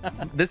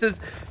 this is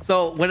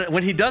so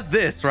when he does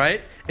this,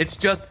 right? It's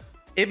just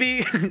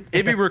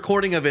Ibby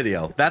recording a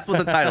video. That's what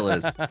the title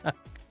is.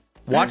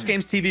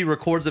 WatchGamesTV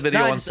records a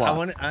video on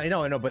slots. I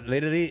know, but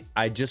literally,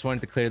 I just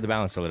wanted to clear the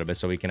balance a little bit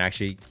so we can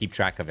actually keep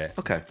track of it.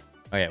 Okay.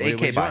 Oh yeah,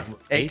 8K buy.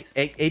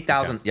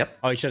 8,000. Okay. Yep.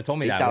 Oh, you should have told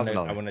me that.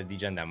 $8,000. I want to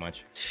degen that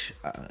much.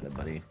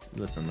 Buddy,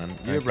 listen, man.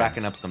 You're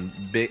racking up some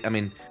big. I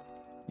mean,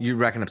 you're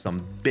racking up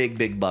some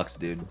big bucks,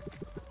 dude.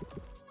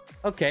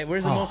 Okay,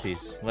 where's the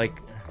multis? Like,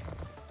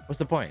 what's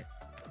the point?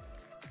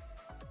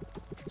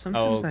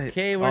 Sometimes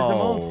okay, where's the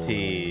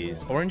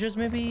multis? Oranges,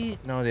 maybe?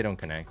 No, they don't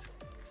connect.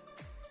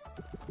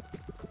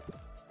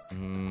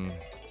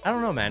 I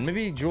don't know, man.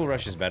 Maybe Jewel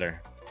Rush is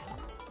better.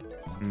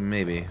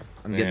 Maybe.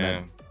 I'm getting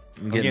that.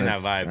 I'm getting that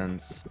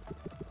vibe.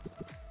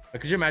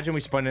 Could you imagine we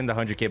spun in the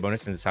 100K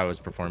bonus and this is how it was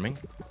performing?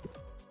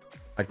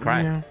 I'd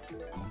cry.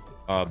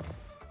 Yeah.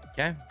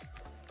 Okay.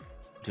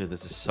 Dude,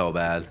 this is so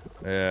bad.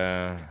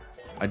 Yeah.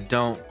 I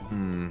don't.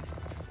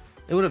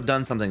 It would have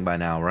done something by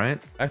now, right?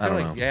 I feel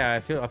like, yeah,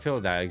 I feel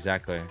that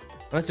exactly.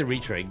 Unless it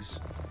retrigs.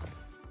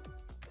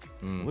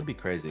 It would be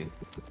crazy,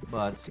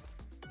 but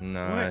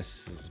no,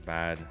 this is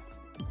bad.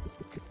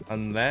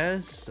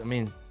 Unless, I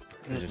mean,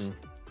 just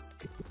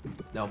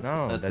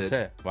no, that's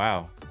it.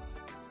 Wow.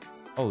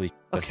 Holy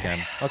shit,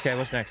 scam. Okay,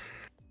 what's next?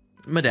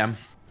 Madame.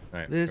 All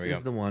right, this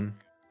is the one.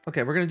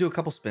 Okay, we're gonna do a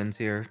couple spins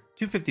here.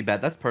 250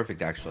 bet. That's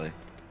perfect, actually.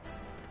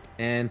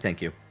 And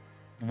thank you.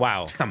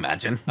 Wow.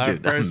 Imagine,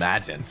 dude.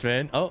 Imagine.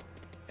 Spin. Oh.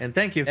 And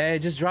thank you. Hey,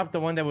 just dropped the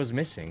one that was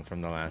missing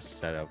from the last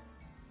setup.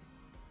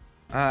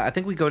 I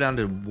think we go down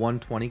to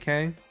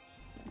 120K.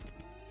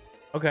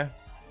 Okay.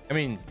 I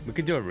mean, we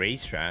could do a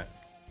race strat.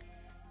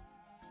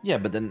 Yeah,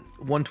 but then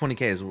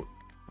 120K is okay.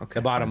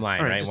 The bottom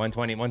line, right? Just...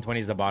 120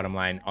 is the bottom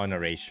line on a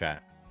race strat.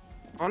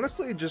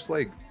 Honestly, just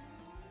like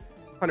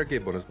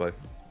 100K bonus buy.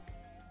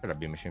 Shut up,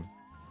 B machine.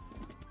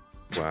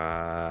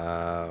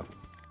 Wow.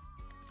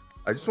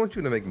 I just want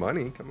you to make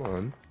money. Come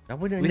on.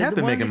 We have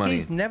been making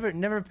money.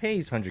 Never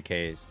pays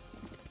 100Ks.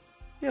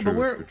 Yeah, but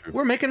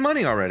we're making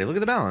money already. Look at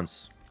the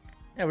balance.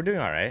 Yeah, we're doing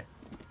all right.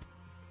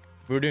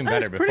 We were doing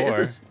better before.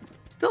 It's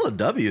still a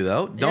W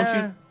though. Don't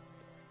you?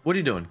 What are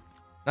you doing?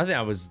 Nothing.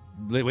 I was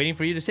waiting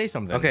for you to say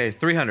something. Okay,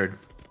 300.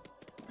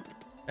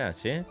 Yeah,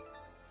 see?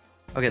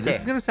 Okay, this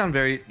is gonna sound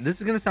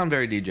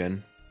very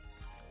degen.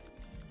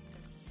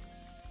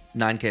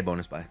 9K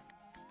bonus buy.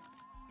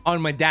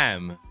 On my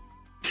damn.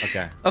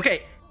 Okay.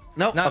 Okay.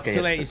 Nope. Not okay,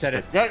 too late. You said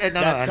it. No,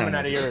 That's coming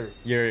out of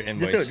your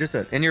invoice. Just do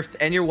it.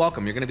 And you're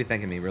welcome. You're gonna be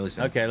thanking me really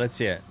soon. Okay, let's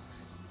see it.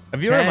 A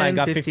viewer of mine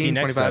got 15,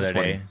 15x the other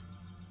 20. day,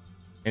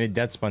 and it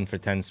dead spun for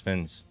 10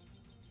 spins.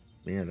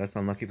 Yeah, that's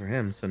unlucky for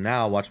him. So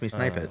now watch me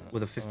snipe it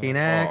with a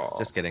 15x.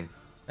 Just kidding.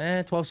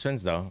 12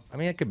 spins though. I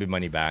mean, it could be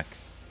money back.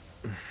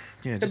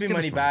 Yeah, Could be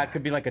money back.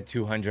 Could be like a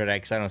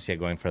 200x. I don't see it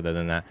going further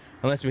than that,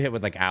 unless we hit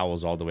with like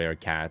owls all the way or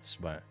cats.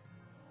 But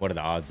what are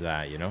the odds of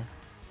that? You know?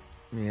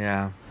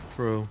 Yeah,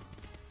 true.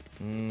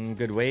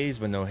 Good ways,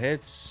 but no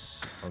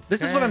hits. Okay.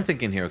 This is what I'm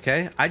thinking here.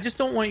 Okay, I just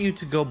don't want you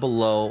to go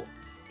below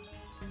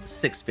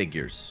 6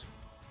 figures.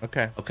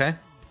 Okay. Okay.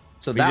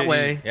 So that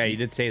way. Yeah, you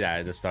did say that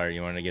at the start.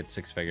 You wanted to get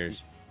 6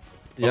 figures.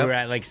 But Yep. we're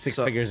at like 6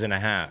 figures and a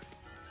half,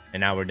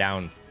 and now we're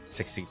down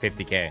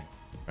 50K,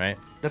 right?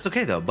 That's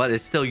okay though, but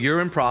it's still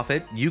you're in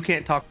profit. You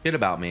can't talk shit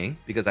about me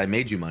because I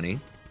made you money,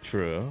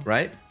 True.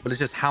 right? But it's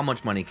just how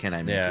much money can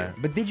I make you?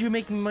 But did you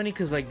make me money?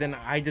 Because like then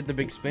I did the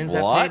big spins What?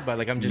 that paid, but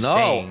like I'm just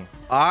saying.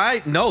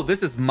 No,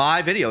 this is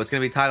my video. It's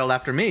gonna be titled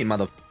after me,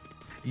 mother.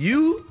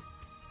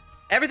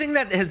 Everything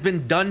that has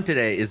been done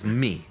today is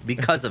me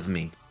because of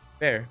me.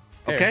 Fair.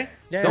 Okay?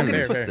 Yeah, Don't get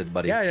fair, it twisted,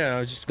 buddy. Yeah, I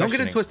was just Don't get it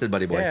questioning. twisted,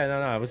 buddy boy. Yeah,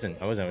 no, I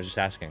wasn't. I was just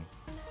asking.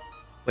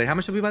 Wait, how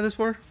much did we buy this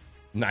for?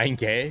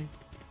 9K.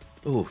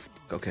 Oof.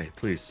 Okay,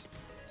 please.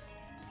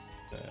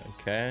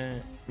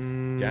 Okay.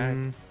 Jack.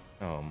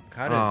 Oh,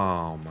 God.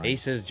 Oh my.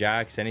 Aces,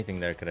 jacks, anything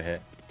there could have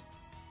hit.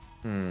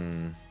 I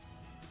mean,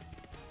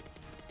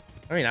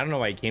 I don't know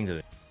why he came to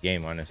the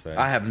game, honestly.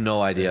 I have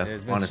no idea.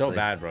 It's been honestly. so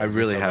bad, bro. I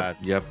really so have.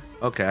 bad. Yep.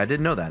 Okay, I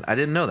didn't know that. I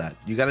didn't know that.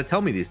 You got to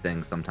tell me these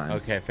things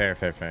sometimes. Okay, fair.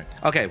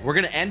 Okay, we're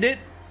gonna end it.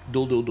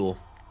 Duel.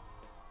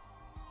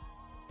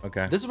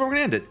 Okay. This is where we're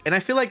gonna end it, and I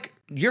feel like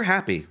you're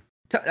happy.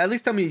 At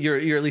least tell me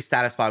you're at least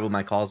satisfied with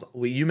my calls.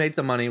 You made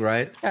some money,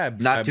 right? Yeah.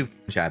 Not too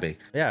shabby.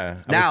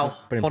 Yeah. Now,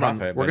 hold on.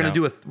 We're gonna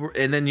do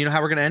and then you know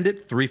how we're gonna end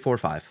it? 3, 4,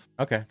 5.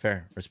 Okay,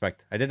 fair.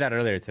 Respect. I did that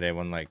earlier today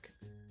when like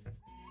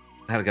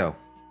How'd it go?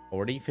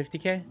 40,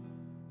 50K?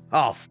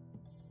 Oh,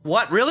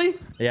 what? Really?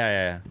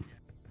 Yeah.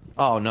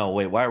 Oh no!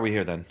 Wait, why are we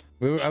here then?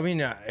 I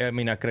mean,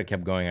 I could have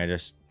kept going. I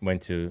just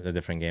went to a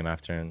different game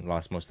after and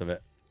lost most of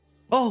it.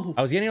 Oh,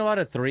 I was getting a lot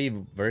of 3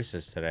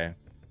 verses today.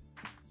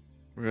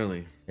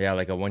 really? Yeah,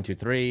 like a 1, 2,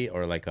 3,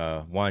 or like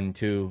a 1,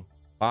 2,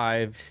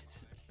 5.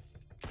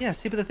 Yeah.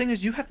 See, but the thing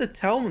is, you have to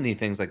tell me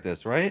things like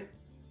this, right?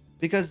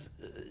 Because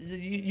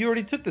you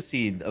already took the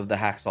seed of the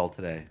hacksaw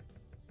today.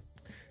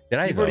 Did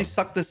I? You've already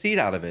sucked the seed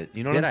out of it.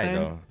 You know what I'm saying?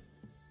 Did I though?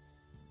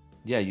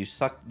 Yeah, you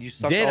sucked.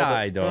 Did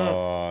I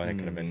though? That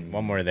could have been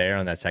one more there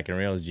on that second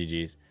reel. Is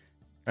GG's.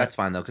 That's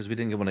fine though, because we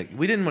didn't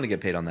want to get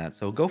paid on that.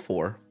 So go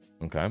 4.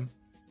 Okay.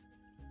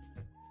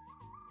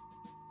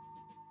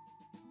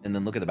 And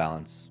then look at the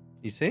balance.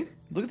 You see?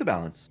 Look at the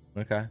balance.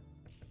 Okay.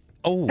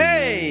 Oh.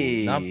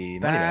 Hey. Not money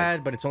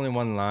bad, but it's only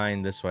one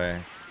line this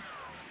way.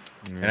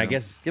 Yeah. And I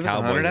guess Give us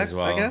Cowboys 100x, as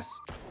well. I guess.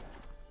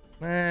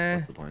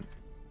 What's the point?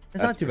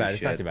 It's not too bad.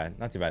 It's not too bad.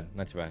 Not too bad.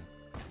 Not too bad.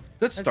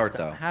 Good start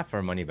though. Half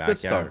our money back. Good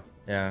start.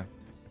 Yeah.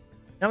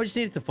 Now we just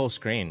need it to full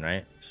screen,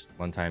 right? Just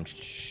one time.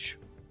 Shh.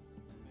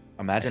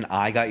 Imagine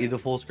I got you the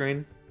full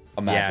screen.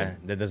 Imagine.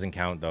 Yeah, that doesn't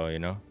count though, you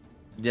know.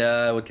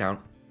 Yeah, it would count.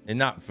 And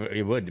not for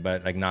it would,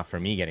 but like not for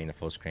me getting the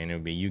full screen. It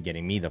would be you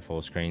getting me the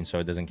full screen, so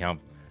it doesn't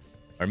count.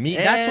 Or me.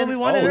 That's what we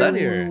wanted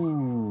earlier.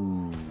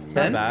 It's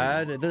not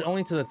bad.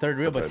 Only to the third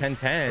reel, but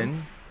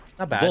 10-10.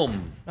 Not bad.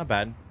 Boom. Not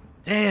bad.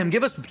 Damn,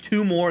 give us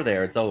 2 more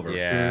there. It's over.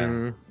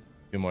 Yeah.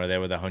 2 more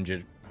there with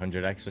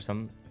 100x or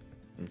something.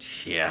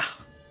 Yeah.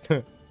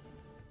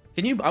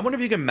 Can you? I wonder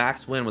if you can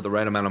max win with the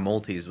right amount of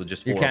multis with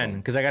just 4. You can,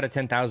 because I got a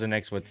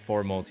 10,000x with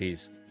 4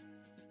 multis.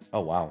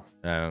 Oh wow.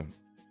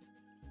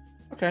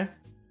 Okay.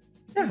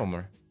 Yeah. One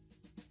more.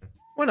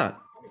 Why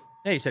not?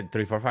 Yeah, you said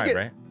 3, 4, 5,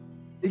 right?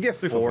 You get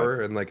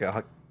 4 and like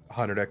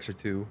 100x or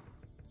 2.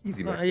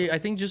 Easy. No, I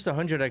think just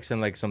 100x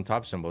and like some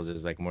top symbols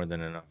is like more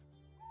than enough.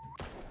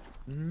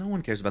 No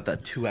one cares about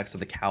that 2x of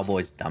the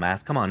Cowboys,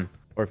 dumbass. Come on.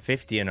 Or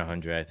 50 and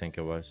 100, I think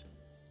it was.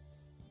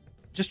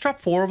 Just drop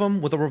 4 of them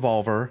with a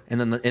revolver, and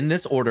then in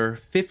this order: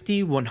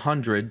 50,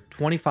 100,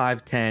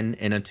 25, 10,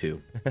 and a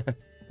 2.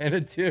 And a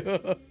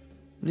 2.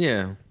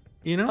 Yeah.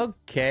 You know?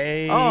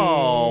 Okay.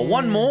 Oh,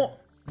 one more.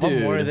 One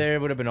Dude. more there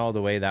would have been all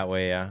the way that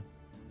way, yeah.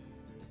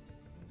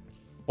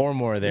 4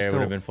 more there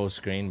would have been full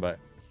screen, but...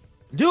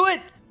 Do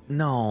it!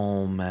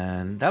 No,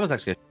 man. That was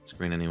actually a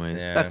screen anyways.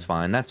 Yeah. That's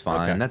fine. That's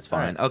fine. Okay. That's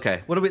fine. Right.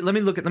 Okay. What do we...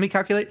 Let me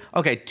calculate.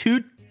 Okay,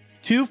 two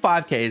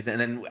 5Ks, and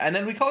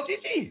then we call it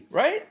GG,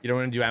 right? You don't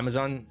want to do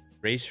Amazon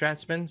race strat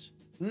spins?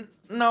 No.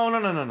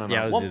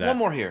 Yeah, let's do that. One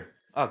more here.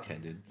 Okay,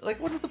 dude. Like,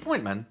 what is the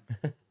point, man?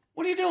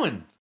 What are you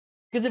doing?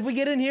 Because if we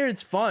get in here,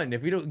 it's fun.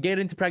 If we don't get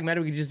into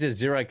pragmatic, we can just do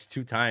 0x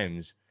 2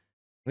 times.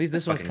 At least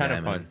this one's kind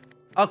of fun.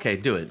 Okay,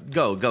 do it.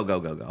 Go.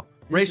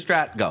 Race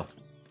strat, go.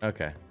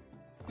 Okay.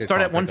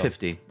 Start at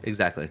 150.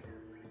 Exactly.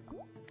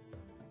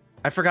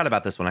 I forgot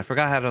about this one. I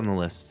forgot I had it on the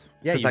list.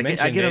 Yeah, you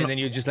mentioned it, and then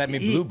you just let me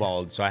blue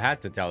balled, so I had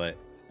to tell it.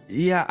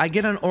 Yeah, I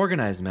get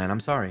unorganized, man. I'm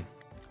sorry.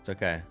 It's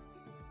okay.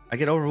 I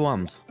get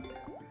overwhelmed.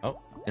 Oh.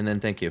 And then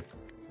thank you.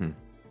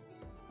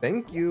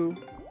 Thank you.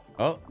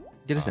 Oh.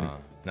 Get us in.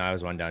 No, I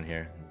was one down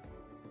here.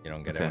 You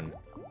don't get it.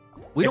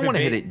 We don't want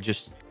to hit it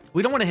just...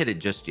 We don't want to hit it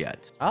just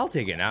yet. I'll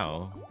take it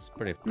now. It's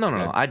pretty...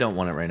 No. I don't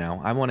want it right now.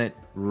 I want it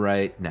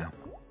right now.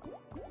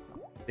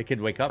 The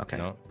kid wake up? Okay.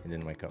 No, he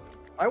didn't wake up.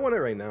 I want it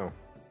right now.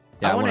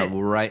 Yeah, I want it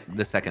right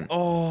this second.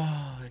 Oh,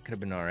 it could have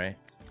been all right.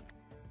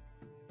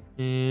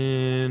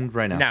 And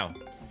right now.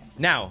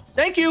 Now.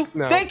 Thank you.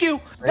 No. Thank you.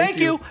 Thank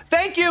you.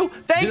 Thank you.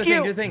 Thank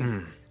you. Do the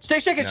thing.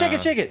 Shake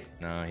it.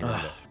 No, he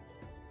doesn't.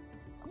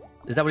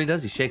 Is that what he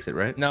does? He shakes it,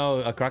 right? No,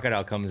 a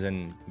crocodile comes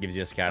and gives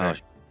you a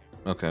scatter.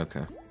 Oh,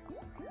 okay.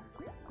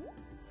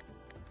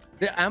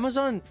 Did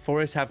Amazon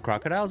forests have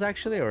crocodiles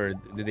actually, or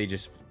did they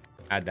just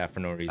add that for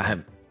no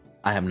reason?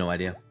 I have no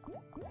idea.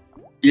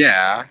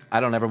 Yeah. I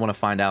don't ever want to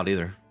find out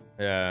either.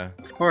 Yeah.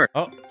 Of course.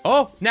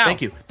 Oh, now.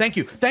 Thank you.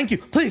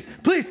 Please.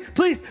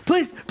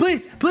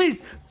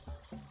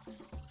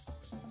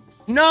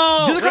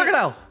 No. Do the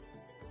crocodile.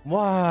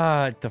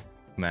 What the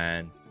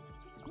man?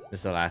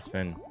 This is the last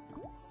spin.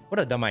 What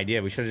a dumb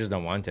idea. We should have just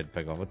done wanted,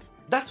 Pickle. What the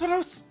That's what I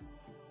was...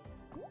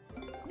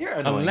 You're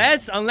annoying.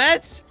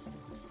 Unless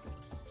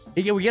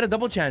we get a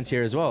double chance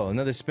here as well.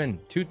 Another spin.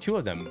 Two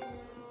of them.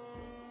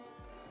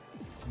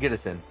 Get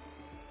us in.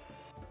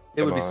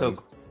 It would be so...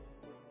 Come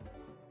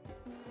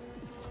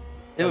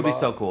It would be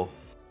so cool.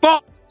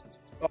 Fuck!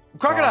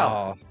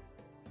 Crocodile.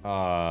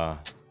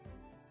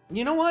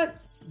 You know what,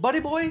 buddy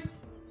boy?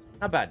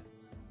 Not bad.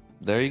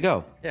 There you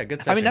go. Yeah,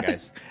 good session,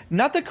 guys.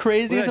 Not the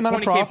craziest amount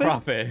of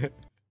profit.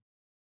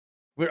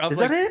 We're up. Is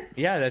that it?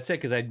 Yeah, that's it.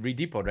 Because I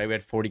redepoted, right? We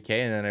had 40K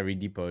and then I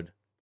redepoted.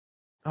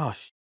 Oh,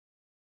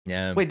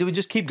 yeah. Wait, do we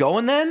just keep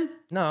going then?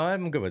 No,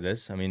 I'm good with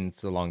this. I mean,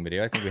 it's a long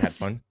video. I think we had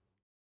fun.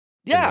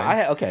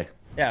 Yeah, okay.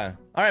 Yeah.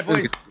 All right,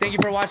 boys. Thank you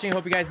for watching.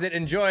 Hope you guys did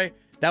enjoy.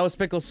 That was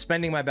Pickle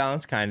spending my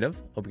balance, kind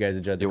of. Hope you guys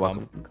enjoyed the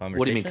conversation.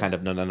 What do you mean, kind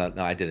of? No,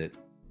 I did it.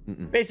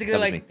 Basically,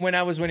 like, when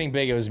I was winning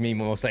big, it was me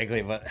most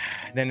likely, but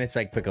then it's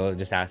like Pickle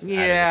just asked.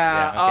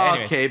 Yeah.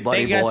 Okay, buddy boy.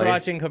 Thank you guys for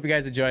watching. Hope you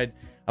guys enjoyed.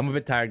 I'm a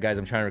bit tired, guys.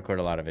 I'm trying to record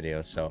a lot of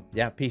videos, so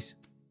yeah, peace.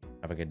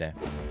 Have a good day.